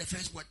God for the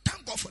first boy.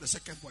 Thank God for the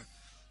second boy.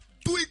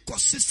 Do it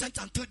consistent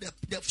until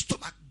the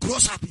stomach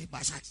grows up in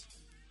my size.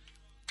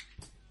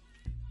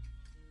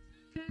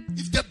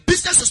 If the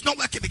business is not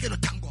working, begin to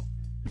thank God.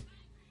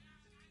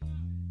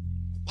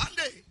 One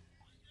day,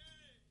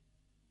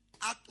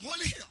 at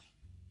Holy Hill,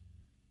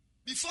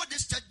 before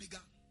this church began,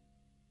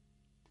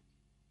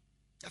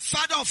 the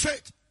father of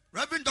faith,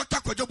 Reverend Dr.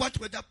 Kojo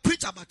Bantweda,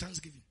 preached about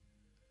Thanksgiving.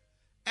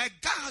 A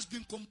guy has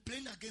been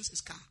complaining against his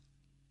car.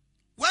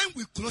 When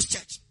we closed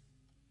church,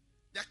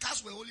 the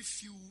cars were only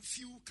few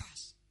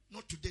cars.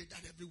 Not today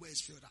that everywhere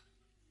is filled up.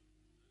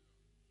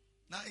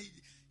 Now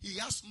he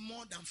has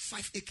more than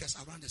 5 acres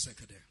around the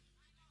circle there.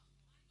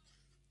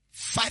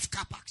 5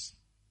 car parks.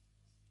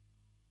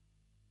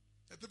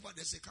 The people,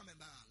 they say, come and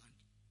buy our land.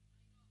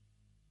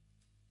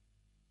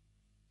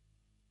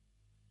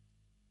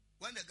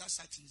 When the guy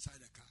sat inside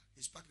the car,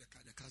 he sparked the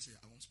car said,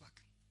 I won't spark.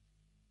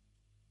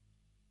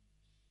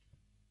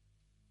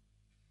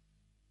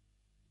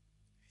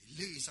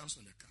 He laid his hands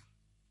on the car.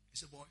 He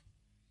said, boy,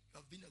 you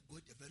have been a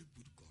very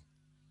good God.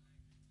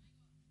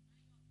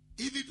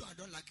 Even though I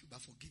don't like you,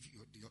 but forgive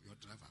you, your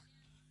driver.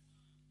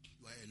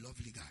 You are a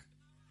lovely guy.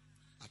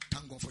 I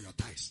thank God for your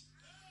tires.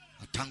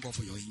 I thank God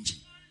for your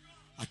engine.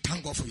 I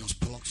thank God for your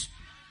plugs.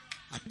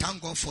 I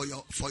thank God for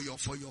your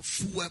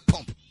fuel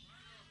pump.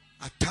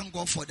 I thank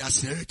God for the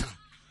accelerator.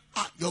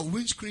 Your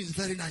windscreen is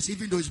very nice,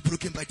 even though it's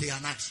broken, but they are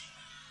nice.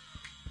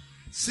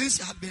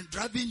 Since I have been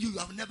driving you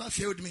have never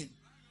failed me.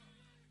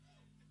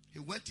 He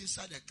went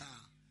inside the car,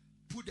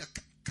 put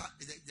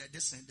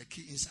the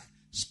key inside,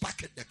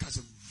 sparked the car,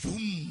 said,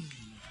 boom.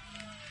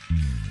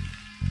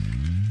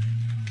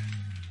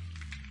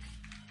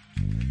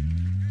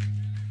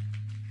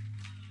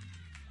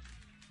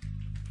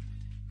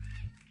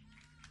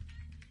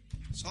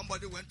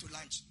 Somebody went to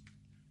lunch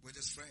with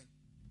his friend.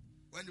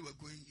 When they were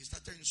going, he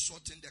started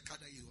insulting the car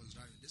that he was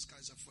driving. This car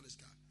is a foolish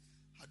car.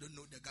 I don't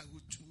know the guy who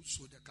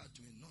sold the car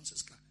to me.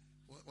 Nonsense car.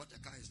 What the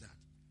car is that?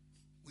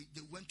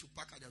 They went to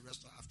park at the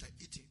restaurant. After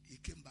eating, he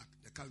came back.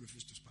 The car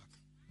refused to park.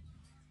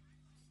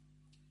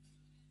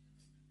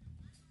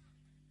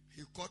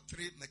 He called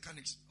 3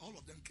 mechanics. All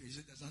of them came. He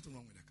said, there's nothing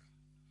wrong with the car.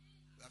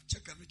 We have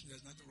checked everything.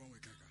 There's nothing wrong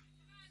with the car.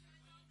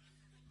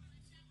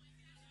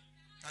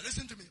 Now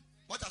listen to me.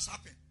 What has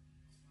happened?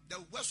 The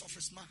worst of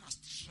his man has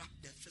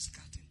trapped the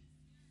physical thing.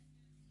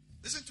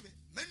 Listen to me.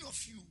 Many of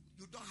you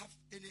don't have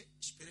any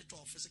spiritual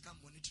or physical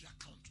monetary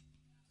account.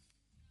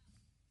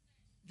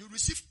 You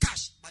receive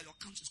cash, but your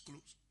account is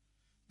closed.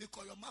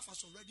 Because your mouth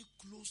has already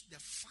closed the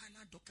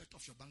final docket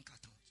of your bank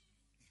account in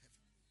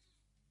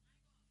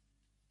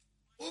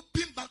heaven.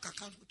 Open bank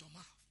account with your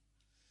mouth.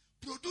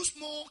 Produce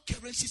more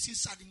currencies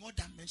inside in all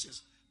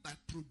dimensions by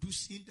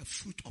producing the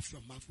fruit of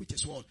your mouth, which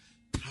is what?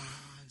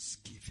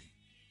 Thanksgiving.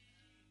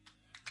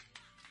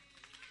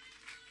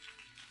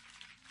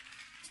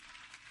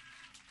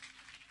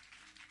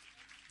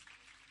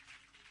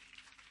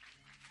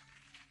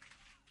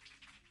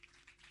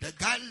 The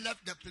guy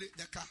left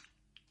the car.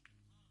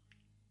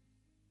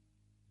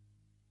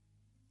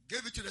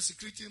 Gave it to the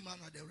security man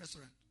at the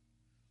restaurant.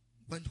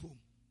 Went home.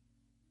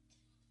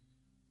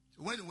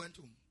 So when he went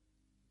home,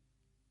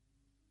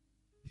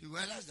 he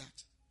realized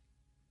that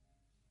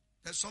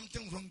there's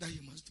something wrong that he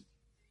must do.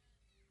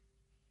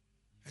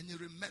 And he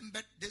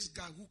remembered this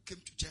guy who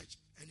came to church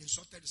and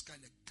insulted this guy,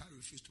 and the car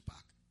refused to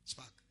park. He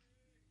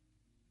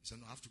said,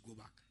 no, I have to go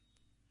back.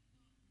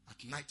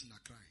 At night in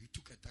Accra, he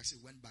took a taxi,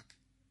 went back.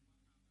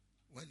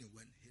 When he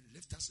went, he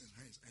lifted his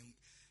hands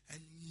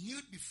and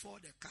kneeled before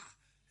the car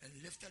and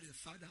lifted his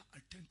Father, I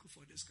thank you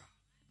for this car.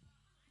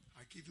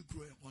 I give you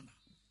glory and honor.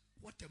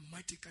 What a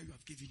mighty car you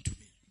have given to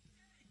me.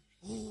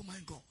 Oh my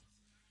God.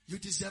 You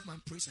deserve my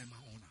praise and my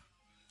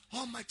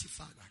honor. Almighty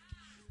Father,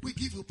 we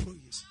give you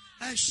praise.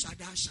 El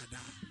Shaddai, Shaddai.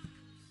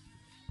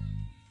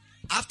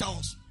 After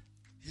us,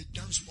 he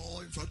danced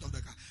more in front of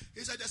the car.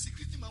 He said the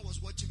security man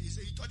was watching me. He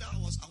said he thought that I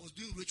was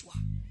doing ritual.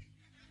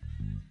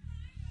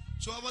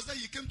 So I was there.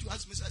 He came to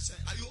ask me. So I said,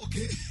 are you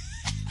okay?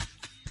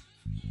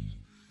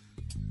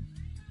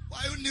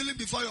 Why are you kneeling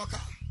before your car?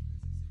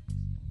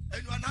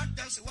 And you are not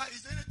dancing. Why?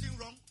 Is there anything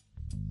wrong?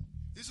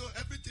 He said,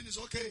 everything is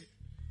okay.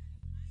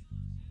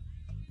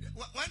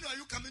 When are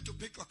you coming to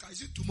pick your car?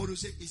 Is it tomorrow?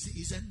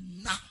 He said,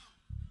 now.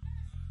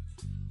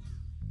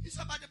 He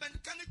said, but the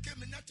mechanic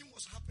came and nothing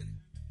was happening.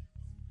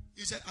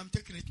 He said, I'm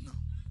taking it now.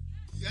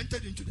 He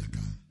entered into the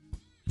car,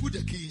 put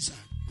the key inside,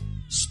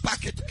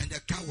 sparked it, and the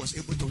car was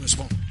able to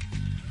respond.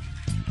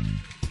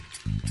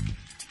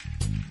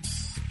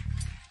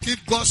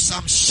 Give God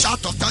some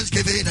shout of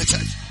thanksgiving in the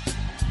church.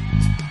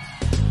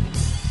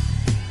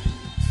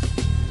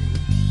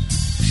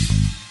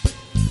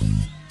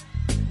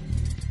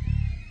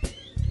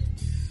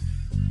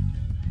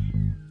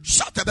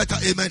 Shout a better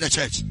amen in the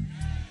church.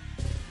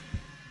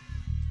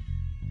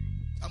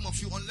 Some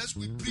of you, unless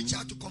we preach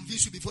how to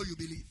convince you before you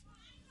believe.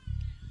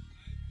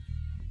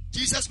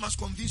 Jesus must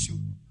convince you.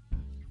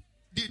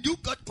 Did you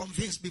get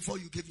convinced before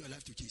you gave your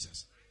life to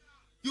Jesus?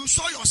 You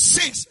saw your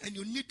sins and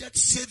you needed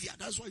Savior.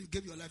 That's why you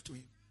gave your life to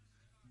Him.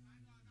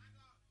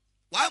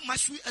 Why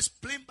must we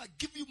explain by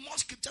giving you more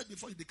scriptures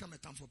before you become a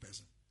thankful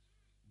person?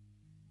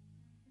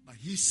 But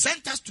He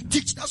sent us to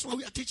teach. That's why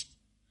we are teaching.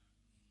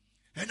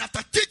 And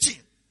after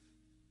teaching,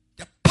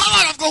 the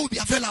power of God will be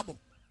available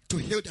to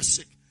heal the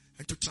sick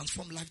and to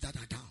transform lives that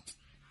are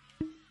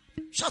down.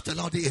 Shout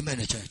aloud,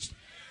 amen, in church.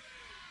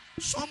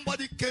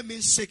 Somebody came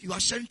in sick. You are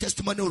sharing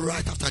testimony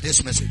right after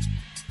this message.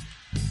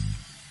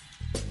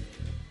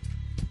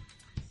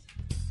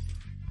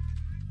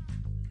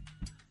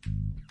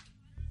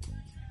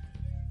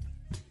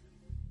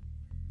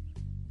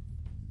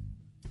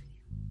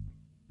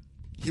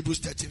 Hebrews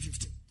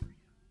 13:15.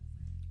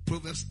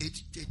 Proverbs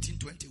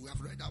 18:20. We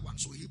have read that one.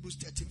 So Hebrews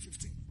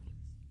 13:15.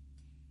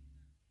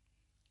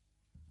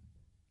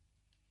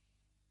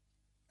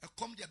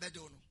 Come the bed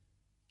on.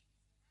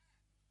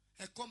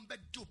 Come bed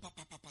do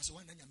papa. So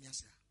when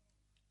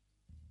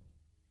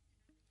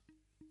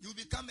you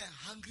become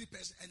a hungry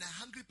person, and a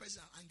hungry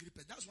person, an angry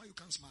person. That's why you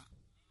can't smile.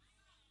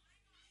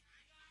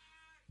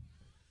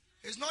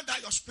 It's not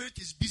that your spirit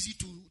is busy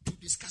to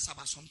discuss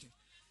about something.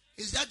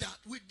 It's that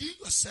within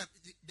yourself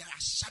there are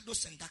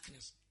shadows and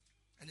darkness,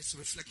 and it's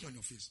reflecting on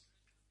your face.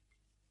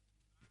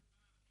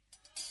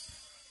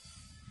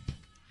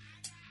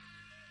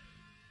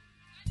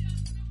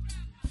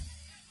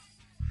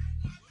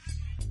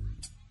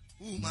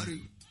 Who marry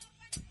you?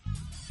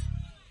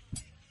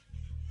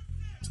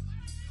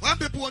 When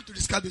people want to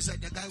describe it,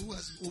 like the guy who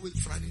has always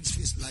frowning his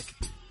face, like,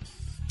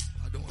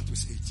 I don't want to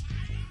say it.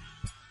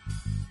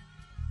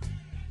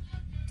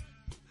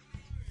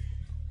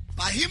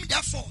 By Him,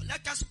 therefore,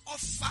 let us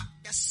offer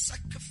the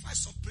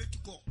sacrifice of prayer to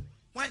God.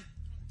 When?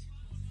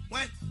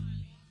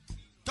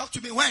 Talk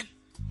to me. When?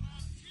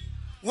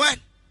 We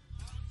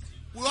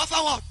offer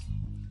what?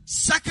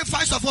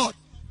 Sacrifice of what?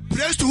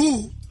 Praise to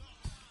who?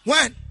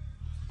 When?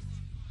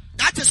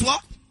 That is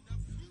what?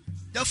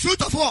 The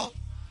fruit of what?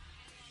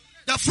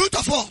 The fruit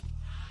of what?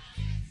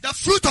 The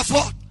fruit of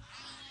what?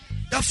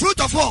 The fruit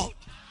of what?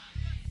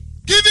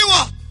 Giving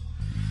what?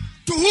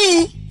 To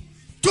who?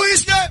 To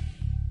His name.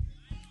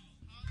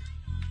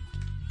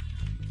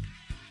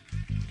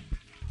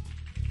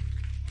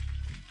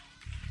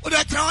 What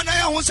I try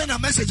I won't send a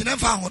message and I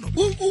found one.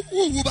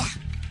 Uba.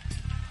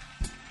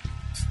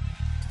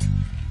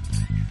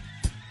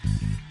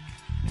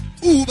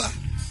 Uba.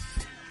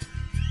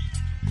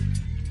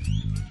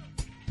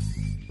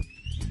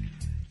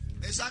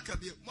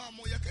 Exactly.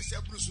 Mamma, you can say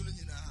Bruce.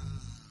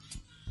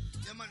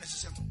 Your man is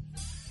simple.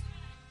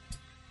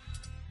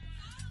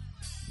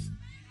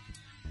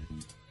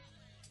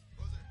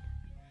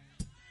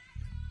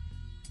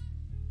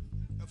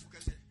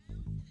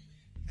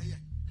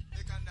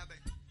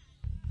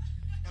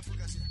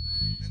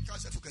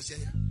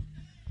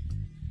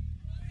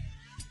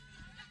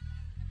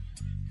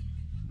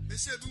 They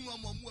say we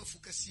want more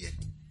focus here.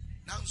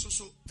 Now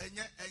so and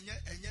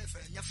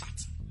fat.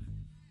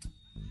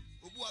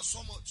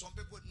 Some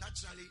people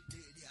naturally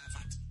they are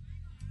fat.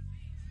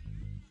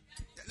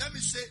 Let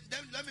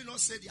me not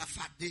say they are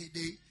fat. They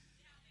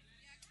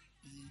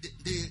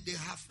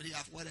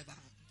have whatever.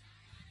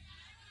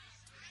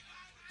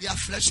 They are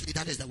fleshly.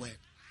 That is the word.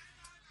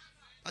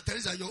 But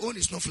Teresa, your own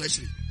is not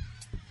fleshly.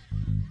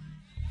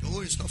 Your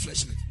own is not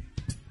fleshly.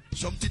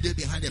 Something there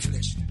behind the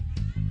flesh.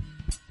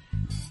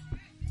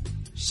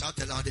 Shout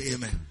aloud,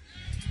 amen.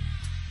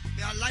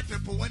 May I like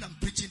people when I'm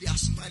preaching, they are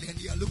smiling and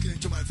they are looking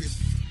into my face.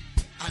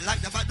 I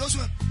like that. But those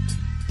who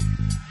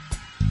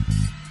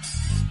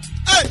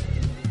hey!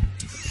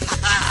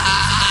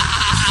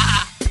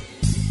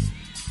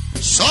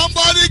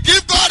 Somebody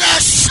give God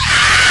a shout!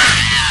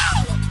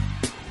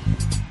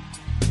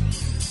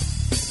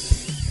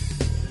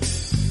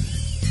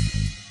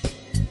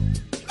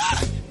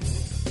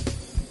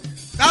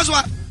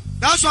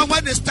 That's why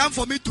when it's time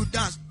for me to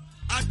dance,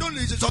 I don't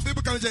listen. Some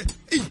people come and say,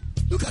 hey,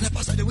 look at the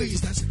pastor, the way he's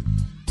dancing.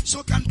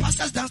 So can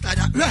pastors dance like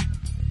that? Yeah.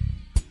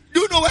 Do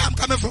you know where I'm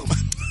coming from?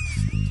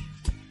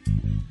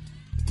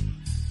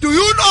 Do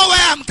you know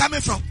where I'm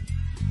coming from?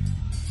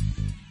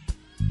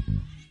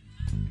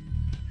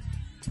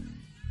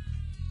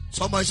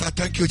 Somebody say,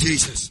 thank you,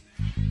 Jesus.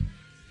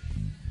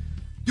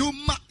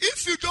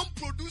 If you don't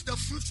produce the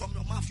fruit from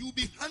your mouth, you'll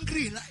be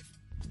hungry in life.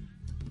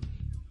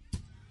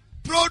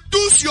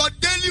 Produce your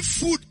daily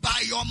food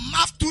by your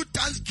mouth through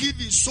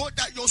thanksgiving so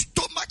that your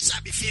stomach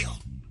shall be filled.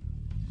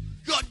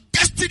 Your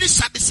destiny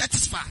shall be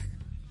satisfied.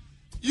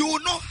 You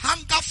will not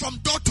hunger from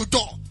door to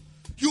door.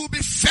 You will be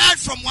fed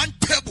from one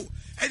table.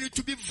 And it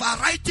will be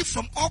variety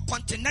from all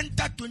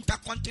continental to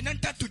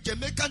intercontinental to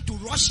Jamaican to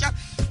Russia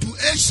to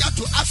Asia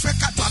to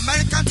Africa to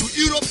America to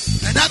Europe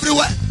and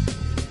everywhere.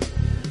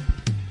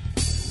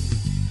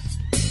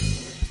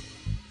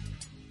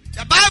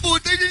 The Bible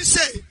didn't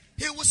say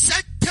he will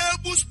set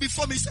tables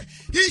before me. He said,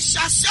 he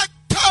shall set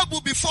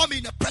table before me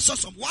in the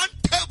presence of one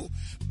table.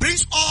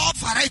 Brings all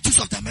varieties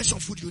of dimension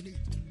of food you need.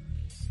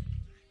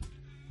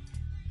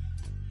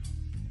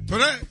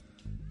 Today,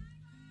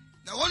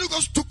 the Holy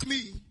Ghost took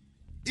me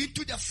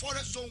into the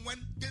forest zone when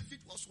David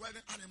was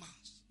wearing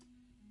animals.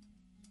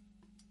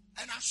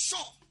 And I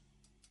saw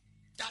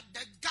that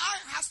the guy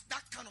has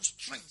that kind of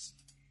strength.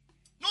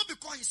 Not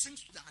because he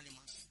sings to the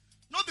animals.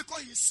 Not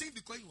because he sings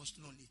because he was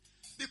lonely.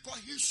 Because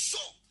he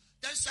saw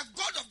there is a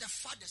God of the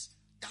fathers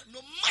that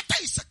no matter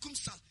his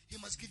circumstance, he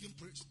must give him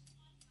praise.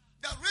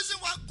 The reason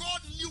why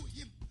God knew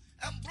him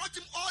and brought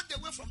him all the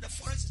way from the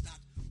forest is that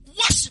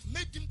worship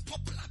made him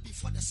popular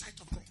before the sight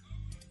of God.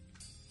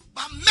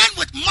 But men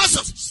with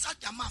muzzles shut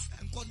their mouth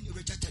and God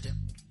rejected them.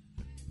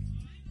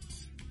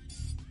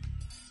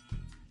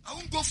 I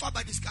won't go far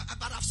by this guy,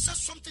 but I've said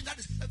something that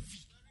is heavy.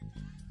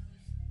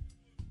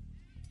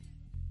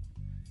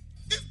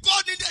 If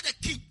God needed a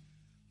king,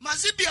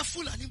 must he be a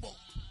fool anymore?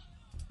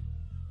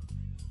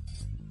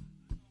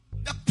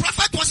 The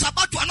prophet was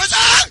about to announce,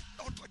 hey,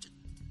 don't touch it.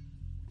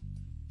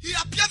 He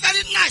appeared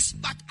very nice,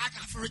 but I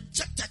have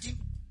rejected him.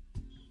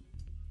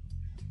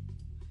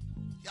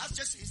 He asked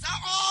Jesse, is that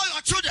all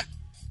your children?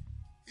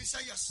 He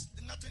said, yes,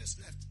 nothing is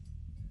left.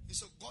 He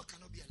said, God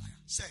cannot be a liar.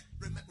 Say,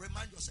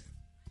 remind yourself.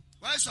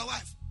 Where is your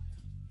wife?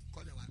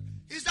 Call the wife.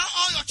 Is that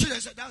all your children?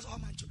 He said, that's all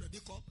my children.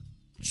 Because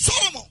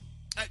Solomon,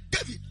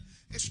 David,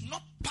 is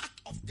not part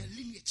of the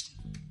lineage.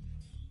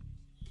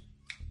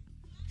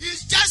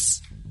 He's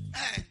just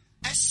a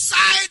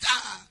side.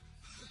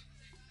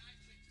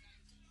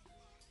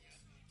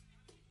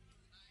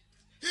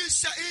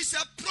 He's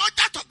a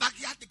product of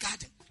backyard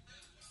garden.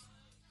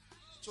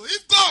 So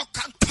if God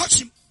can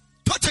touch him,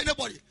 touch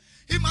anybody,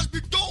 he must be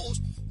those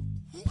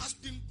who has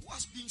been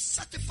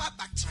certified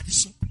by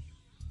tradition.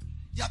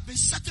 They have been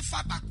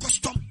certified by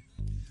custom.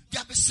 They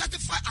have been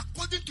certified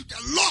according to the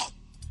law,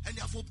 and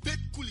they have obeyed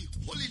fully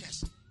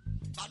holiness.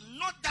 But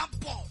not that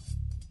boy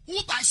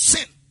who by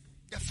sin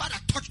the father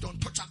touched the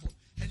untouchable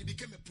and he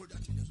became a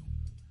product in his own.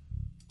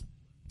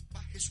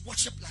 But his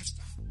worship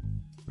lifestyle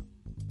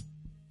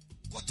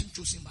got him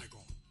chosen by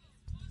God.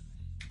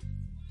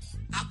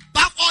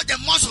 Above all the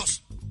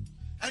muscles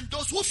and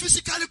those who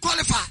physically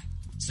qualify,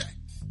 say,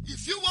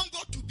 if you want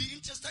God to be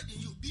interested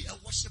in you, be a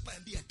worshiper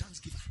and be a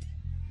thanksgiver.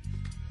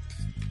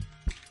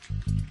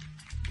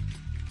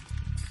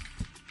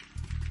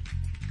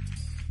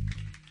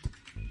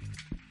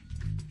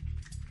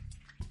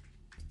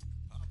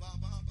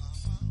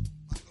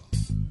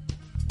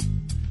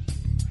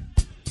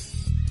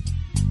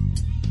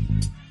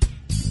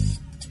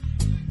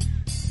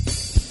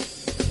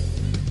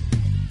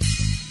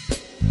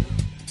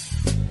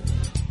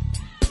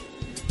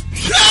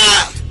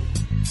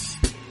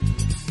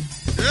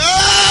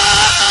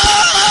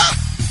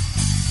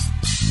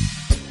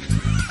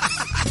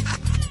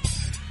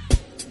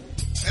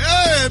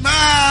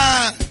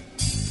 Amen.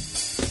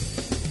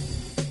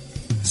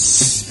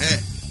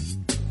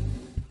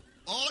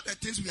 All the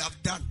things we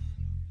have done,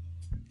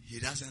 he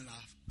doesn't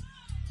laugh.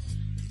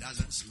 He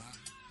doesn't smile.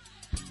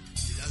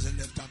 He doesn't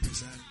lift up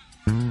his hand.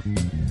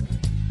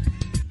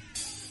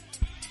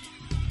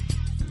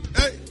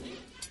 Hey,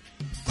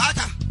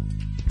 Father,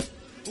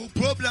 who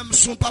problem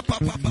soon, papa.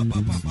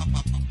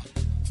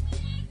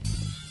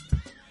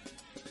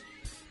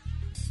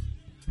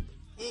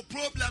 Who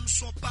problem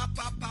soon,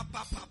 papa.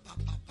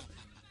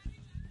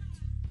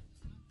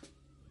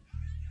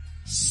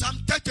 Psalm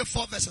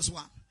 34 verses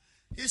 1.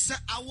 He said,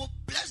 I will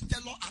bless the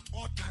Lord at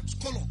all times.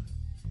 Colon.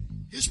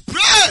 His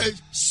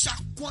praise shall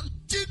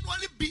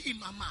continually be in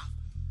my mouth.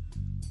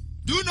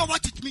 Do you know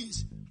what it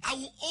means? I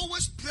will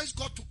always praise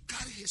God to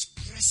carry his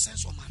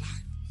presence on my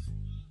life.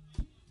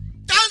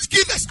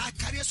 Thanksgivers are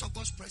carriers of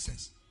God's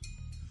presence.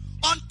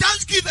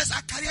 Unthanksgivers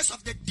are carriers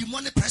of the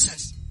demonic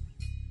presence.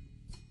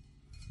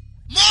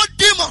 More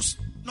demons,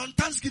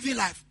 non-thanksgiving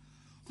life.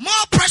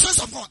 More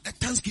presence of God, a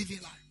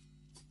thanksgiving life.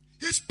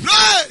 His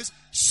praise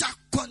shall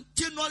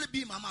continually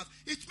be in my mouth.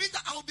 It means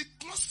that I will be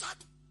closer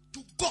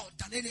to God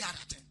than any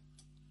other thing.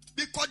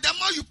 Because the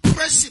more you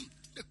praise him,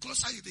 the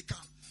closer you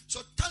become.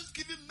 So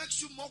thanksgiving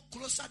makes you more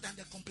closer than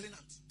the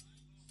complainant.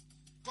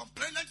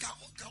 Complainant can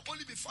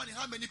only be found in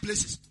how many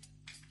places?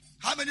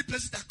 How many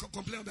places that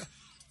complain about?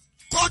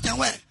 Court and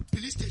where?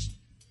 Police station.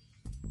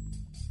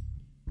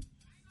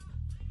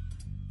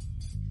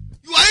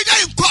 You are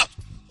either in court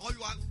or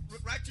you are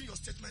writing your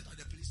statement at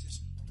the police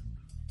station.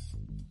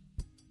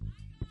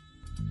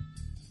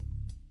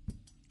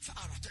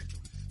 Father, thank you.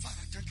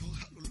 Father, thank you.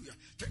 Hallelujah.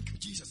 Thank you,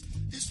 Jesus.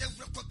 It's a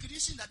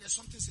recognition that there's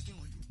something sitting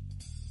on you.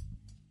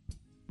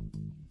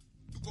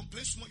 You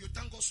complain small, you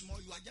thank God small,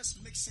 you are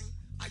just mixing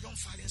iron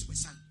filings with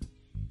sand.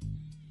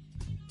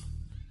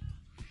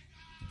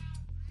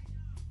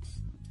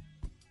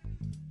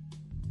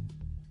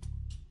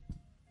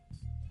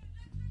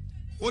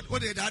 What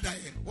the other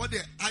here? What the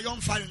iron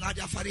filing,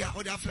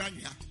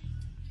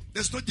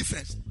 there's no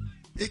difference.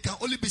 It can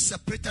only be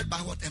separated by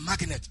what? A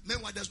magnet.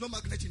 Meanwhile, there's no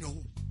magnet in your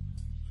home.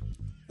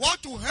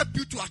 What will help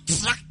you to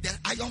attract the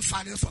iron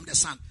filing from the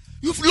sun?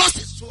 You've lost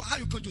it. So how are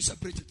you going to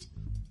separate it?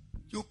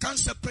 You can't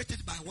separate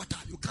it by water.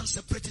 You can't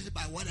separate it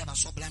by whatever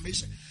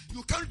sublimation.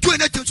 You can't do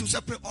anything to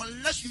separate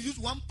unless you use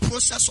one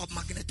process of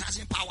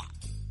magnetizing power.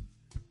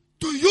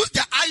 To use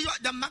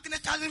the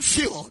magnetizing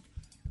field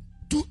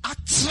to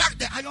attract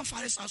the iron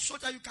filings so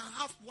that you can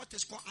have what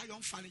is called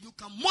iron filing. You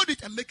can mold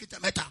it and make it a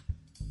metal.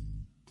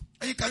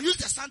 And you can use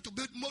the sand to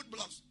build mold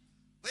blocks.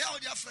 But yeah,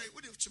 they're afraid.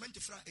 What do you cement to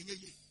fry?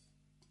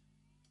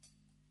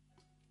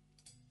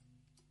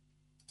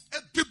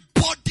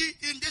 Everybody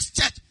in this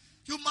church,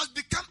 you must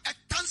become a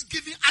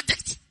Thanksgiving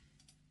addict.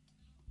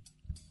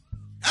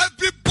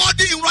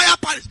 Everybody in Royal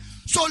Palace,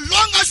 so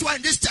long as you are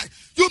in this church,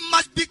 you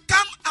must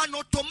become an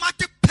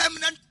automatic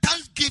permanent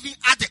Thanksgiving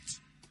addict.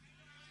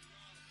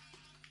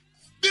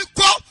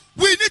 Because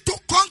we need to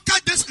conquer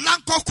this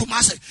land called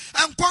Kumasi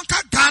and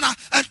conquer Ghana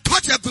and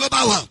touch the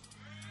global world.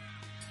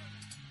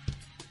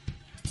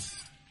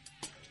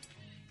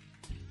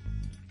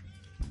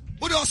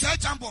 What do you say,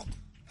 Champo?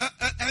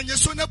 And you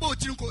so never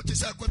to go to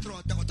say,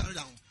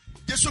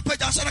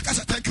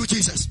 thank you,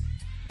 Jesus.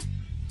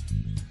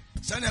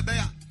 Send a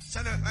bear,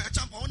 send a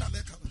champ on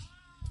America.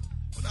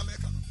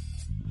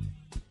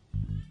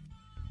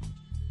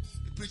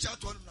 The preacher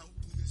told him now,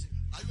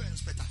 are you an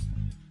inspector?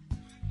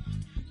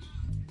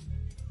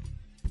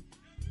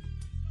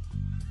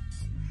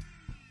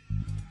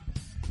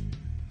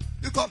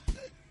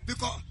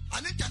 Because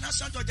an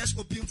international judge just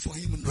opened for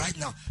him right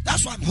now.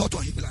 That's why I'm hot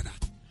on him like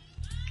that.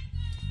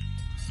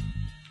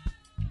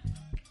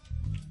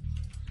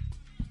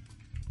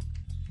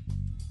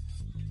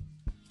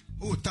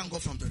 Oh, thank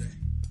God from today.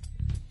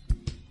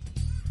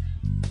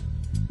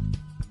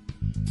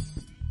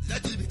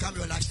 Let it become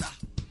your lifestyle.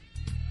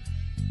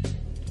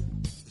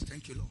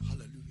 Thank you, Lord.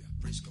 Hallelujah.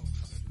 Praise God.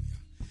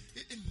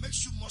 Hallelujah. It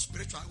makes you more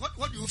spiritual.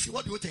 What do you feel?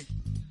 What do you think?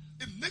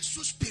 It makes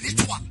you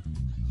spiritual.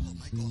 Oh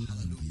my God.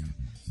 Hallelujah.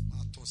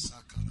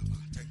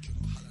 Thank you,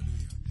 Lord.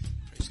 Hallelujah.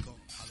 Praise God.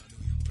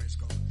 Hallelujah. Praise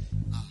God.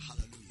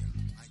 Hallelujah.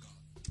 My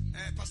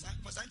God. Pastor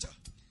Angel,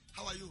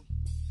 how are you?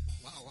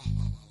 Wow.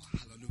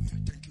 Hallelujah.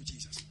 Thank you,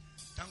 Jesus.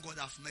 Thank God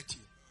I've met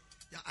you.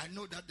 Yeah, I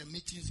know that the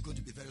meeting is going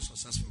to be very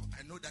successful.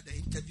 I know that the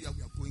interview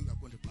we are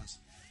going to pass.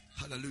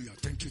 Hallelujah.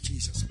 Thank you,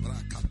 Jesus.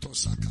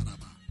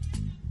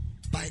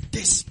 By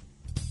this,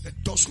 the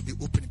doors will be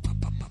opening.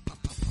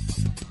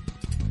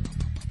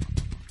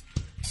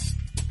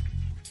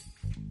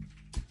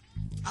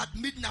 At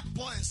midnight,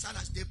 Paul and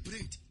Silas, they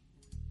prayed,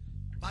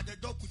 but the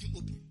door couldn't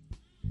open.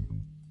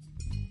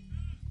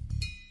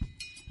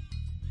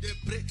 They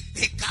prayed.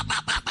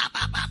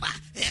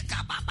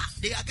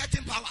 They are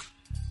getting power.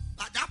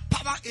 But that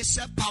power is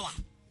self-power.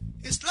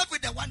 It's left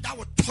with the one that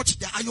will touch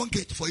the iron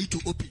gate for it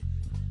to open.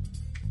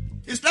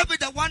 It's left with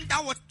the one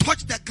that will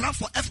touch the ground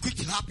for earthquake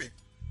to happen.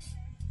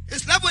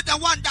 It's left with the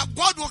one that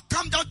God will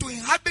come down to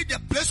inhabit the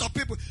place of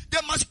people. They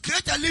must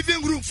create a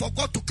living room for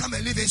God to come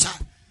and live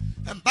inside.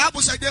 And Bible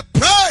said they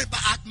pray, but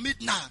at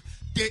midnight,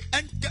 they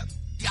enter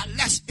their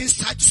legs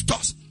inside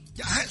stores.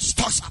 Their hands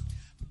stores up.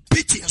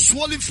 Beating,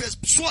 swollen face,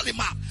 swollen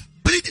mouth,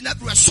 bleeding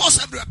everywhere, sores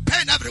everywhere,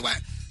 pain everywhere.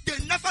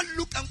 They never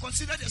look and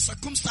consider the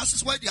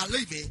circumstances where they are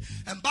living.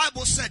 And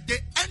Bible said they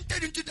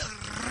entered into the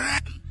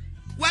realm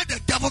where the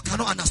devil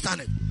cannot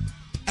understand it.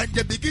 And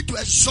they begin to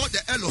exalt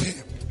the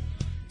Elohim.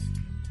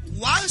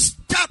 One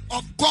step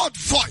of God's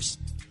voice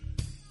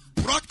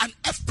brought an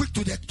earthquake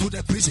to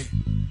the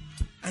prison.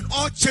 And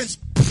all chains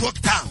broke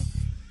down.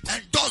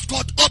 And doors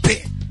got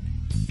open.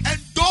 And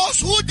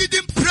those who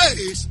didn't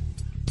praise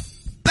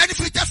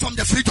benefited from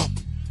the freedom.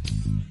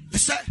 He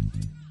said,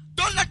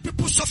 don't let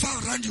people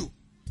suffer around you.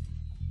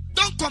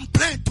 Don't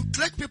complain to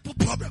create people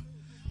problem.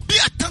 Be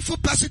a thankful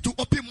person to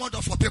open more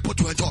door for people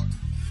to enjoy.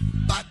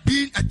 By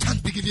being a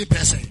thanksgiving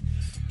person.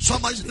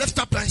 Somebody lift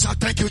up and say,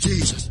 thank you,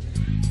 Jesus.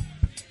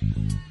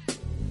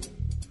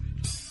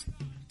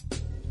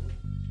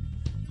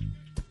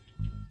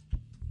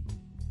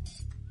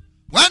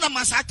 When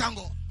must I thank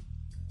God?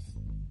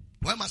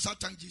 When must I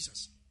thank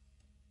Jesus?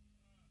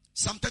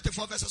 Psalm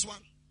 34 verses 1.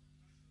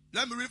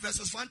 Let me read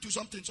verses 1 to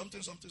something.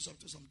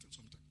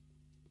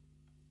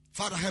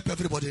 Father, help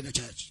everybody in the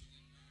church.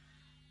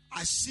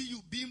 I see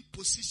you being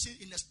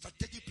positioned in a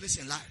strategic place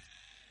in life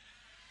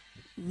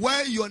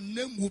where your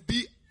name will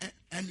be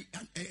an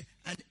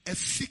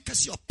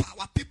efficacy of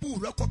power. People will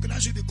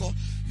recognize you because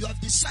you have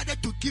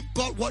decided to give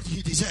God what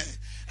he deserves.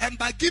 And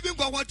by giving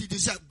God what he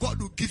deserves,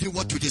 God will give you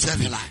what you deserve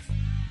in life.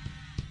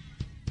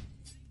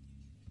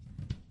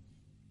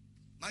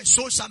 My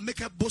soul shall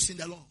make a boast in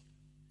the Lord.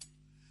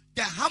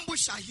 The humble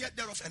shall hear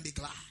thereof and be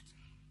glad.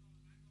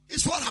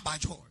 It's all about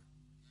joy.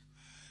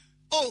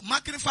 Oh,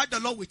 magnify the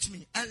Lord with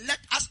me and let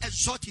us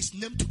exalt his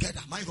name together.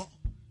 My God.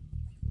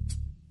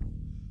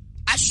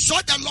 I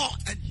sought the Lord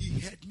and he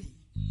heard me.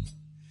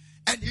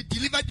 And he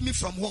delivered me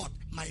from what?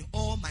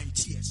 All my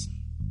tears.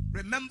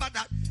 Remember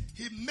that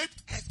he made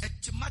a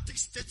thematic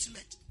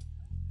statement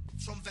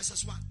from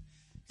verses 1.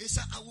 He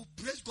said, I will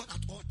praise God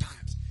at all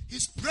times.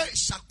 His praise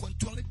shall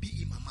continually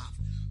be in my mouth.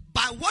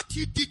 By what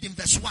he did in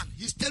verse 1,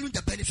 he's telling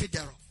the benefit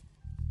thereof.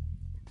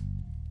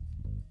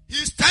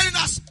 He's telling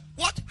us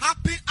what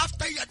happened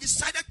after he had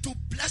decided to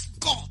bless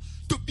God,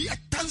 to be a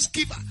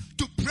thanksgiver,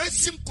 to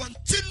praise him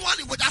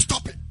continually without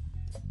stopping.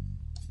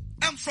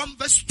 And from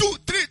verse 2,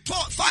 3, 4,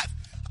 5,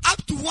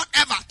 up to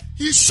whatever,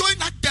 he's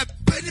showing us the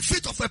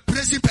benefit of a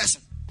praising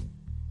person.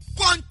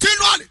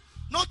 Continually.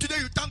 Not today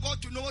you thank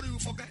God, tomorrow you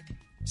forget.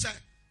 Say,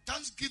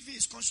 thanksgiving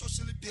is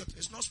consciously built.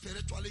 It's not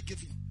spiritually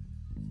given.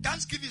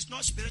 Thanksgiving is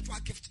not spiritual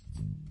gift.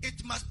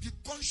 It must be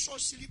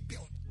consciously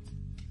built.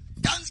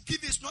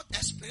 Thanksgiving is not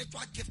a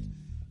spiritual gift.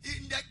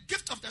 In the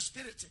gift of the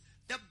Spirit,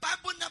 the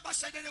Bible never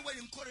said anywhere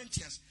in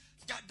Corinthians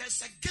that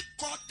there's a gift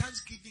called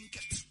thanksgiving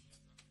gift.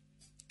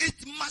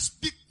 It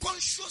must be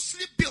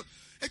consciously built.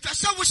 It was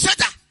said we said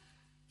that.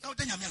 Now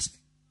then I'm asking.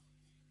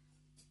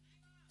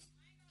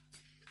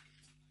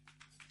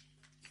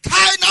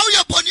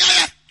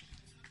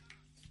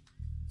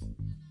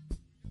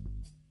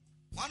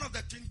 One of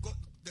the things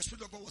the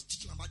Spirit of God was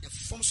teaching about the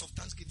forms of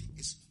thanksgiving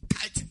is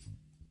tithing.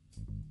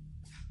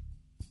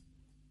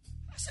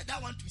 I said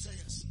that one to say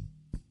yes.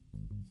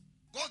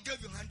 God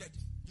gave you 100.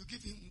 You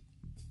give him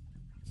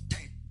 10.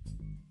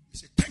 He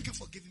said, thank you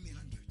for giving me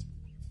 100.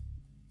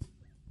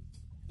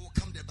 We'll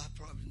come there, but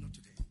probably not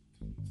today.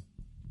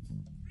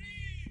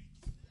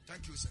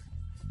 Thank you, sir.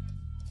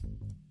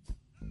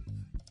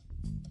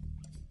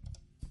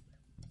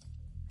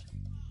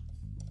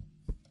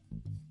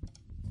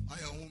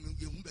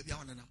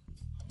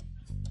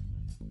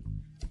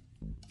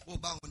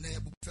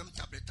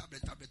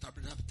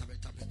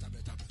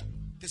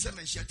 They say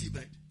men share tea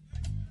bread.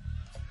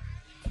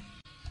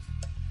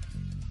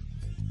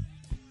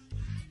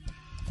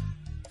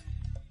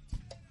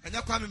 And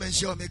you come and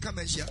share, make come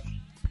and share.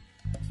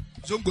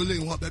 Zongole,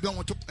 you want baby, I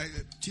want to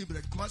tea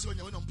bread. Come on, when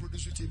you don't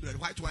produce tea bread,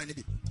 white wine,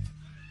 maybe.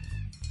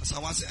 As I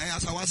was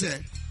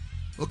saying,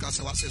 okay, as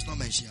I was saying, it's not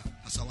men share.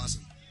 As I was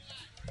saying,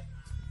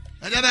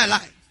 and never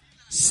lie,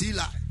 see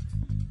lie.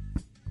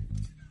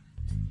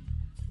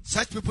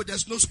 Such people,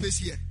 there's no space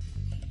here.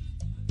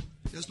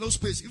 There's no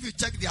space. If you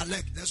check their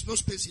leg, there's no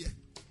space here.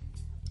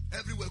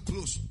 Everywhere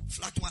close.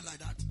 Flat one like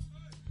that.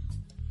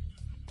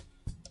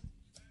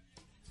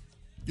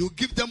 You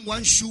give them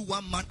one shoe,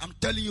 1 month. I'm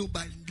telling you,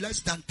 by less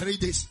than 3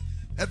 days,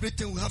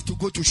 everything will have to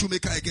go to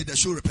shoemaker again, the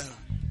shoe repairer.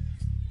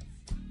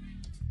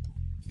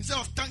 Instead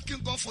of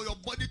thanking God for your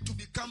body to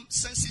become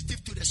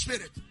sensitive to the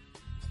Spirit,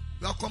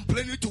 you are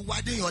complaining to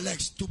widen your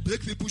legs, to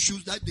break people's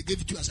shoes that they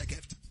gave it to you as a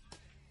gift.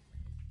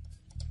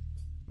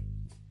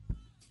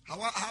 I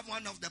have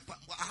one of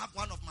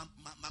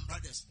my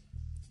brothers.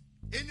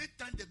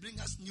 Anytime they bring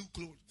us new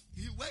clothes,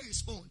 he wears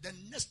his own. The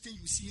next thing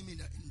you see him in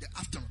the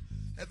afternoon,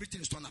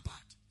 everything is torn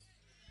apart.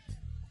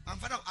 And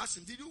father asked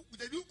him, did you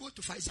go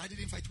to fight? I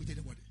didn't fight with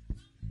anybody.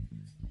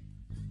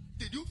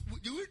 Did you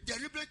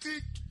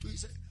deliberately? He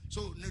said,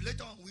 so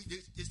later on,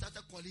 they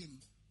started calling him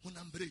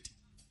Hunambrate.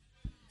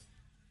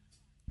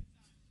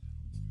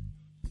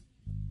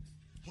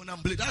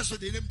 Hunambrate. That's what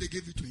the name they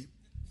gave it to him.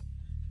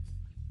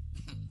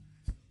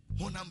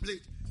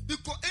 Honamblade.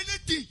 Because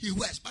anything he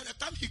wears, by the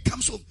time he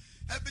comes home,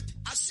 everything,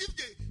 as if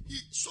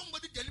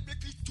somebody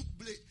deliberately took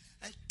blade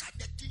and cut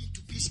the thing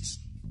into pieces.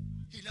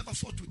 He never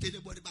fought with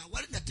anybody, but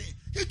wearing the thing,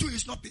 he too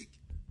is not big.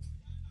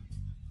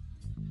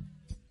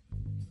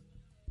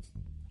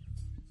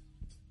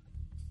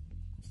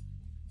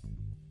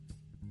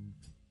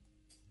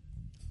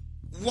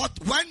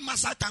 When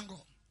must I thank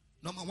God?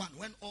 Number one,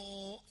 when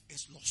all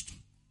is lost.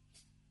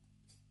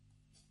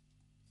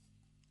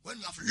 When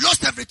you have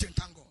lost everything,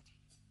 thank God.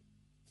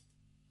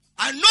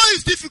 I know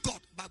it's difficult,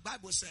 but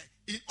Bible says,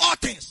 in all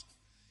things,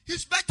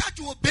 it's better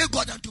to obey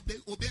God than to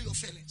obey your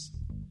feelings.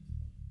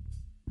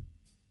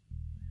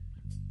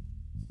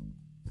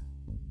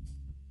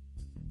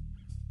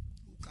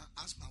 You can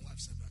ask my wife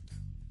several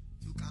times.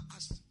 You can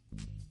ask.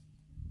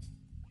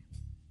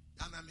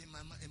 I'm in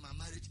my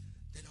marriage,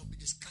 then I'll be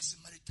discussing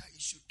marital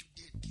issue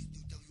today.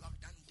 You have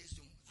done this.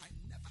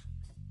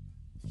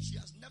 She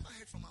has never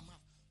heard from her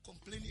mouth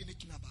complaining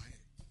anything about her.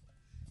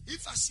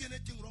 If I see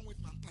anything wrong with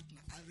my partner,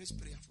 I raise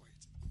prayer for it.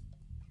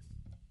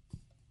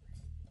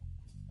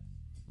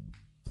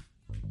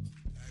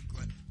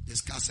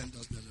 Discussing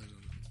does the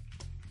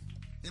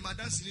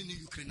in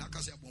Ukraine.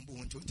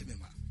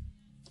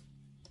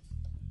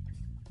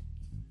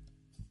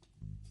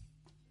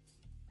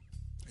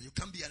 And you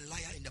can't be a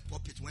liar in the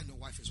pulpit when your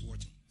wife is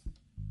watching.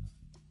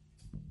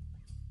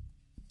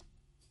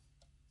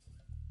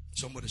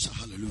 Somebody shout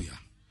hallelujah.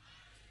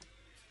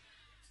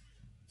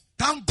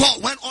 Thank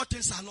God when all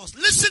things are lost.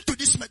 Listen to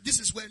this. This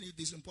is when it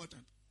is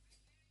important.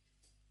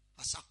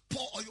 As I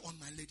pour oil on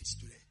my ladies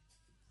today.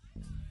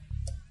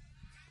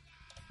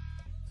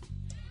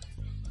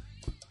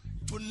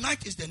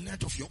 Tonight is the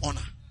night of your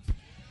honor.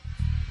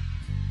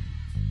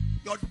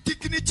 Your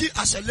dignity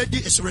as a lady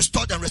is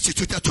restored and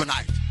restituted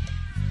tonight.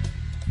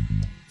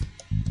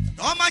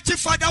 The Almighty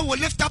Father will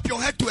lift up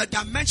your head to a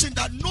dimension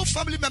that no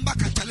family member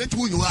can challenge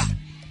who you are.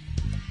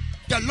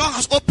 The Lord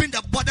has opened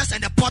the borders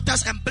and the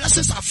portals, and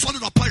blessings have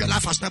fallen upon your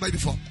life as never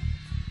before.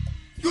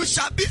 You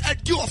shall be a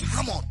dew of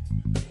Hammon.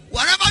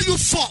 Wherever you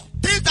fall,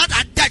 things that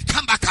are dead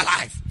come back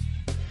alive.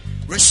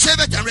 Receive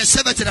it and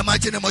receive it in the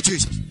mighty name of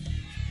Jesus.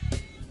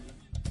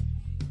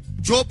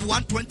 Job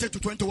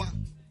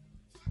 1:20-21.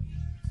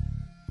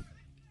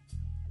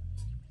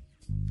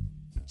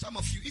 Some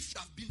of you, if you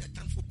have been a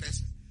thankful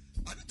person,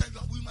 by the time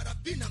we might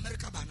have been in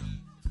America by now.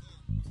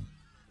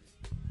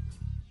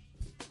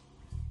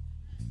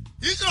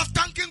 Instead of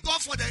thanking God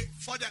for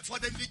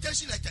the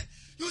invitation letter,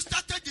 you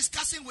started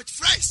discussing with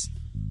friends.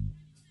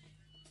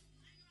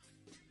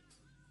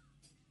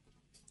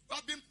 You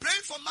have been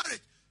praying for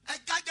marriage. A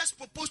guy just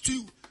proposed to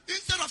you.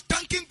 Instead of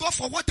thanking God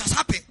for what has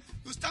happened,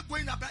 you start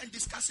going about and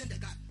discussing the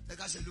guy. The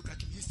guy said, look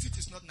at him. His feet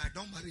is not nice.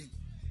 Don't marry him.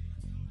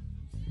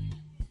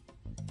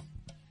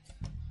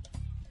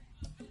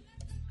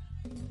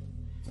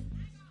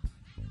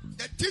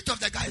 The teeth of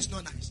the guy is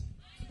not nice.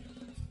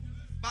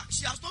 But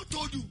she has not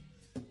told you.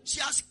 She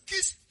has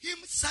kissed him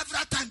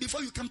several times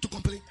before you come to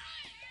complain.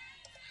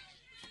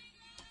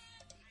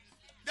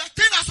 The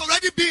thing has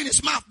already been in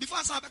his mouth before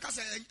Sabeka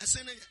said,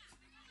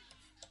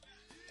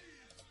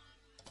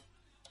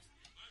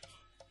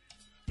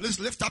 please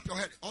lift up your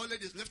head. All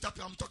ladies, lift up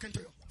your head. I'm talking to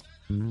you.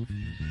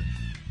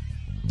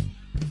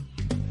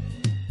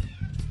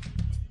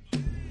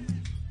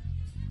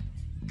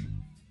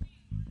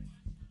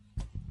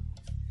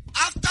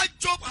 After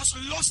Job has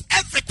lost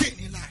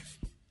everything in life,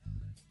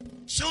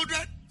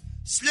 children,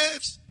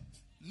 slaves,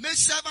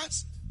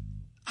 maidservants,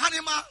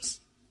 animals,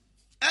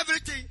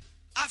 everything.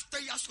 After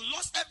he has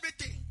lost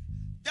everything,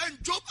 then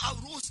Job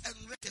arose and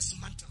raised his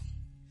mantle,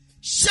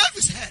 shaved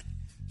his head,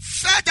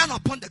 fell down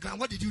upon the ground.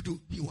 What did you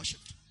do? He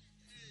worshipped.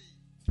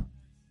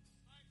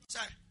 Say,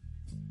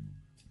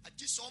 I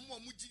just saw more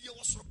mujidi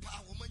was so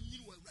power woman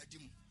you were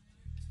ready.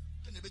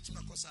 Then the betty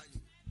makosa you.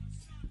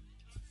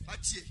 But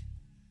ye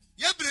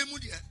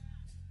bremudia,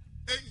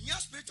 and your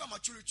spiritual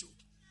maturity.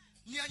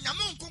 Near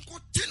Yaman Conco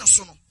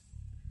Tinosono.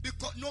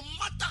 Because no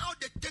matter how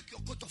they take your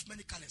coat of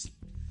many colors,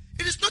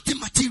 it is not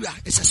immaterial,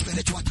 it's a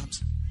spiritual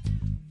terms.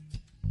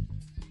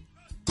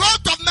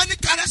 Coat of many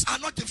colors are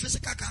not in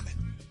physical garment.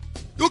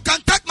 You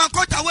can take my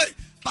coat away,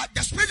 but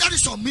the spirit that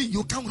is on me,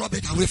 you can't rob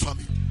it away from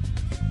me.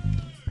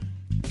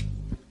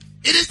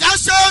 It is that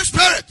same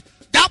spirit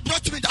that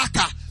brought me that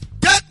car.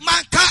 Take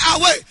my car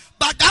away,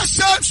 but that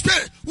same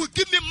spirit will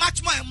give me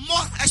much more and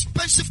more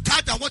expensive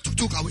car than what you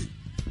took away.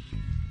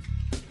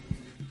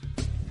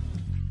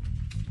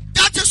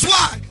 That is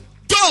why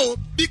Job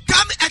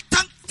become a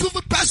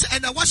thankful person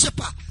and a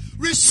worshiper.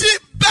 Receive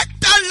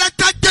better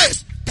latter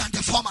days than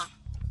the former.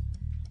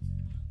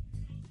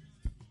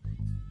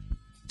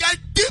 The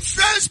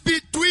difference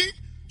between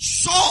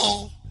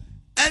Saul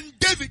and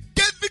David.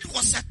 David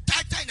was a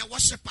tither and a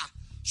worshiper.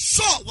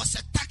 Saul was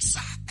a taxer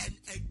and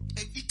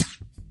an eater.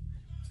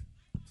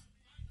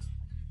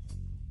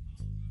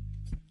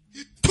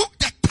 He took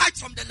the tithe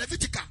from the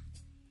Leviticus.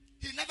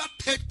 He never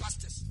paid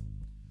pastors.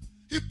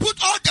 He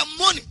put all the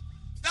money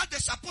that they're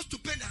supposed to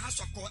pay in the house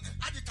of God and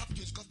add it up to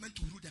his government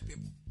to rule the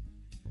people.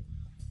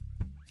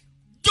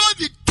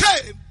 David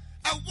came,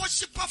 a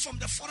worshiper from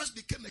the forest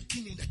became a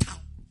king in the town.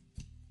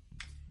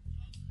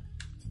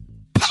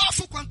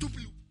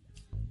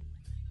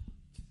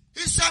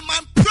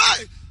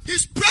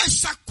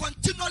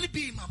 continually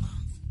be in my mouth.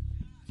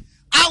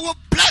 I will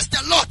bless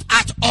the Lord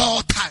at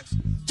all times.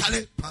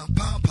 Charlie, pam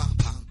pam pam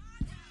pam,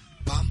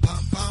 pam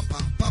pam pam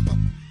pam pam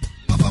pam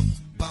pam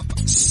pam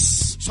pam.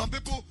 Some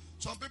people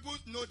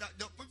know that.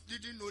 The people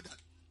didn't know that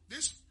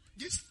this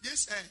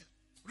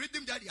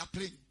rhythm that they are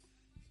playing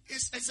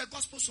is a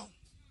gospel song.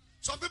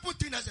 Some people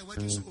think that's a word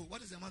to say. Oh,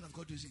 what is the man of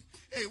God using?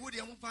 Hey, what do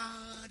you want?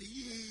 I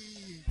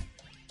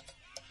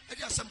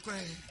just some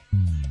cry.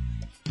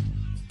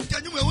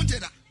 Can you won't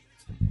that?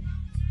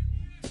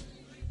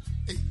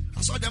 Hey,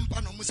 I saw them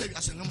pan on Musa. I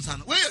said,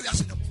 where are you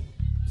asking them?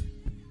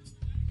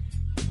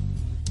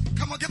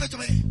 Come on, give it to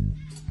me.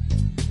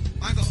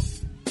 My God.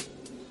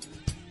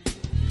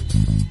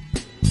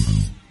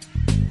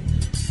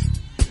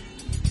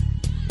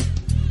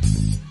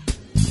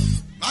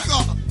 My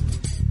God.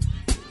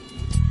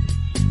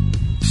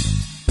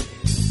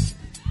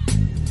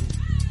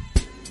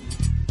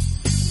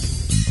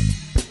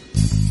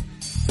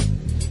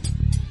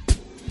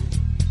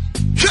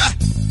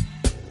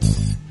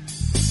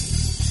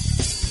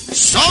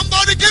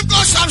 Somebody give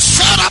God some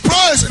shout of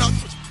praise.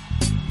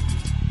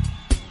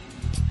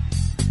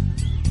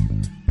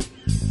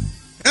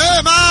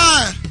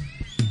 Amen.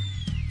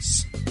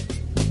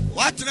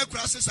 What in the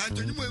process? I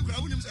don't know.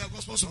 I wouldn't say a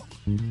gospel song.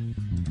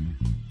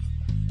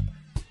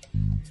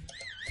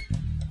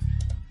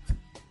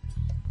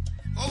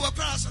 Oh, we're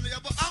praying.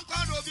 But I'm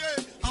kind of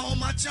you. How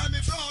much I'm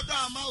in front of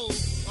them? Oh,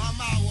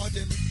 I'm out of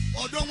them.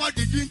 Or don't want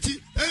the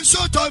dinty. And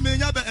so told me,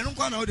 and I'm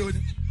going to do it.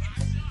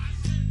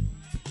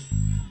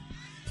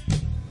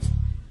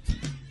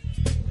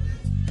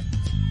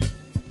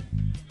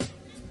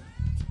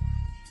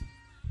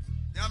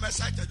 I'm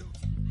excited.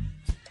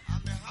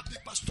 I'm a happy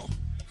pastor.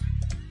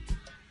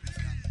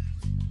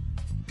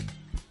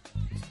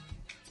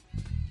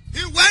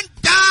 He went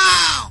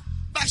down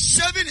by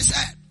shaving his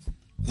head,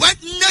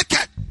 went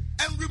naked,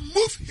 and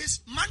removed his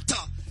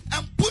mantle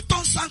and put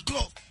on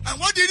sackcloth. And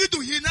what did he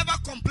do? He never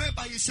complained,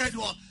 but he said,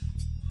 well,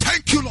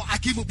 thank you, Lord, I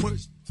give you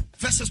praise.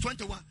 Verses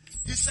 21.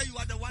 He said, you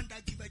are the one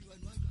that giveth you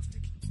and one you have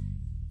taken.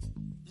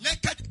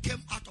 Naked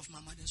came out of my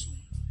mother's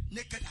womb.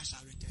 Naked I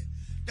shall return.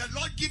 The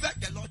Lord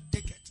giveth, the Lord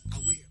taketh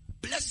away.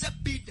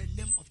 Blessed be the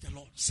name of the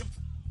Lord.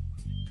 Simple.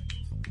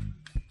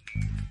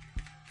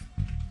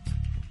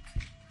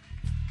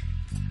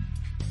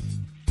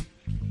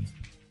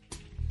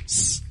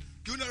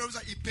 Do you know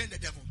that he paid the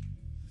devil?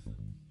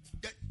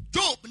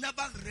 Job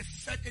never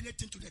referred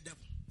anything to the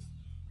devil.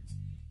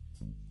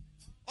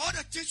 All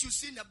the things you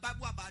see in the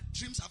Bible about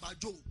dreams about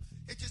Job,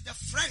 it is the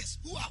friends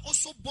who are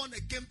also born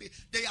again.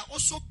 They are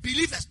also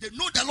believers. They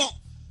know the law.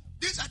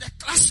 These are the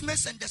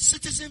classmates and the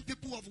citizen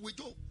people of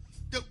Job.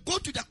 They go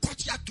to the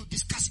courtyard to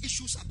discuss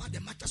issues about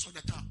the matters of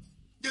the town.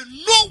 They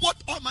know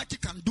what Almighty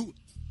can do.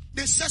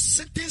 They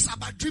say things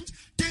about dreams,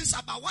 things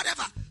about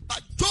whatever.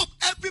 But Job,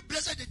 every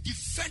blessed, they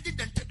defended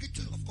the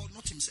integrity of God,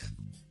 not himself.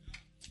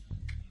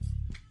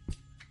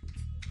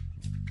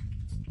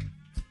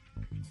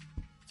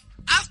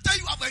 After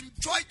you have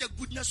enjoyed the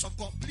goodness of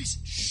God, please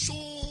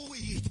show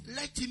it.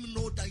 Let him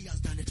know that he has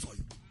done it for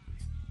you.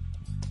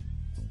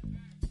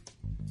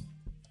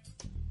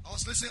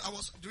 I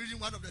was reading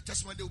one of the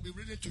testimonies they will be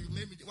reading to you,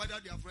 maybe whether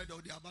they have read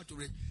or they are about to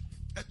read.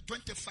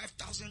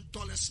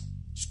 $25,000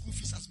 school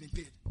fees has been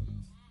paid.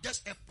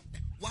 Just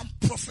one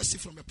prophecy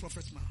from a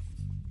prophet's mouth.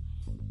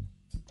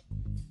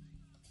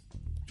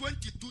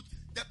 22.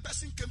 The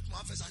person came to my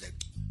office and said,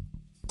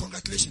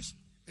 congratulations,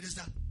 it is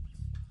done.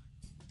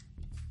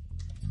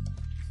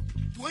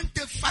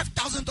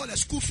 $25,000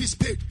 school fees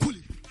paid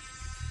fully.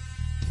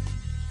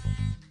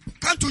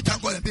 Can't you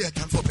thank God and be a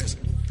thankful person?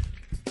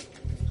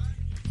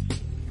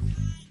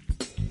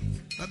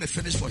 Let me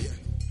finish for you.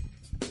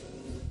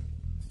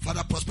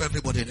 Father, prosper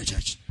everybody in the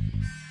church.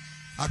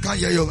 I can't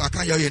hear you. I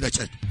can't hear you in the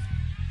church.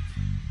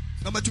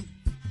 Number two.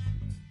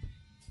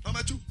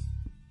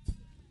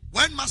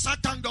 When must I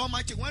thank the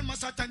Almighty? When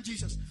must I thank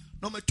Jesus?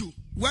 Number two.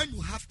 When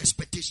you have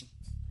expectation.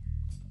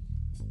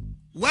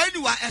 When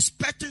you are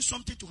expecting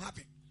something to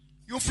happen.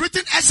 You've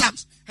written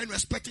exams and you're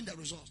expecting the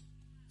result.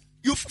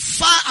 You've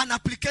filed an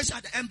application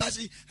at the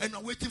embassy and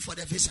you're waiting for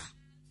the visa.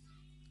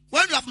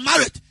 When you have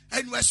married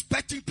and you are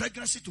expecting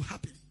pregnancy to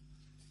happen.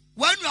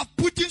 When you are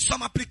putting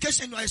some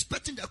application, you are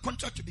expecting the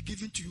contract to be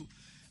given to you.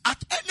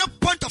 At any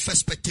point of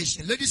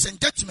expectation, ladies and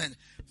gentlemen,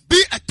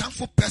 be a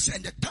thankful person,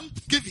 and the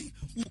thanksgiving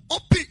will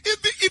open.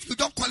 Even if you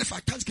don't qualify,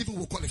 thanksgiving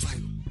will qualify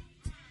you.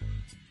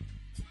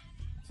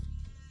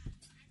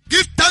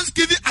 Give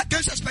thanksgiving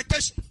against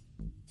expectation.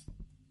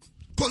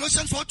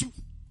 Colossians 4:2.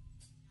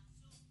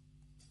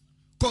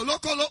 Colo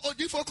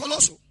odifo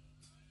colosso.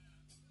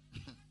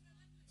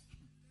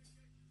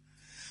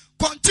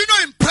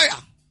 Continue in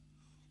prayer.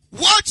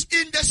 Watch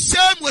in the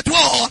same with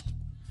what?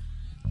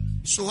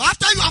 So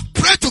after you have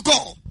prayed to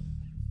God,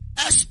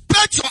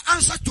 expect your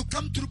answer to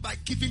come through by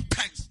giving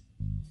thanks.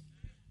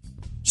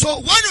 So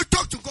when you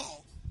talk to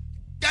God,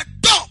 the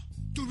door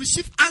to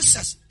receive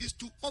answers is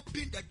to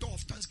open the door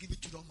of thanksgiving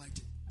to the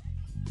Almighty.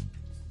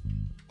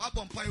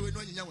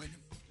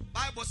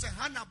 Bible says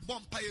Hannah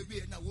bomb pay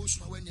away na wo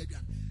suma when you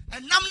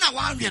and nam na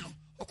wan no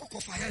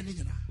okoko fire ni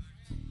nyina.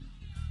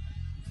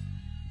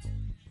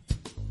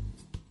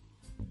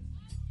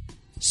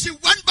 She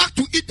went back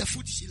to eat the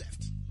food she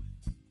left.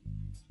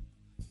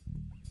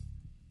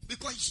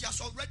 Because she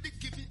has already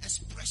given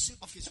expression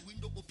of his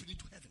window opening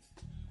to heaven.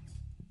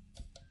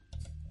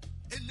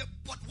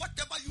 But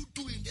whatever you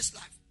do in this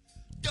life,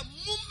 the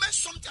moment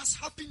something has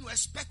happened, you're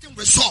expecting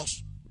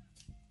results.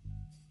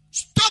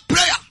 Stop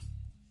prayer.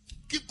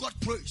 Give God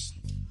praise.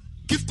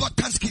 Give God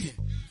thanksgiving.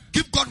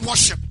 Give God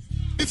worship.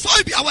 Before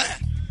you be aware,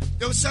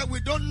 they will say,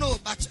 we don't know,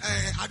 but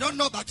I don't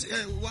know, but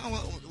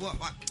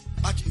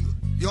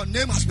your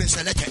name has been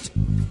selected.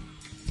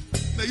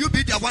 May you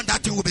be the one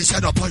that thing will be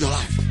said upon your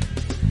life.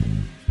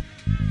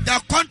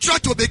 The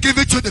contract will be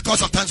given to you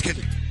because of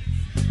thanksgiving.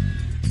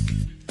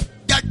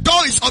 The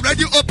door is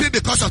already open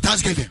because of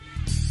thanksgiving.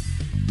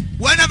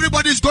 When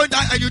everybody is going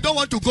down and you don't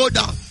want to go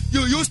down,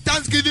 you use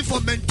thanksgiving for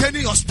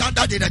maintaining your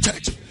standard in the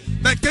church.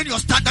 Maintain your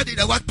standard in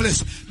the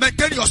workplace.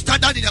 Maintain your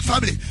standard in the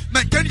family.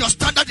 Maintain your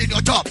standard in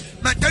your job.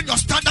 Maintain your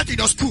standard in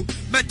your school.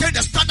 Maintain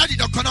the standard in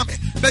the economy.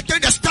 Maintain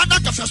the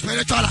standard of your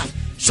spiritual life.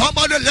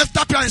 Somebody lift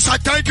up your and say,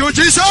 thank you,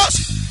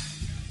 Jesus.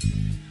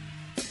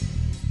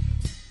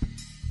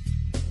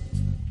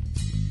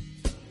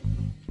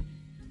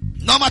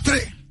 Number 3.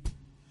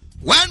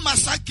 When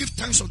must I give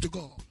thanks unto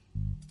God?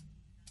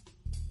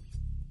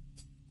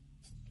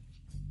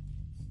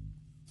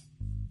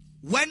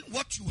 When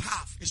what you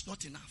have is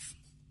not enough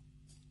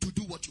to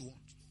do what you want.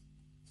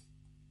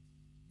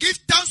 Give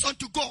thanks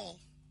unto God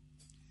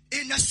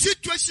in a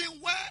situation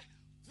where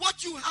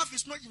what you have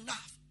is not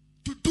enough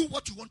to do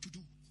what you want to do.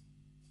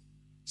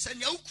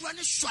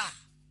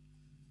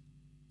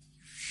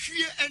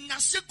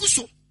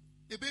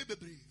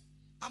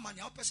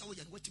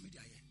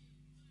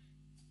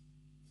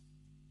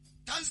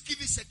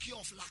 Thanksgiving is a cure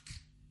of lack.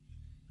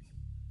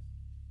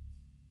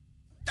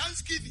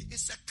 Thanksgiving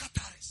is a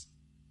catalyst.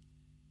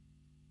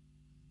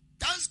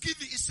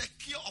 Thanksgiving is a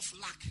cure of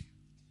lack.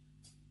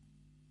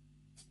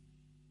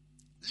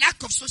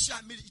 Lack of social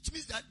media. It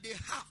means that they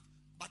have,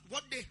 but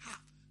what they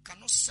have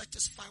cannot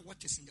satisfy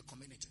what is in the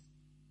community.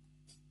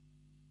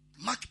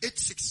 Mark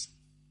 8:6.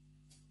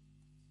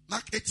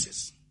 Mark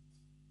 8:6.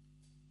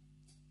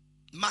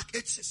 Mark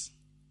 8:6.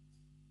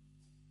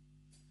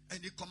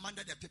 And he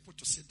commanded the people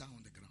to sit down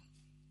on the ground.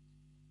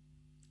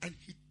 And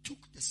he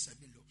took the 7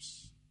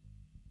 loaves.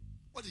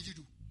 What did he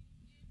do?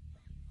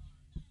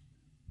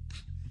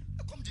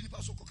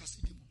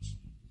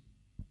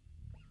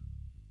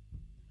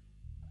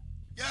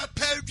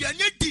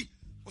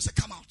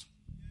 Come out.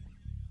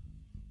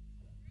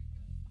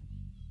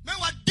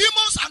 Meanwhile,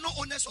 demons are not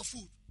owners of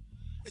food.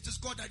 It is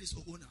God that is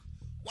the owner.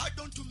 Why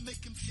don't you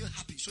make him feel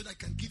happy so that he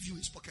can give you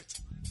his pocket?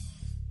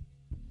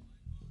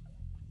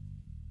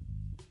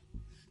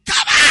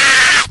 Come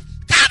out!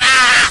 Come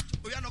out!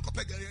 We are not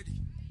ready.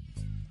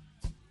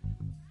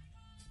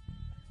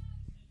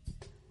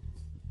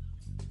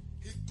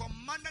 He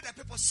commanded the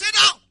people, sit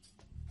down!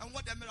 And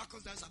what the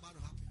miracles that is about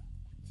to happen?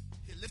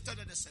 He lifted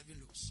up the 7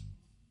 loaves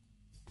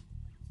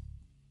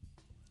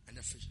and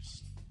the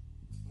fishes.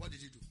 What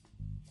did he do?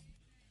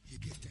 He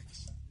gave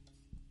thanks.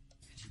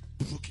 And he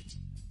broke it.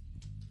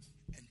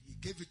 And he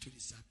gave it to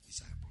his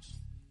disciples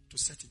to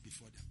set it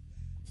before them.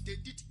 They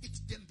did eat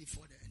them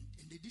before them.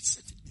 And they did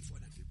set it before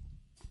the people.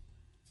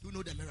 You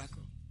know the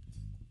miracle?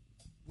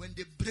 When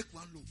they break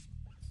one loaf,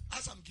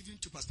 as I'm giving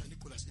to Pastor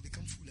Nicholas, they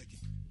become full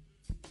again.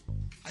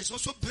 I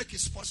also break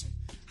his portion.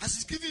 As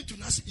he's giving to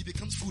Nancy, he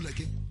becomes full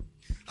again.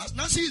 As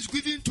Nancy is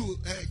giving to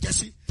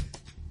Jesse,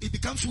 he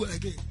becomes full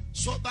again.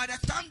 So by the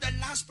time the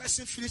last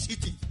person finished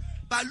eating,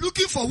 by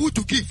looking for who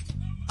to give,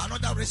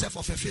 another reserve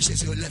of a fish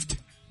is left.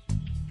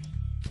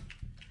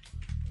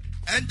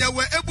 And they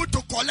were able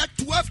to collect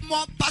 12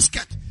 more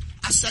baskets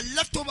as a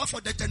leftover for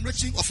the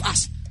generation of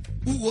us,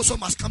 who also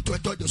must come to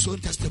enjoy the same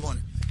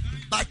testimony.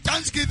 By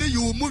Thanksgiving,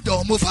 you will move the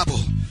unmovable.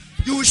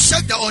 You will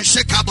shake the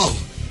unshakable.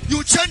 You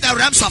will change the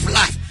realms of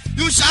life.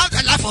 You shall have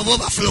the life of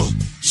overflow.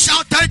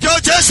 Shout, thank you,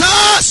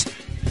 Jesus!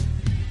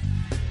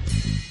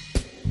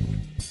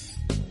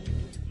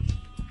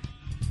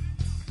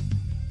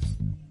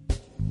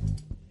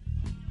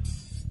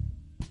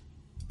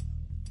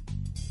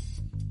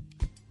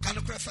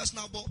 First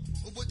now,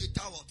 over the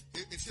tower,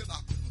 if you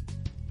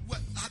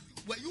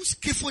were you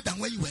skillful than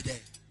when you were there?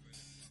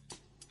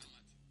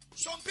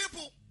 Some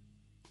people,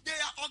 they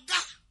are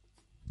oga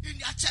in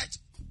their church.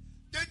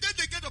 They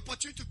get the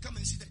opportunity to come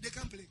and see that they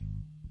can play.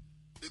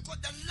 Because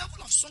the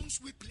level of songs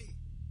we play,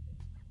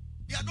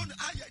 they are not the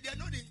they are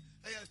not in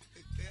that realm.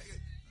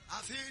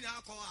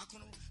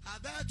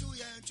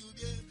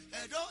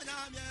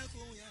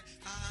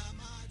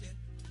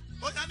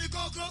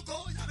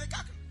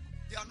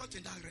 They are not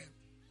in that realm.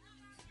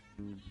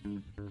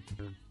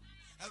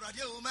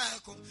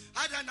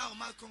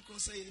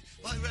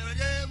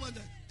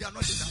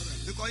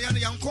 Because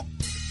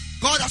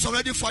God has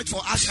already fought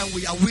for us and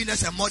we are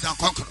winners and more than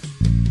conquerors.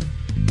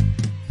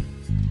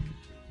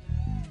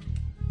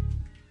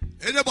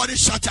 Anybody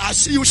shout? I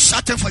see you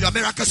shouting for your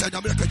miracles and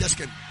your miracle just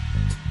came.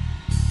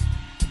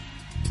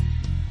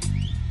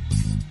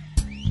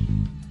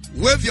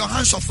 Wave your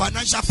hands of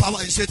financial power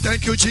and say,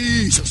 thank you,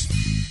 Jesus.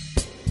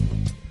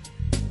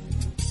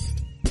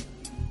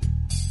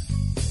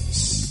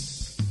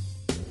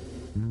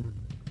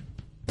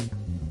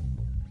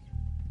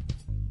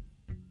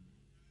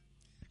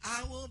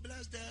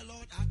 bless the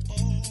Lord at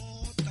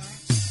all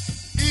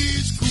times.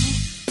 He's good.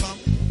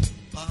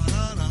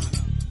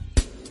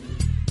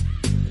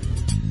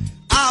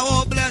 I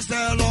will bless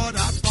the Lord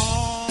at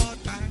all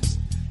times.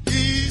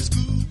 He's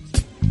good.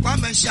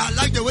 I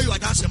like the way you are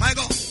dancing. My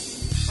God.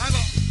 My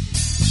God.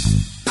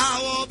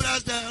 I will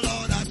bless the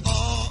Lord at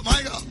all.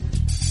 My God.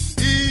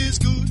 He's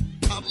good.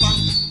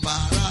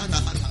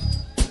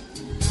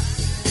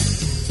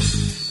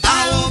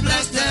 I will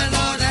bless the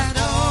Lord at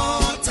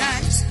all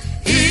times.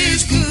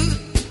 He's good.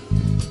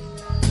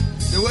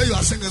 The way you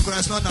are singing,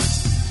 Christ, not that.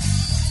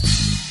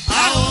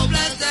 I will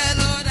bless the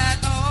Lord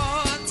at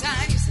all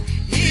times.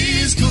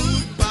 He's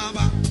good,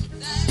 Baba.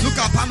 Look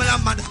at Pamela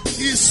Mother.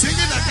 He's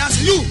singing and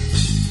dancing. You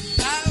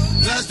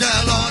bless the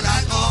Lord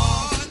at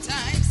all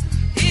times.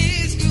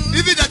 He's good.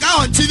 Even the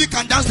guy on TV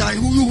can dance like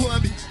who you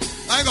want me.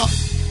 My God.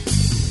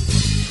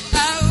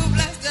 I will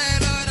bless the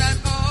Lord at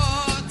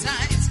all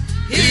times.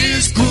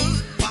 He's good.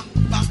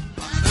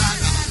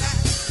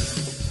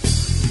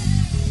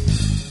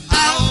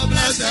 I will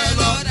bless the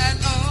Lord at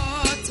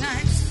all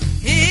times.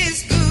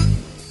 He's good.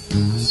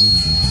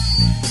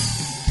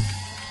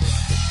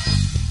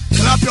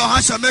 Clap your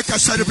hands and make a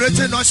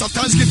celebrating noise of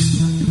thanksgiving.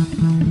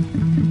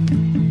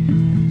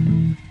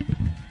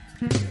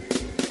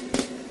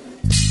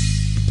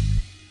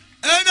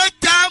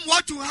 Anytime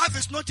what you have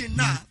is not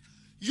enough,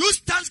 use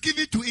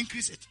thanksgiving to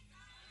increase it.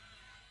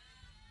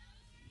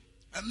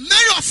 And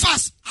many of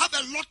us have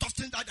a lot of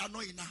things that are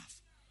not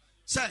enough.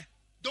 Say,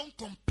 don't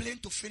complain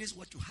to finish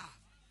what you have.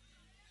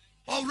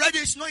 Already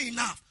it's not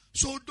enough.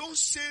 So don't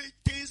say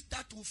things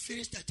that will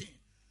finish the thing.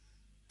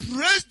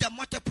 Praise the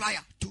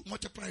multiplier to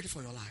multiply it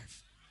for your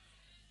life.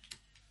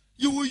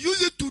 You will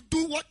use it to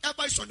do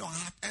whatever is on your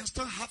heart and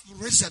still have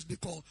research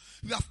because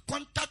you have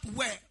contact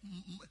where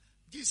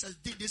Jesus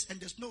did this and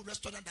there's no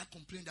restaurant that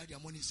complained that their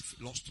money is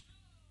lost.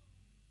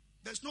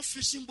 There's no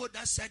fishing boat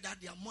that said that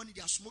their money,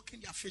 they are smoking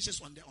their fishes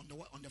on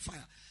the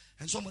fire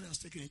and somebody has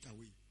taken it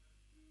away.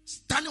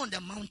 Standing on the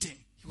mountain,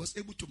 he was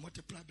able to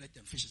multiply bread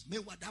and fishes.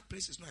 Meanwhile, that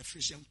place is not a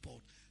fishing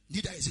port.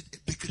 Neither is it a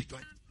bakery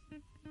joint.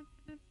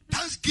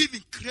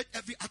 Thanksgiving create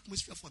every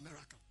atmosphere for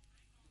miracle.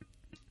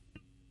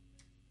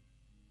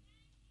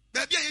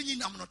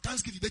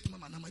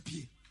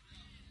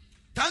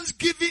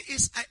 Thanksgiving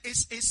is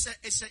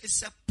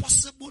a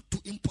possible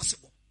to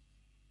impossible.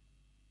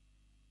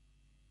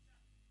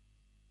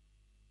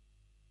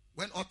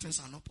 When all things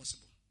are not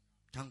possible,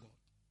 thank God.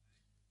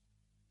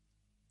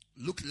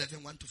 Luke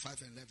 11, 1 to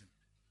 5 and 11.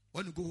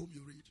 When you go home,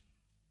 you read.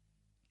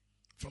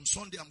 From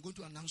Sunday, I'm going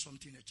to announce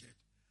something in the church.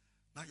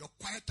 Now, your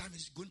quiet time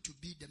is going to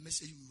be the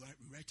message you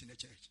write in the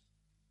church.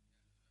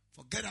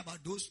 Forget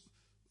about those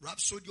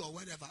rhapsody or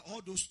whatever.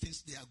 All those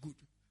things, they are good.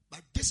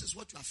 But this is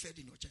what you are fed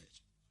in your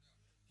church.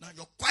 Now,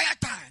 your quiet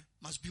time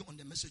must be on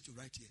the message you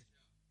write here.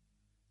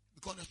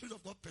 Because the Spirit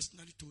of God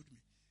personally told me.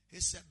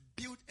 He said,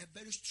 build a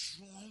very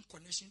strong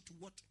connection to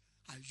what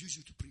I use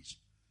you to preach.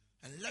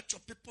 And let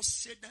your people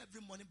say that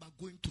every morning by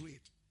going through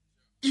it.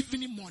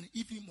 Evening morning.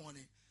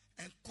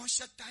 And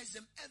conscientize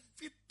them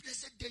every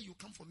blessed day you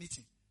come for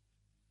meeting.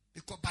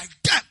 Because by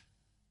them,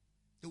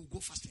 they will go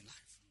fast in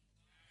life.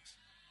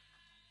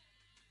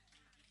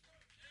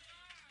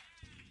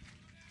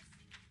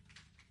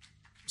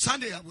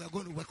 Sunday, we are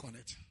going to work on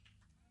it.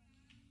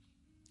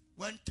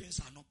 When things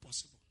are not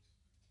possible.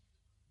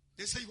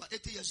 They say you are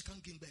 80 years, you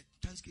can't give birth.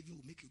 Thanksgiving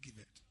will make you give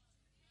birth.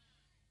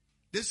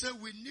 They say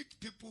we need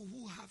people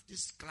who have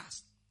this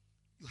class.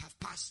 You have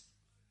pass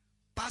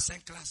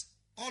and class.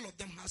 All of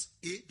them has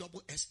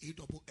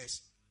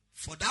ASS.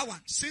 For that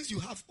one, since you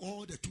have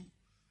all the two,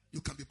 you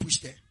can be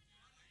pushed there.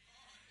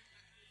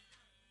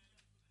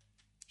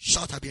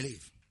 Shout, I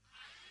believe.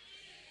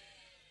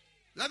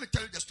 Let me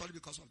tell you the story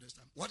because of this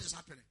time. What is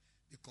happening?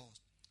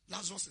 Because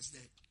Lazarus is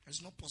dead.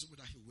 It's not possible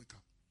that he will wake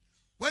up.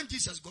 When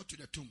Jesus got to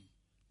the tomb,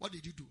 what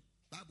did he do?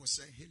 The Bible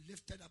says he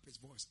lifted up his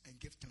voice and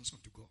gave thanks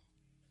unto God.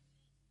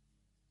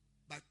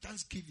 By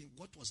thanksgiving,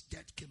 what was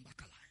dead came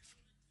back alive.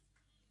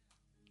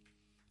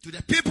 To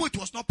the people, it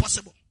was not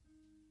possible.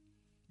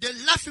 They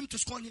left him to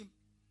scorn him.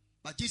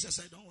 But Jesus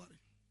said, don't worry.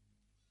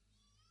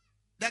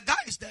 The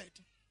guy is dead.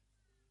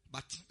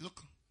 But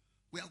look,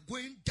 we are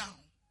going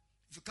down.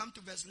 If you come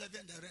to verse 11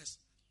 and the rest,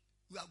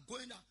 we are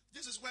going down.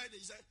 This is where they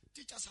said,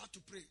 teach us how to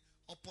pray.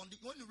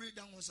 When you read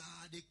down,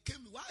 they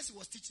came, whilst he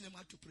was teaching them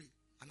how to pray,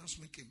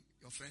 announcement came,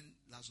 your friend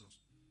Lazarus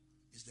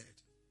is dead.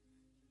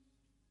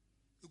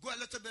 You go a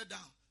little bit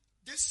down.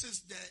 This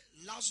is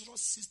the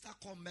Lazarus' sister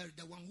called Mary,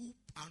 the one who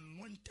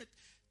anointed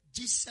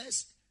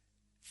Jesus'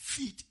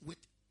 feet with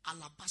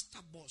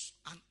alabaster box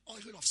and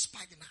oil of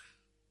spikenard.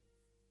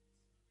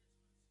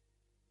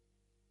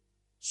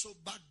 So,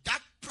 by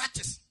that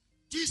practice,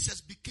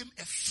 Jesus became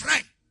a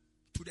friend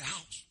to the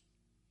house.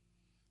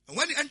 And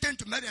when he entered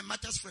into Mary and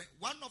Martha's friend,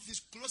 one of his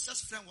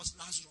closest friends was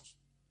Lazarus.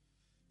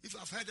 If you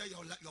have heard that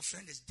your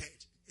friend is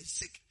dead, is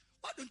sick,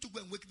 why don't you go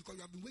and wake him? Because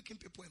you have been waking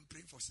people and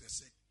praying for their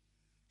sake.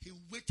 He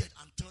waited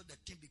until the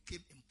thing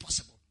became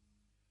impossible.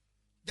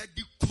 The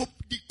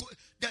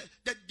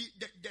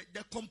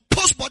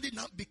composed body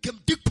now became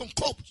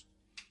decomposed.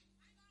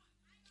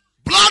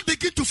 Blood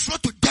began to flow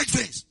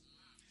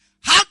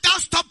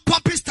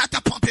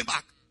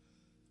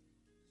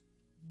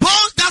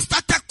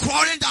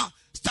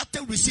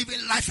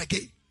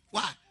again.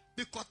 Why?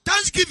 Because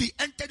thanksgiving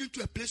entered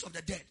into a place of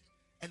the dead.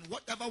 And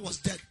whatever was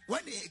dead,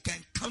 when it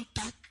can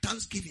counter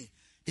thanksgiving,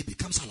 it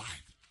becomes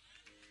alive.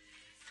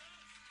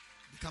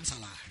 It becomes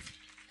alive.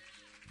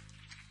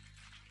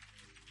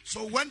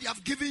 So when they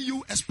have given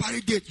you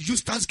expiry date,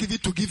 use thanksgiving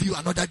to give you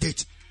another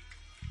date.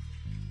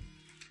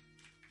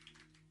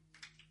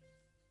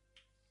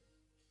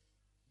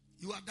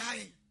 You are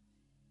dying.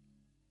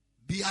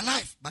 Be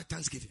alive by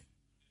thanksgiving.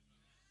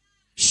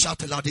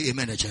 Shout aloud,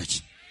 amen,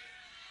 church.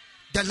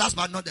 Then last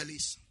but not the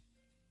least,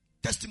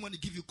 testimony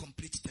give you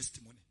complete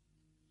testimony.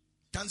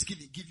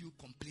 Thanksgiving give you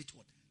complete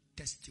what?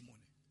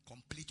 Testimony.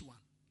 Complete one.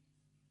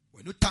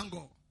 When you thank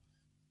God,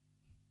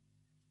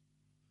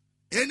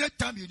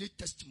 anytime you need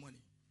testimony,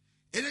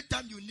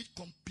 anytime you need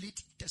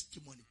complete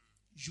testimony,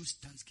 use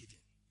thanksgiving.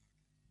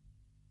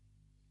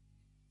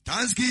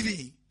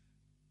 Thanksgiving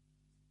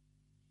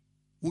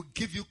will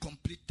give you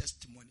complete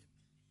testimony.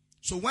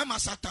 So when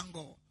Master thank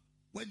God,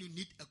 when you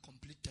need a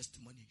complete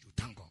testimony, you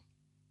thank God.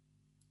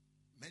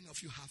 Many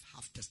of you have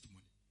half testimony.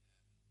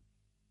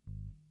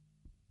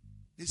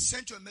 They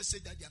sent you a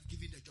message that they have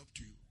given the job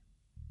to you,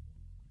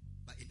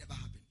 but it never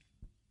happened.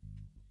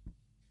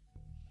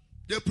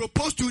 They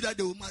proposed to you that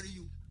they will marry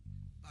you,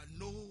 but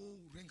no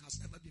ring has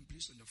ever been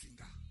placed on your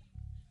finger.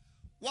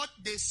 What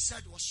they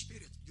said was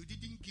spirit. You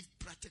didn't give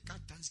practical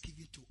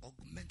thanksgiving to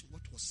augment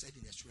what was said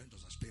in the strength of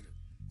the spirit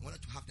in order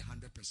to have the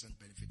 100%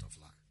 benefit of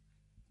life.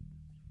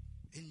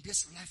 In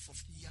this life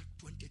of year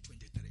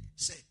 2023,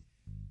 say,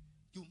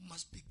 you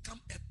must become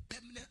a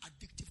permanent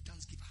addictive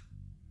thanksgiver.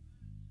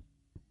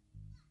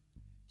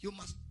 You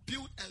must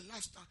build a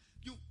lifestyle.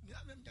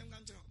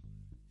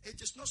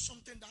 It is not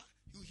something that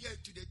you hear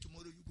today,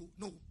 tomorrow you go.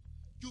 No.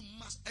 You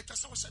must.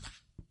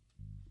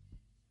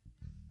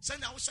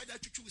 Send our side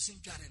that you in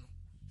Jareno.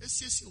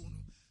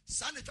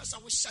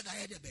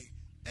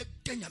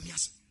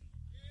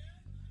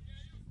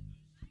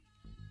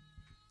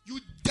 You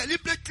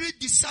deliberately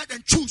decide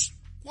and choose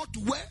what to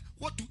wear,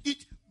 what to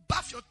eat,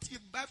 bath your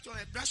teeth,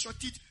 brush your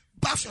teeth,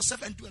 bath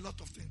yourself, and do a lot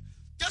of things.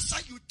 Just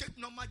like you take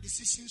normal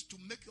decisions to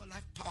make your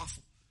life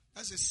powerful.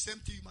 That's the same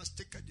thing. You must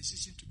take a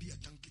decision to be a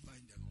thankgiver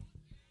in the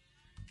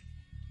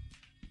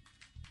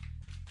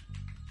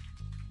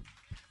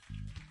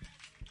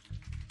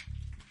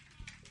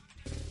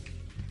Lord.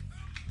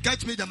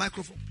 Get me the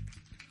microphone.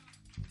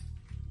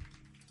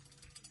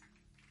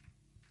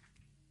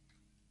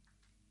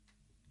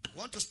 We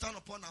want to stand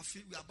upon our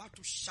feet. We are about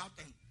to shout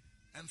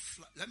and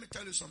fly. Let me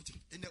tell you something.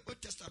 In the Old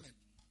Testament,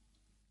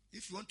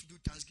 if you want to do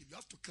thanksgiving, you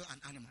have to kill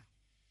an animal.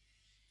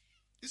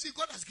 You see,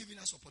 God has given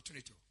us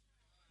opportunity.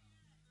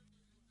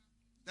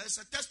 There's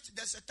a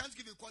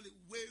thanksgiving called it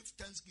wave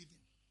thanksgiving.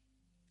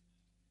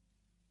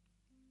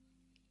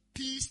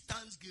 Peace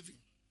thanksgiving.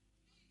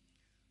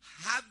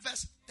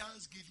 Harvest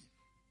thanksgiving.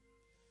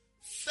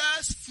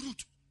 First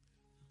fruit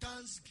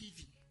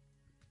thanksgiving.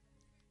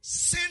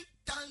 Sin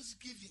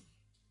thanksgiving.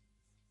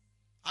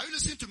 Are you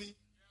listening to me?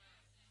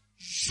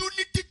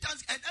 Unity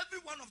thanksgiving. And every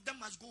one of them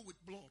must go with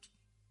blood.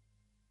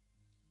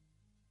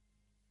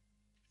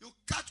 You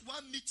cut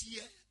one meat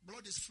here,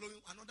 blood is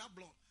flowing, another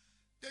blood.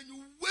 Then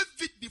you wave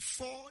it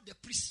before the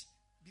priest,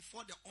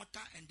 before the altar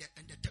and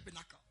the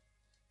tabernacle,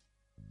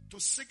 to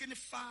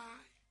signify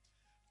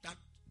that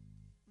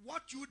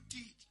what you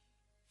did,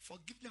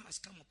 forgiveness has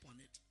come upon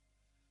it.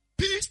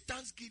 Peace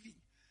thanksgiving.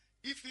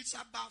 If it's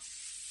about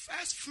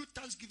first fruit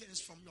thanksgiving,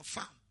 is from your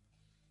farm.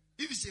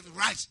 If it's a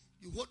rice,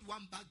 you hold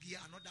one bag here,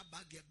 another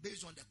bag here,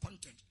 based on the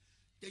content.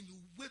 Then you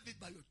wave it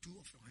by your two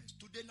of your hands.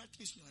 Today,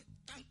 nothing is not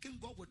thanking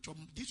God with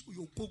this with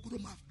your go-guru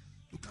mouth.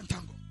 You can't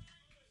thank God.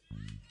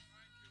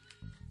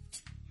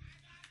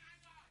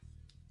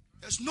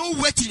 There's no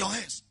weight in your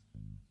hands.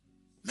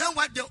 Now,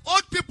 what the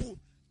old people,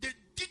 they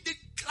did it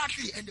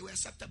gladly and they were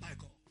accepted by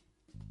God.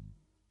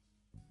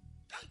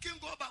 Thanking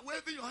God by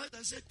waving your hands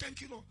and say,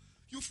 thank you, Lord.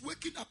 You've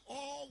waken up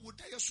all would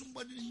die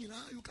somebody, you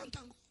can't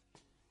thank God.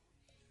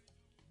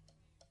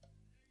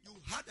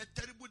 You had a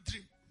terrible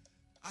dream,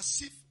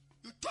 as if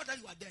you thought that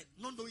you were dead,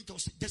 not knowing it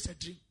was just a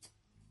dream.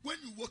 When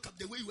you woke up,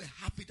 the way you were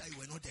happy that you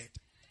were not dead,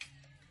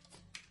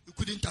 you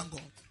couldn't thank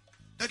God.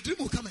 The dream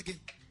will come again.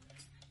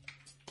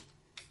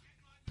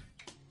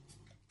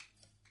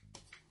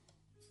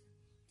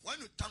 When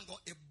you thank God,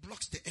 it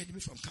blocks the enemy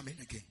from coming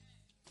again.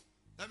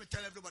 Let me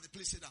tell everybody,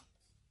 please sit down.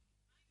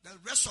 The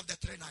rest of the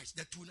 3 nights,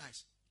 the 2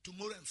 nights,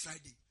 tomorrow and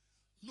Friday,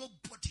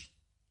 nobody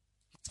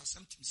must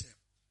accept himself.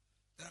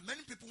 There are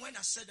many people, when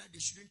I said that they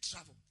shouldn't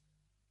travel,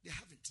 they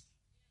haven't.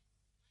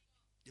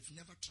 They've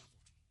never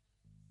traveled.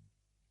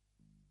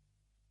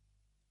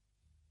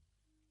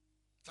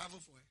 Travel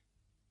for it.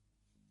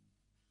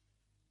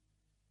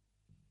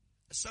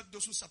 Except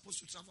those who are supposed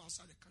to travel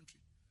outside the country.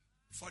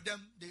 For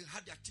them, they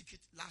had their ticket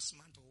last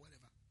month or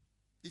whatever.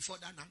 Before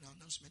that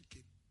announcement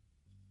came.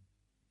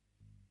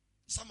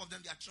 Some of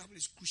them, their travel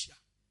is crucial.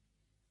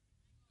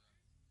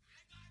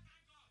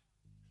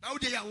 Now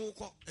they are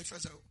woke up.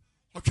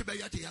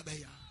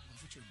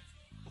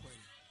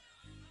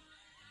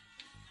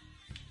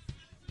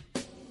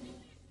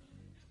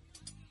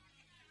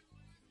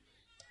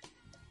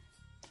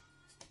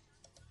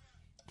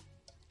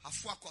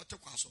 or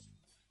Tokwaso.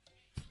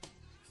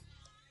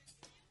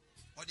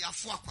 Or the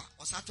Afuaka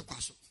or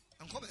Satokwaso.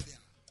 And come there.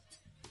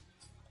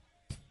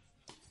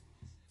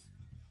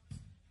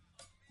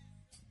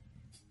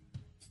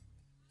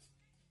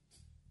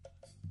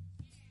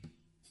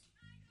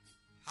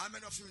 How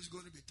many of you is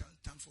going to be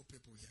time for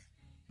people here?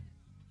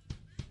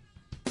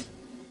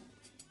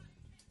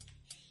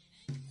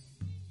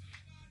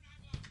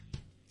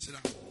 Sit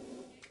down.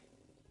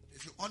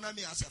 If you honor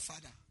me as a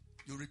father,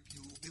 you will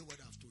obey what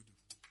I've told you.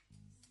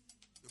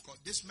 Because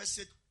this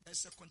message,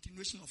 there's a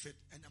continuation of it,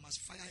 and I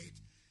must fire it.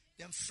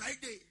 Then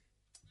Friday,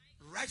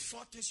 write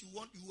 4 things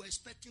you were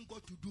expecting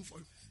God to do for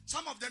you.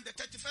 Some of them, the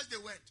 31st they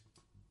went.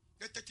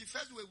 The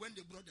 31st way when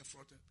they brought the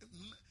fraud.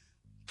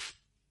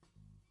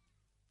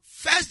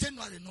 1st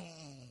January, no.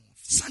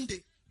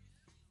 Sunday,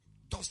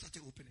 doors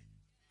started opening.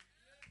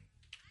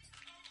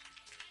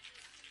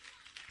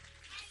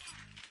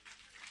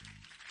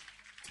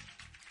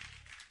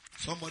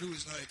 Somebody who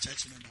is not a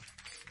church member.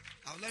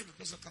 I would like the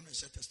person to come and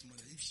share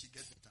testimony if she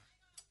gets better.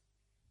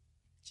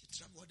 She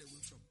traveled all the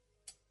way from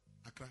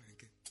Accra and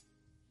came.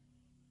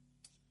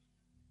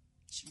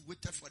 She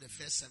waited for the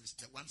first service,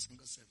 the one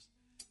single service.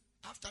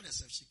 After the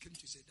service, she came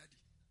to say, Daddy,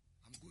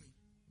 I'm going.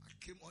 I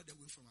came all the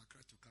way from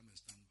Accra to come and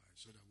stand by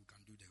so that we can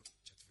do the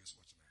church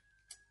first watch night.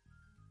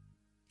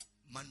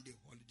 Monday,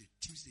 holiday.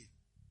 Tuesday,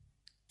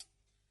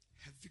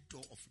 heavy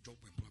door of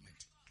job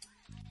employment.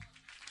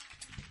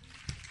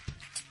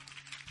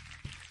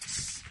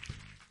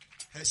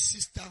 Her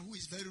sister, who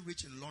is very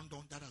rich in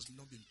London, that has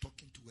not been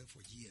talking to her for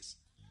years.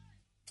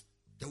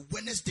 The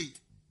Wednesday,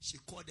 she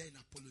called her and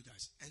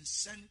apologized and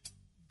sent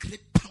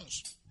great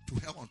pounds to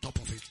her on top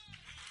of it.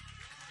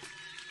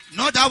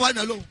 Not that one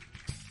alone.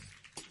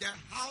 The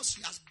house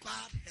she has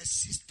barred her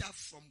sister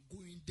from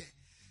going there.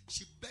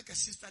 She begged her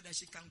sister that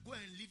she can go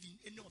and live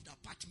in any of the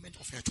apartment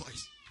of her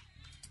choice.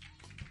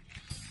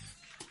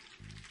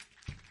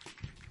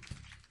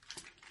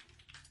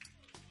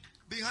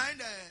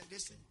 Behind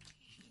this thing.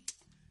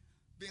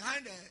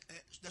 Behind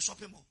the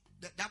shopping mall,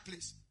 that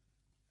place,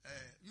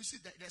 you see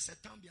that there's a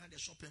town behind the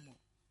shopping mall.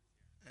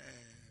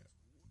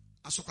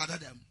 Asokada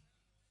Dam.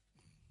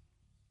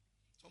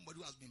 Somebody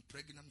who has been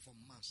pregnant for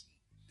months,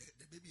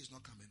 the baby is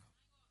not coming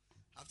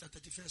out. After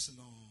 31st,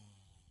 no.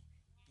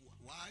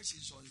 Why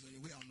she's on the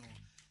way or no?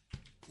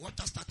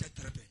 Water started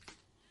dripping.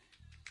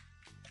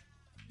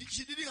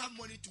 She didn't have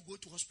money to go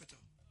to hospital.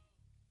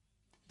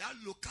 That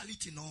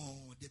locality,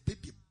 no, the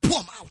baby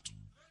boom out.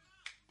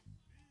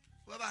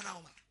 What about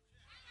now?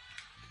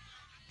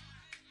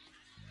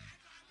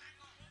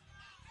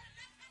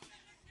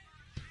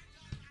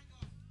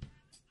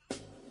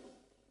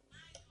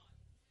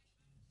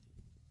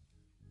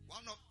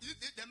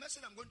 The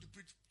message I'm going to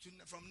preach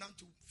from now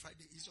to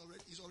Friday is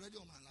already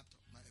on my laptop,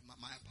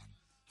 my iPad.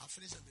 I've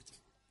finished everything.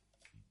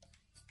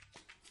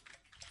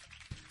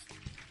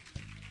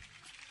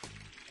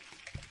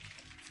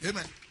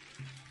 Amen.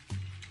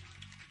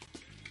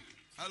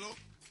 Hello?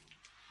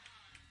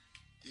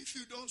 If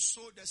you don't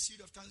sow the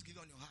seed of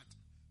thanksgiving on your heart,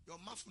 your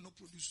mouth will not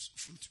produce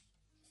fruit.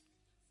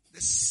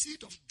 The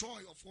seed of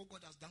joy of what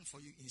God has done for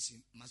you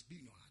must be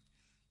in your heart.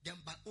 Then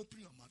by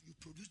opening your mouth, you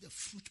produce the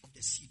fruit of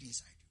the seed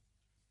inside you.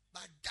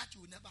 But that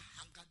will never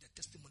hunger the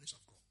testimonies of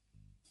God.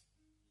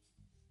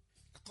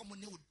 The common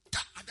name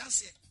I don't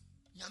say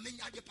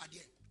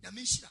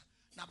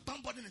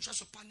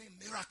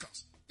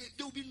miracles.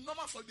 They will be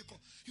normal for you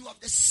because you have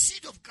the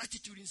seed of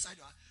gratitude inside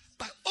your heart.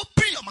 By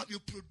opening your mouth, you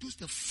produce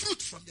the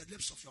fruit from the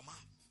lips of your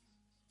mouth.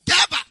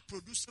 Thereby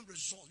producing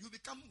result. You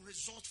become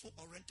resultful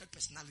oriented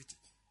personality.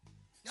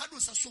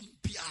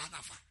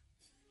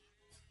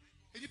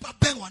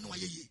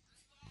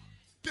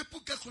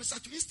 People get closer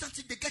to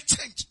instantly they get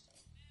changed.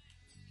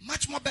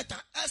 Much more better.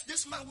 As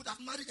this man would have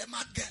married a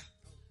mad girl.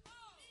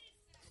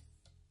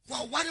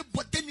 Well, what the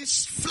body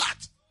is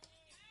flat.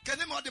 Can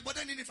you know the body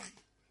in it?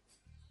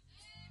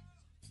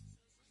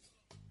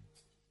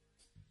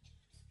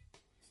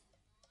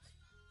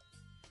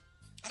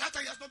 And that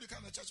time he has not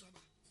become a church member.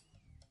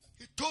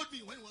 He told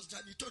me when he was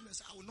done, he told me,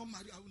 I will not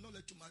marry, I will not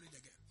let you marry the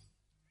girl.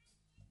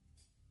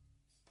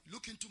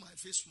 Look into my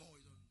face more.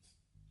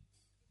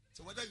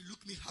 So whether you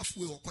look me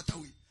halfway or quarter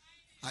way,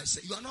 I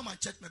say, you are not my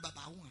church member, but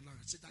I won't allow.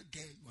 I say, that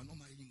girl, you are not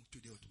marrying him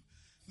today or tomorrow.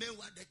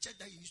 Meanwhile, the church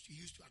that you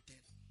used to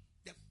attend,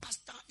 the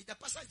pastor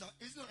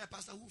is not a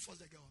pastor who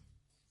forced the girl.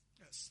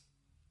 Yes.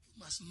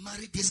 You must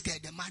marry this girl,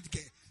 the mad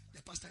girl.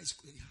 The pastor is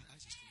close.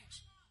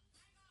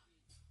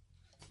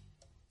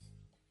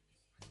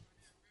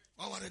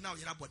 What are now?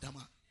 You're not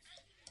Bodama.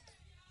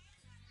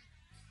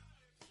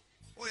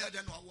 Oh, yeah,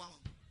 then what?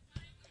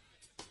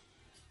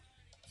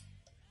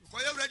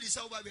 Because you already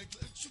said,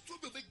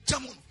 should be big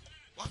jamon.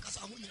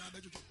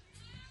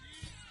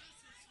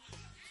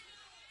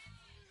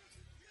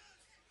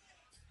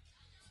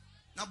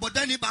 Now, but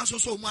then he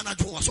bounces so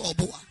manager was all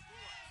boa.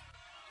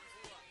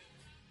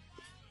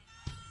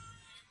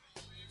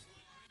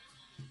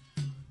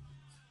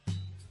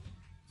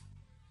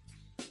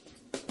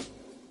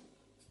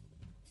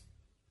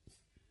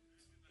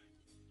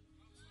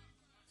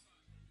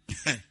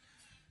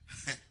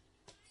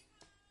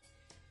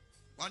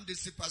 One day,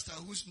 see pastor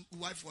whose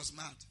wife was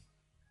mad.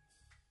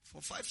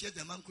 For 5 years,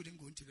 the man couldn't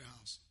go into the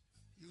house.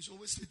 He was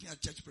always sleeping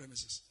at church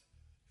premises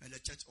and the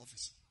church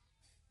office.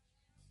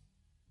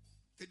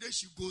 The day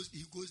he goes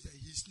there,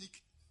 he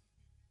sneak.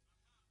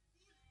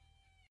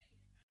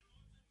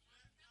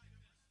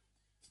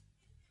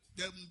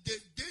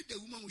 The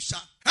woman will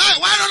shout, "Hey,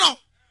 why don't know?"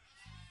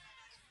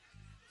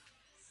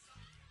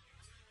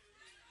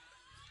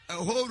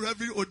 A whole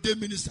reverend ordained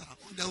minister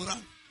on the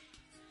run.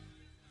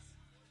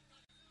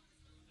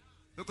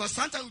 Because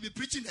sometimes we'll be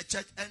preaching the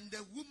church and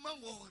the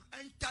woman will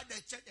enter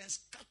the church and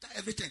scatter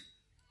everything.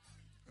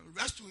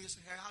 Rush to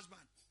her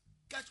husband,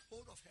 get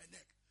hold of her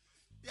neck.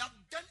 They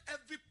have done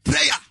every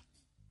prayer.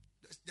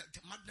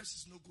 The madness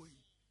is not going.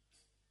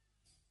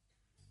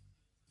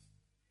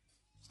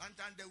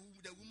 Sometimes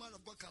the woman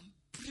of God can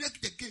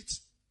break the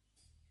gates.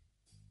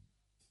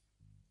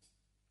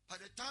 By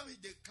the time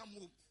they come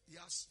home, he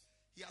has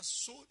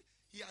sold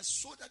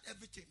that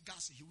everything.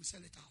 Gas, he will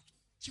sell it out.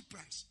 Cheap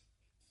price.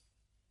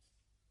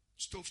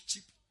 Stove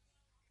cheap.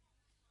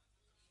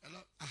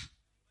 Hello?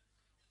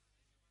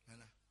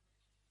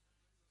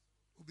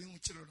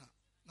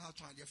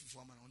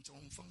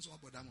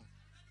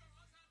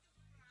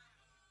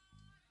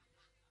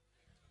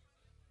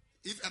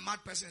 If a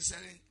mad person is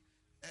selling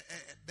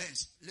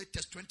Benz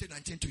latest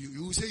 2019 to you,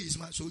 you will say he's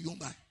mad, so you won't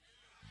buy.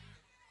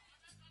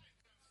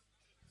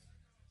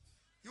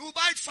 You will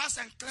buy it fast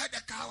and clear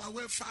the car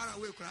away, far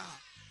away,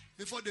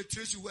 before they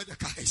trace you where the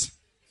car is.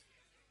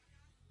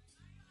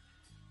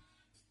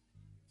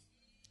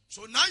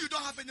 So now you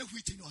don't have any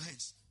wheat in your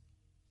hands.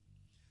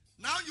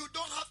 Now you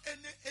don't have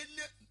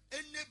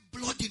any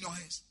blood in your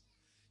hands.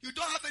 You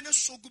don't have any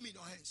sorghum in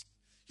your hands.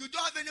 You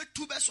don't have any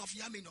tubers of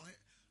yam in your hand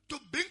to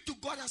bring to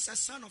God as a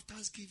sign of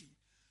thanksgiving.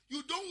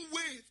 You don't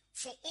wait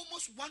for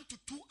almost 1 to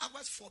 2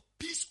 hours for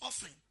peace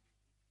offering.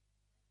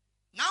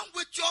 Now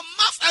with your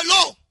mouth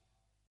alone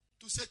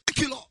to say thank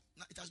you, Lord.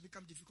 Now it has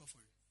become difficult for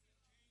you.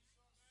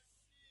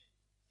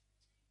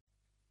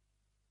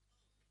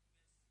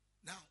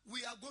 Now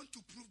we are going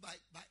to prove by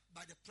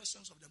the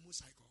presence of the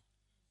Most High God.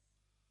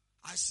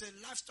 I say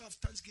lifestyle of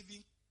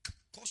thanksgiving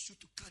cause you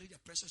to carry the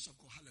presence of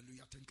God.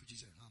 Hallelujah. Thank you,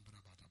 Jesus.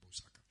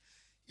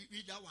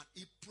 Read that one.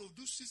 It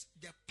produces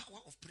the power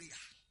of prayer.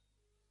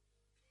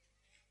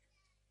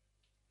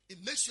 It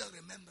makes you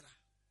remember.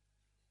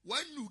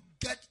 When you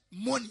get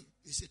money,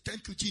 you say,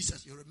 thank you,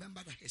 Jesus. You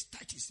remember that his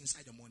tithe is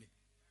inside the money.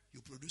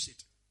 You produce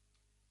it.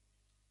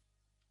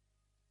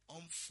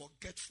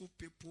 Unforgetful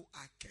people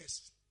are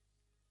cursed.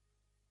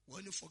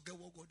 When you forget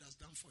what God has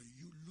done for you,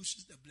 you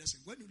lose the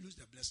blessing. When you lose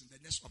the blessing, the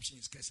next option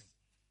is cursing.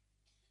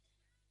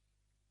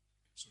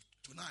 So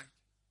tonight,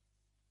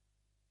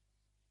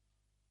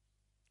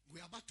 we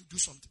are about to do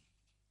something.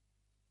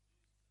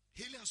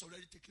 Healing has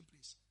already taken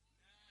place.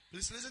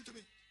 Please listen to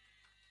me.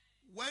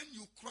 When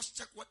you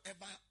cross-check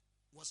whatever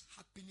was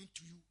happening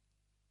to you,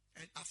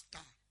 and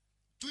after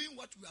doing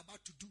what we are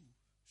about to do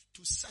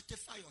to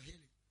certify your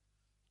healing,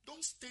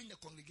 don't stay in the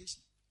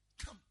congregation.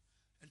 Come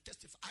and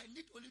testify. I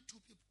need only 2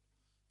 people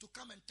to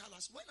come and tell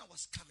us, when I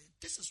was coming,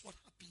 this is what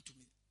happened to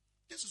me.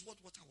 This is what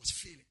I was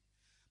feeling.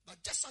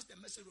 But just as the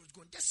message was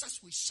going, just as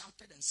we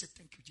shouted and said,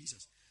 thank you,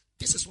 Jesus,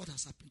 this is what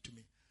has happened to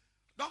me.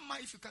 Don't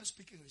mind if you can't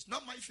speak English.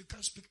 Don't mind if you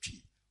can't speak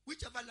Twi.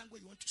 Whichever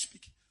language you want to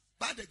speak.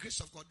 By the grace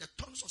of God, the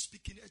tongues of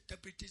speaking,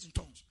 interpretation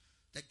tongues,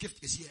 the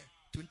gift is here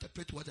to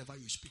interpret whatever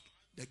you speak.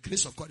 The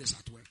grace of God is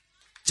at work.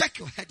 Check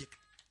your headache.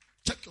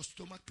 Check your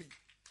stomach pain.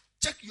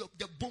 Check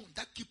the bone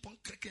that keep on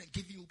cracking and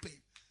giving you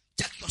pain.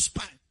 Check your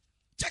spine.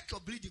 Check your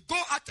bleeding. Go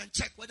out and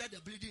check whether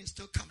the bleeding is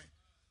still coming.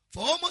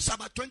 For almost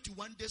about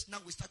 21 days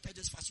now, we started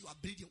this fast. You are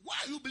bleeding. Why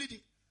are you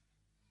bleeding?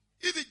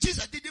 Even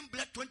Jesus didn't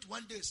bleed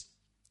 21 days.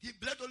 He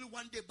bled only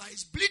 1 day, but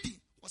his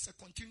bleeding was a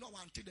continual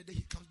one until the day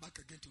he comes back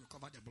again to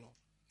recover the blood.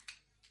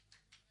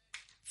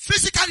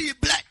 Physically, he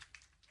bled.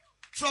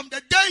 From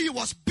the day he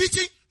was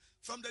beaten,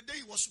 from the day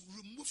he was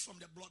removed from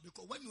the blood.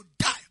 Because when you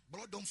die,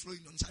 blood don't flow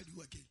inside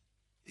you again.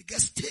 It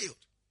gets stale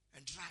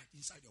and dry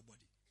inside your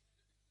body.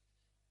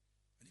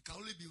 And it can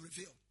only be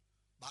revealed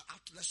by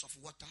outlets of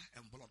water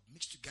and blood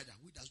mixed together.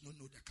 We does not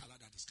know the color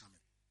that is coming.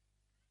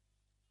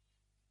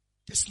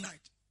 This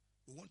night,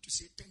 we want to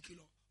say thank you,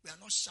 Lord. We are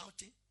not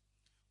shouting.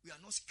 We are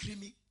not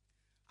screaming.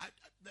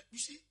 You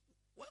see,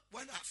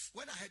 when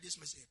I heard this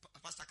message,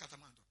 Pastor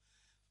Katamando,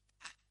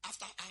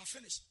 after I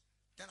finished,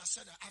 then I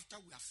said that after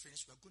we are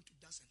finished, we are going to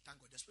dance and thank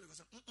God. The Spirit was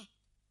saying,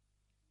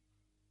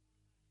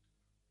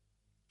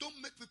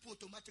 don't make people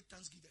automatic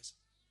thanksgivers,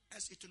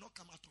 else it will not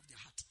come out of their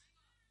heart.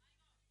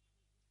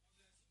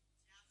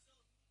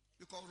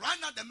 Because right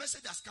now the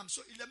message has come,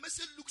 so the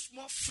message looks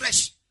more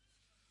fresh.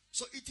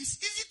 So it is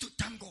easy to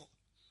thank God.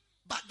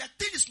 But the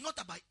thing is not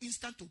about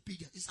instant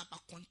obedience. It's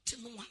about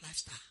continual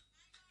lifestyle.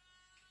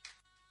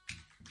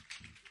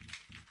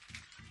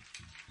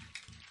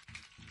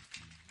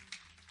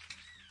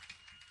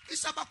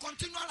 It's about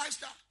continual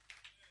lifestyle.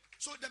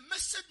 So the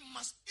message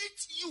must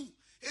eat you.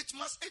 It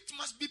must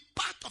be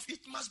part of it.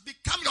 It must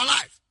become your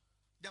life.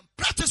 Then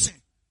practicing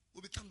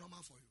will become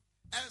normal for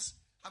you. Else,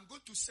 I'm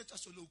going to set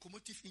us a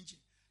locomotive engine.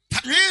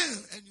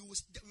 and you will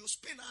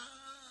spin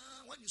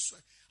when you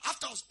sweat.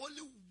 After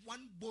only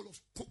one bowl of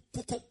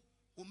cocoa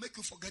will make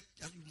you forget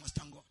that you must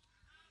thank God.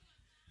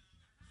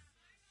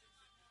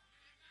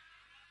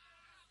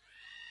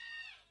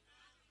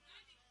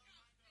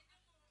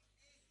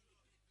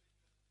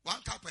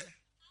 One cup,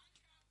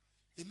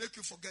 it make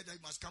you forget that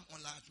you must come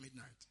online at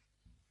midnight.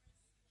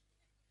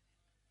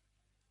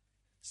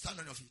 Stand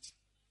on your feet.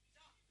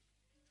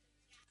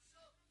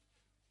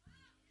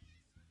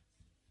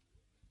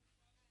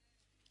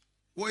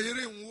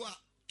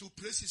 To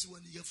places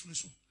when you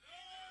finish.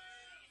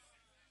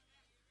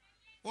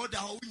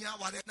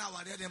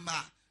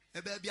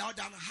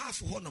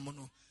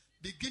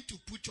 Begin to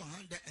put your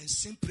hand there and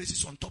sing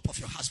praises on top of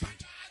your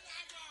husband.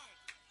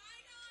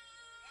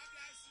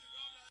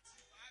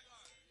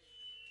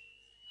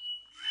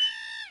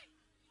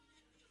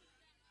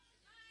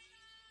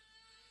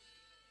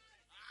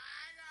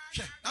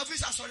 Now, if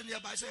I saw it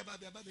nearby, say,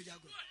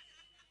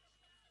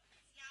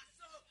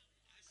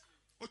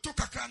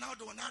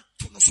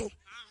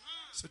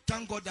 so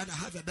thank God that I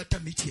have a better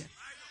meat here.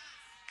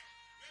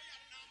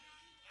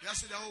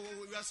 Yesterday,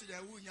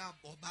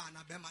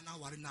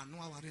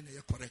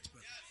 correct.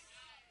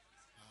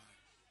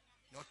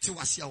 Not to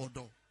us your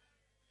door.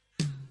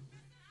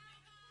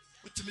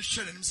 What to me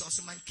sharing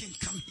himself, my king,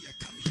 come here,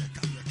 come here,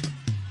 come here, come here.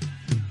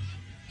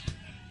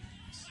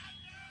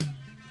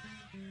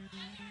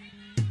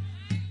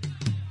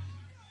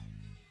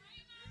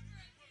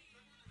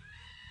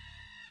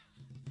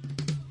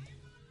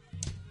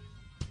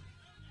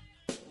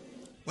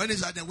 When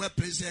he's at the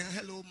workplace, saying,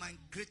 hello, my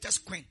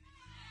greatest queen.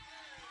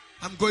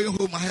 I'm going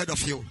home ahead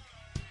of you.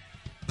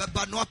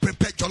 But no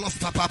prepare jollof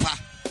for papa.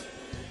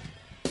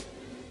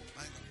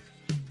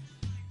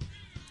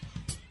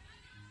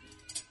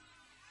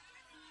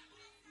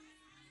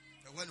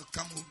 And when you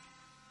come home,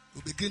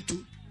 you begin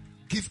to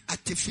give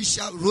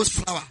artificial rose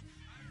flower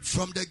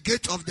from the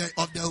gate of the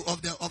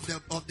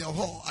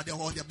hall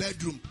or the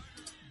bedroom.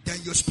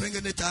 Then you're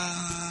springing it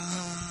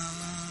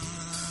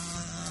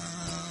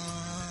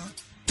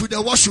to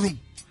the washroom.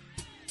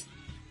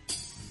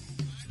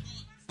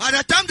 By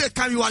the time they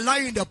come, you are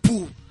lying in the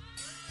pool.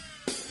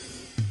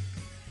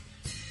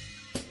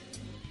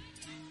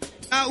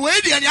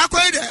 Wait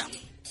there.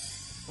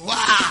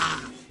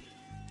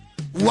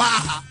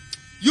 Wow.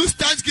 Use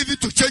Thanksgiving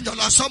to change your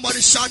life.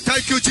 Somebody shout,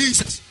 thank you,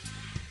 Jesus.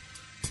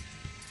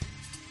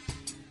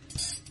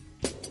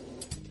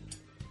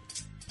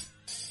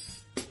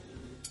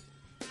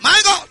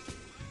 My God.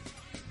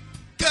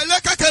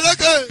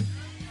 Keleke.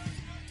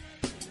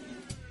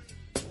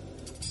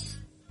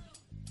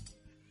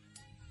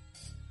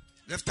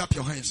 Lift up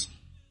your hands.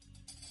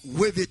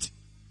 Wave it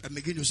and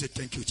begin to say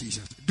thank you,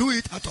 Jesus. Do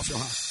it out of your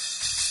heart.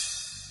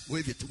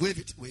 Wave it.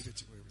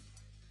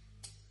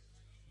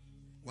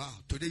 Wow.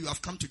 Today you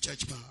have come to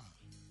church. We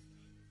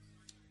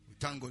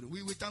thank God.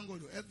 We thank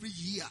God. Every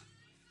year,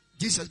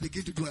 Jesus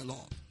begin to do a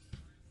lot.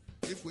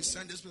 If we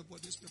send this people,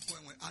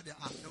 and we add the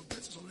app, the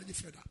place is already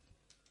fed up.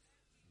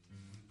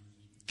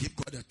 Give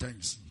God the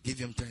thanks. Give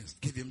him thanks.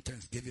 Give him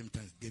thanks. Give him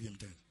thanks. Give him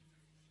thanks.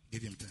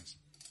 Give him thanks.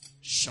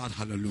 Shout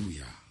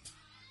hallelujah.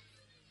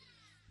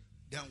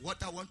 Then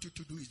what I want you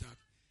to do is that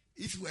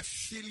if you were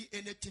feeling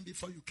anything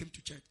before you came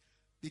to church,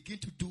 begin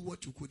to do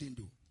what you couldn't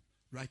do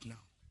right now.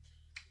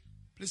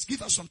 Please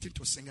give us something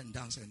to sing and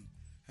dance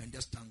and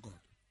just thank God.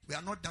 We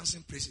are not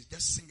dancing praises,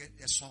 just sing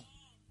a song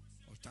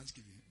of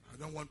thanksgiving. I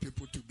don't want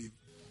people to be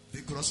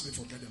vigorously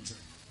forget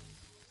themselves.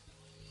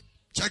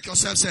 Check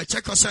yourself, sir.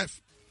 Check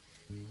yourself.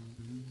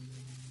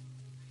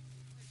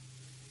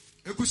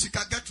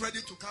 Ekusika, get ready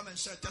to come and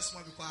share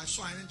testimony because I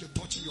saw an angel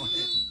touching your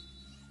head.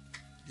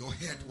 Your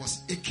head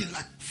was aching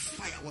like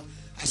fire.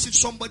 As if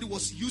somebody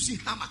was using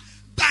hammer.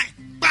 Bang,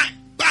 bang,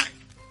 bang.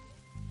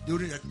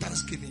 During the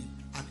Thanksgiving,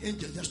 an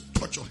angel just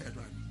touched your head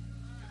right.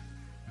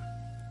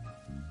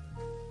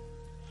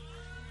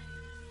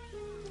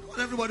 I want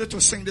everybody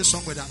to sing this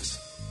song with us.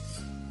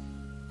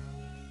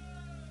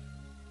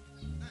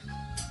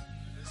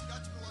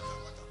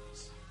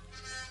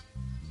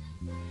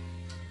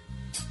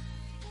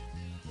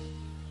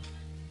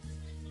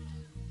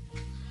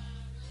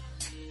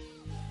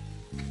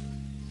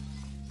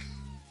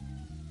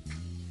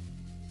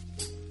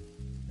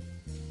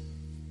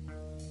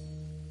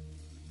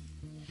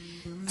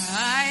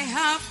 I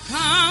have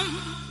come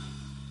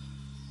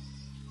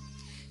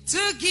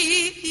to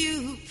give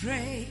you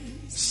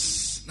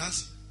praise.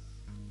 Nancy,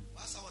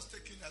 as I was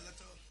taking a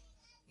little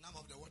nap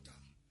of the water,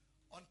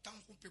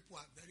 unthankful people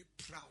are very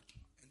proud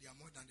and they are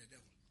more than the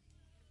devil.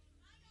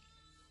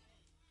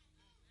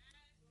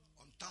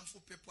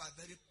 Unthankful people are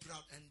very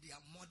proud and they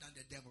are more than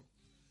the devil.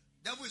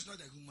 Devil is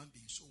not a human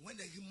being. So when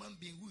the human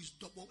being who is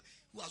double,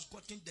 who has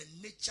gotten the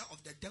nature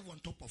of the devil on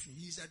top of him,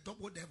 he is a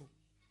double devil.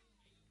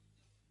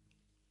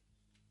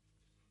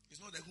 He's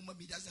not a human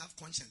being, he doesn't have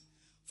conscience.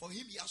 For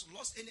him, he has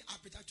lost any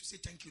appetite to say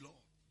thank you, Lord.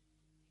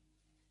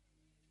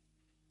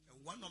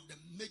 And one of the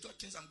major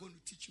things I'm going to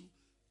teach you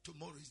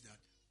tomorrow is that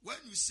when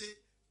you say,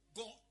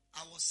 God,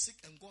 I was sick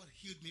and God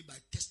healed me by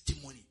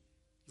testimony,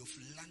 you've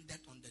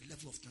landed on the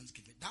level of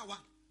thanksgiving. That one,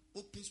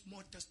 opens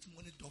more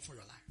testimony door for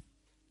your life.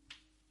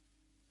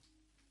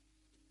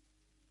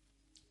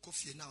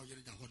 Coffee now, you're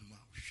the one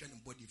sharing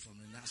body from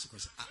the nurse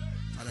because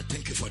Father,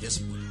 thank you for this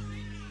body.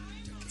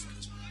 Thank you for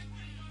this body.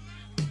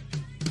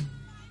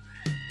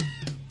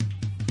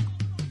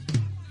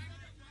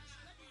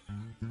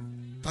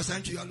 Pastor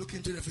Andrew, you are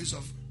looking to the face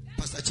of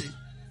Pastor J.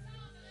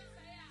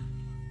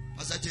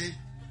 Pastor J.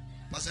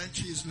 Pastor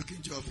Andrew is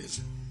looking to your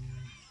face.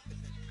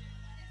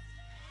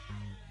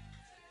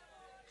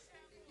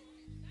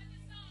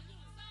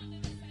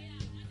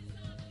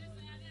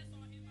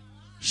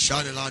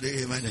 Shout aloud,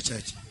 amen, in the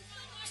church.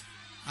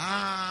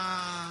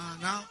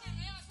 Now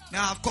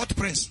I've caught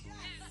Prince.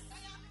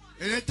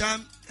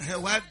 Anytime her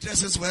wife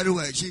dresses very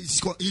well,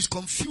 he's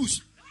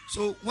confused.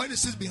 So when he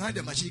sits behind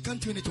the machine, he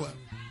can't tune it well.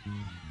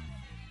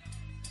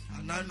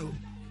 And I know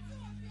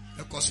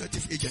the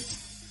conservative agent.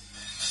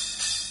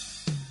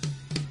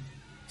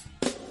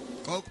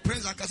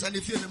 Prince and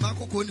Kasani feel the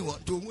Marco Koni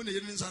to win the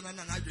Union San and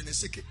I've been a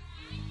sick.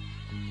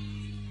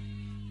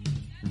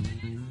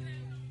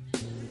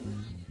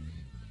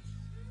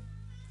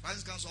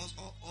 Vice Council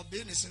or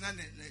being a sin and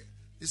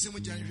the same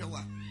with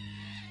January.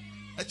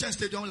 A chance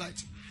they don't like.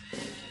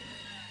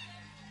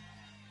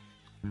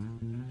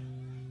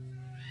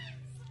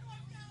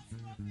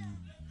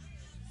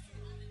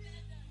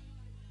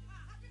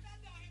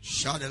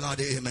 Shout the Lord,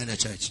 amen, the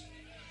church.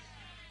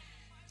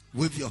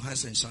 Wave your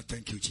hands and shout,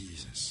 thank you,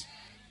 Jesus.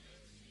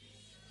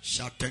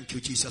 Shout, thank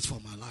you, Jesus, for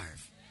my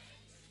life,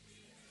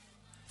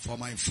 for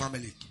my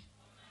family,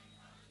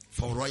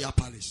 for Royal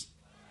Palace,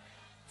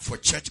 for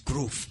Church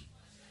Grove,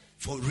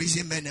 for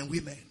raising men and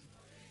women,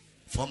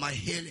 for my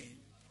healing,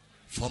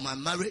 for my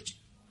marriage,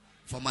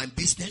 for my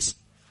business,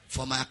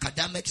 for my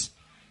academics,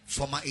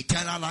 for my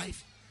eternal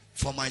life,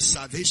 for my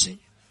salvation,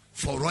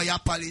 for Royal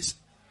Palace.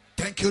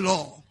 Thank you,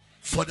 Lord,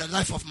 for the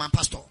life of my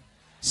pastor,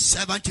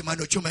 servant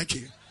Emmanuel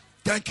Chumenchi.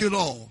 Thank you,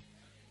 Lord.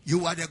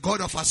 You are the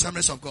God of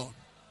Assemblies of God.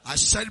 I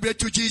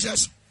celebrate you,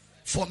 Jesus,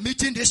 for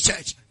meeting this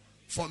church,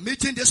 for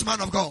meeting this man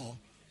of God,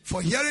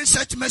 for hearing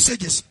such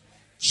messages,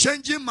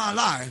 changing my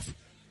life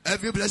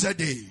every blessed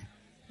day.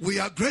 We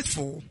are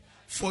grateful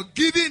for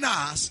giving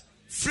us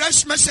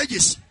fresh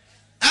messages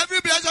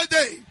every blessed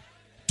day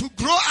to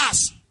grow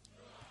us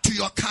to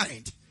your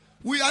kind.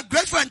 We are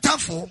grateful and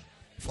thankful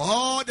for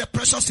all the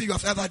precious things you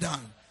have ever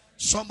done.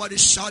 Somebody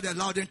shout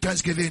aloud in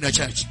thanksgiving in the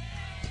church.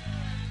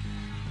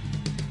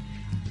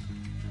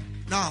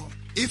 Now,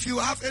 if you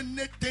have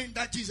anything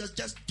that Jesus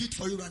just did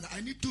for you right now, I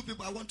need two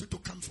people. I want you to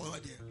come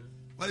forward here.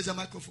 Where is the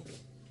microphone?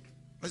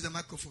 Where's the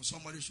microphone?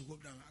 Somebody should go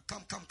down.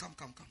 Come.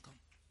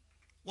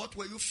 What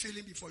were you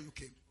feeling before you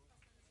came?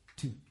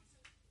 Two.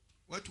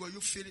 What were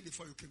you feeling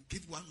before you came?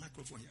 Give one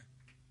microphone here.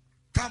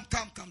 Come.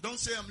 Don't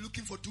say I'm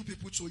looking for two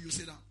people so you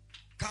sit down.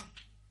 Come.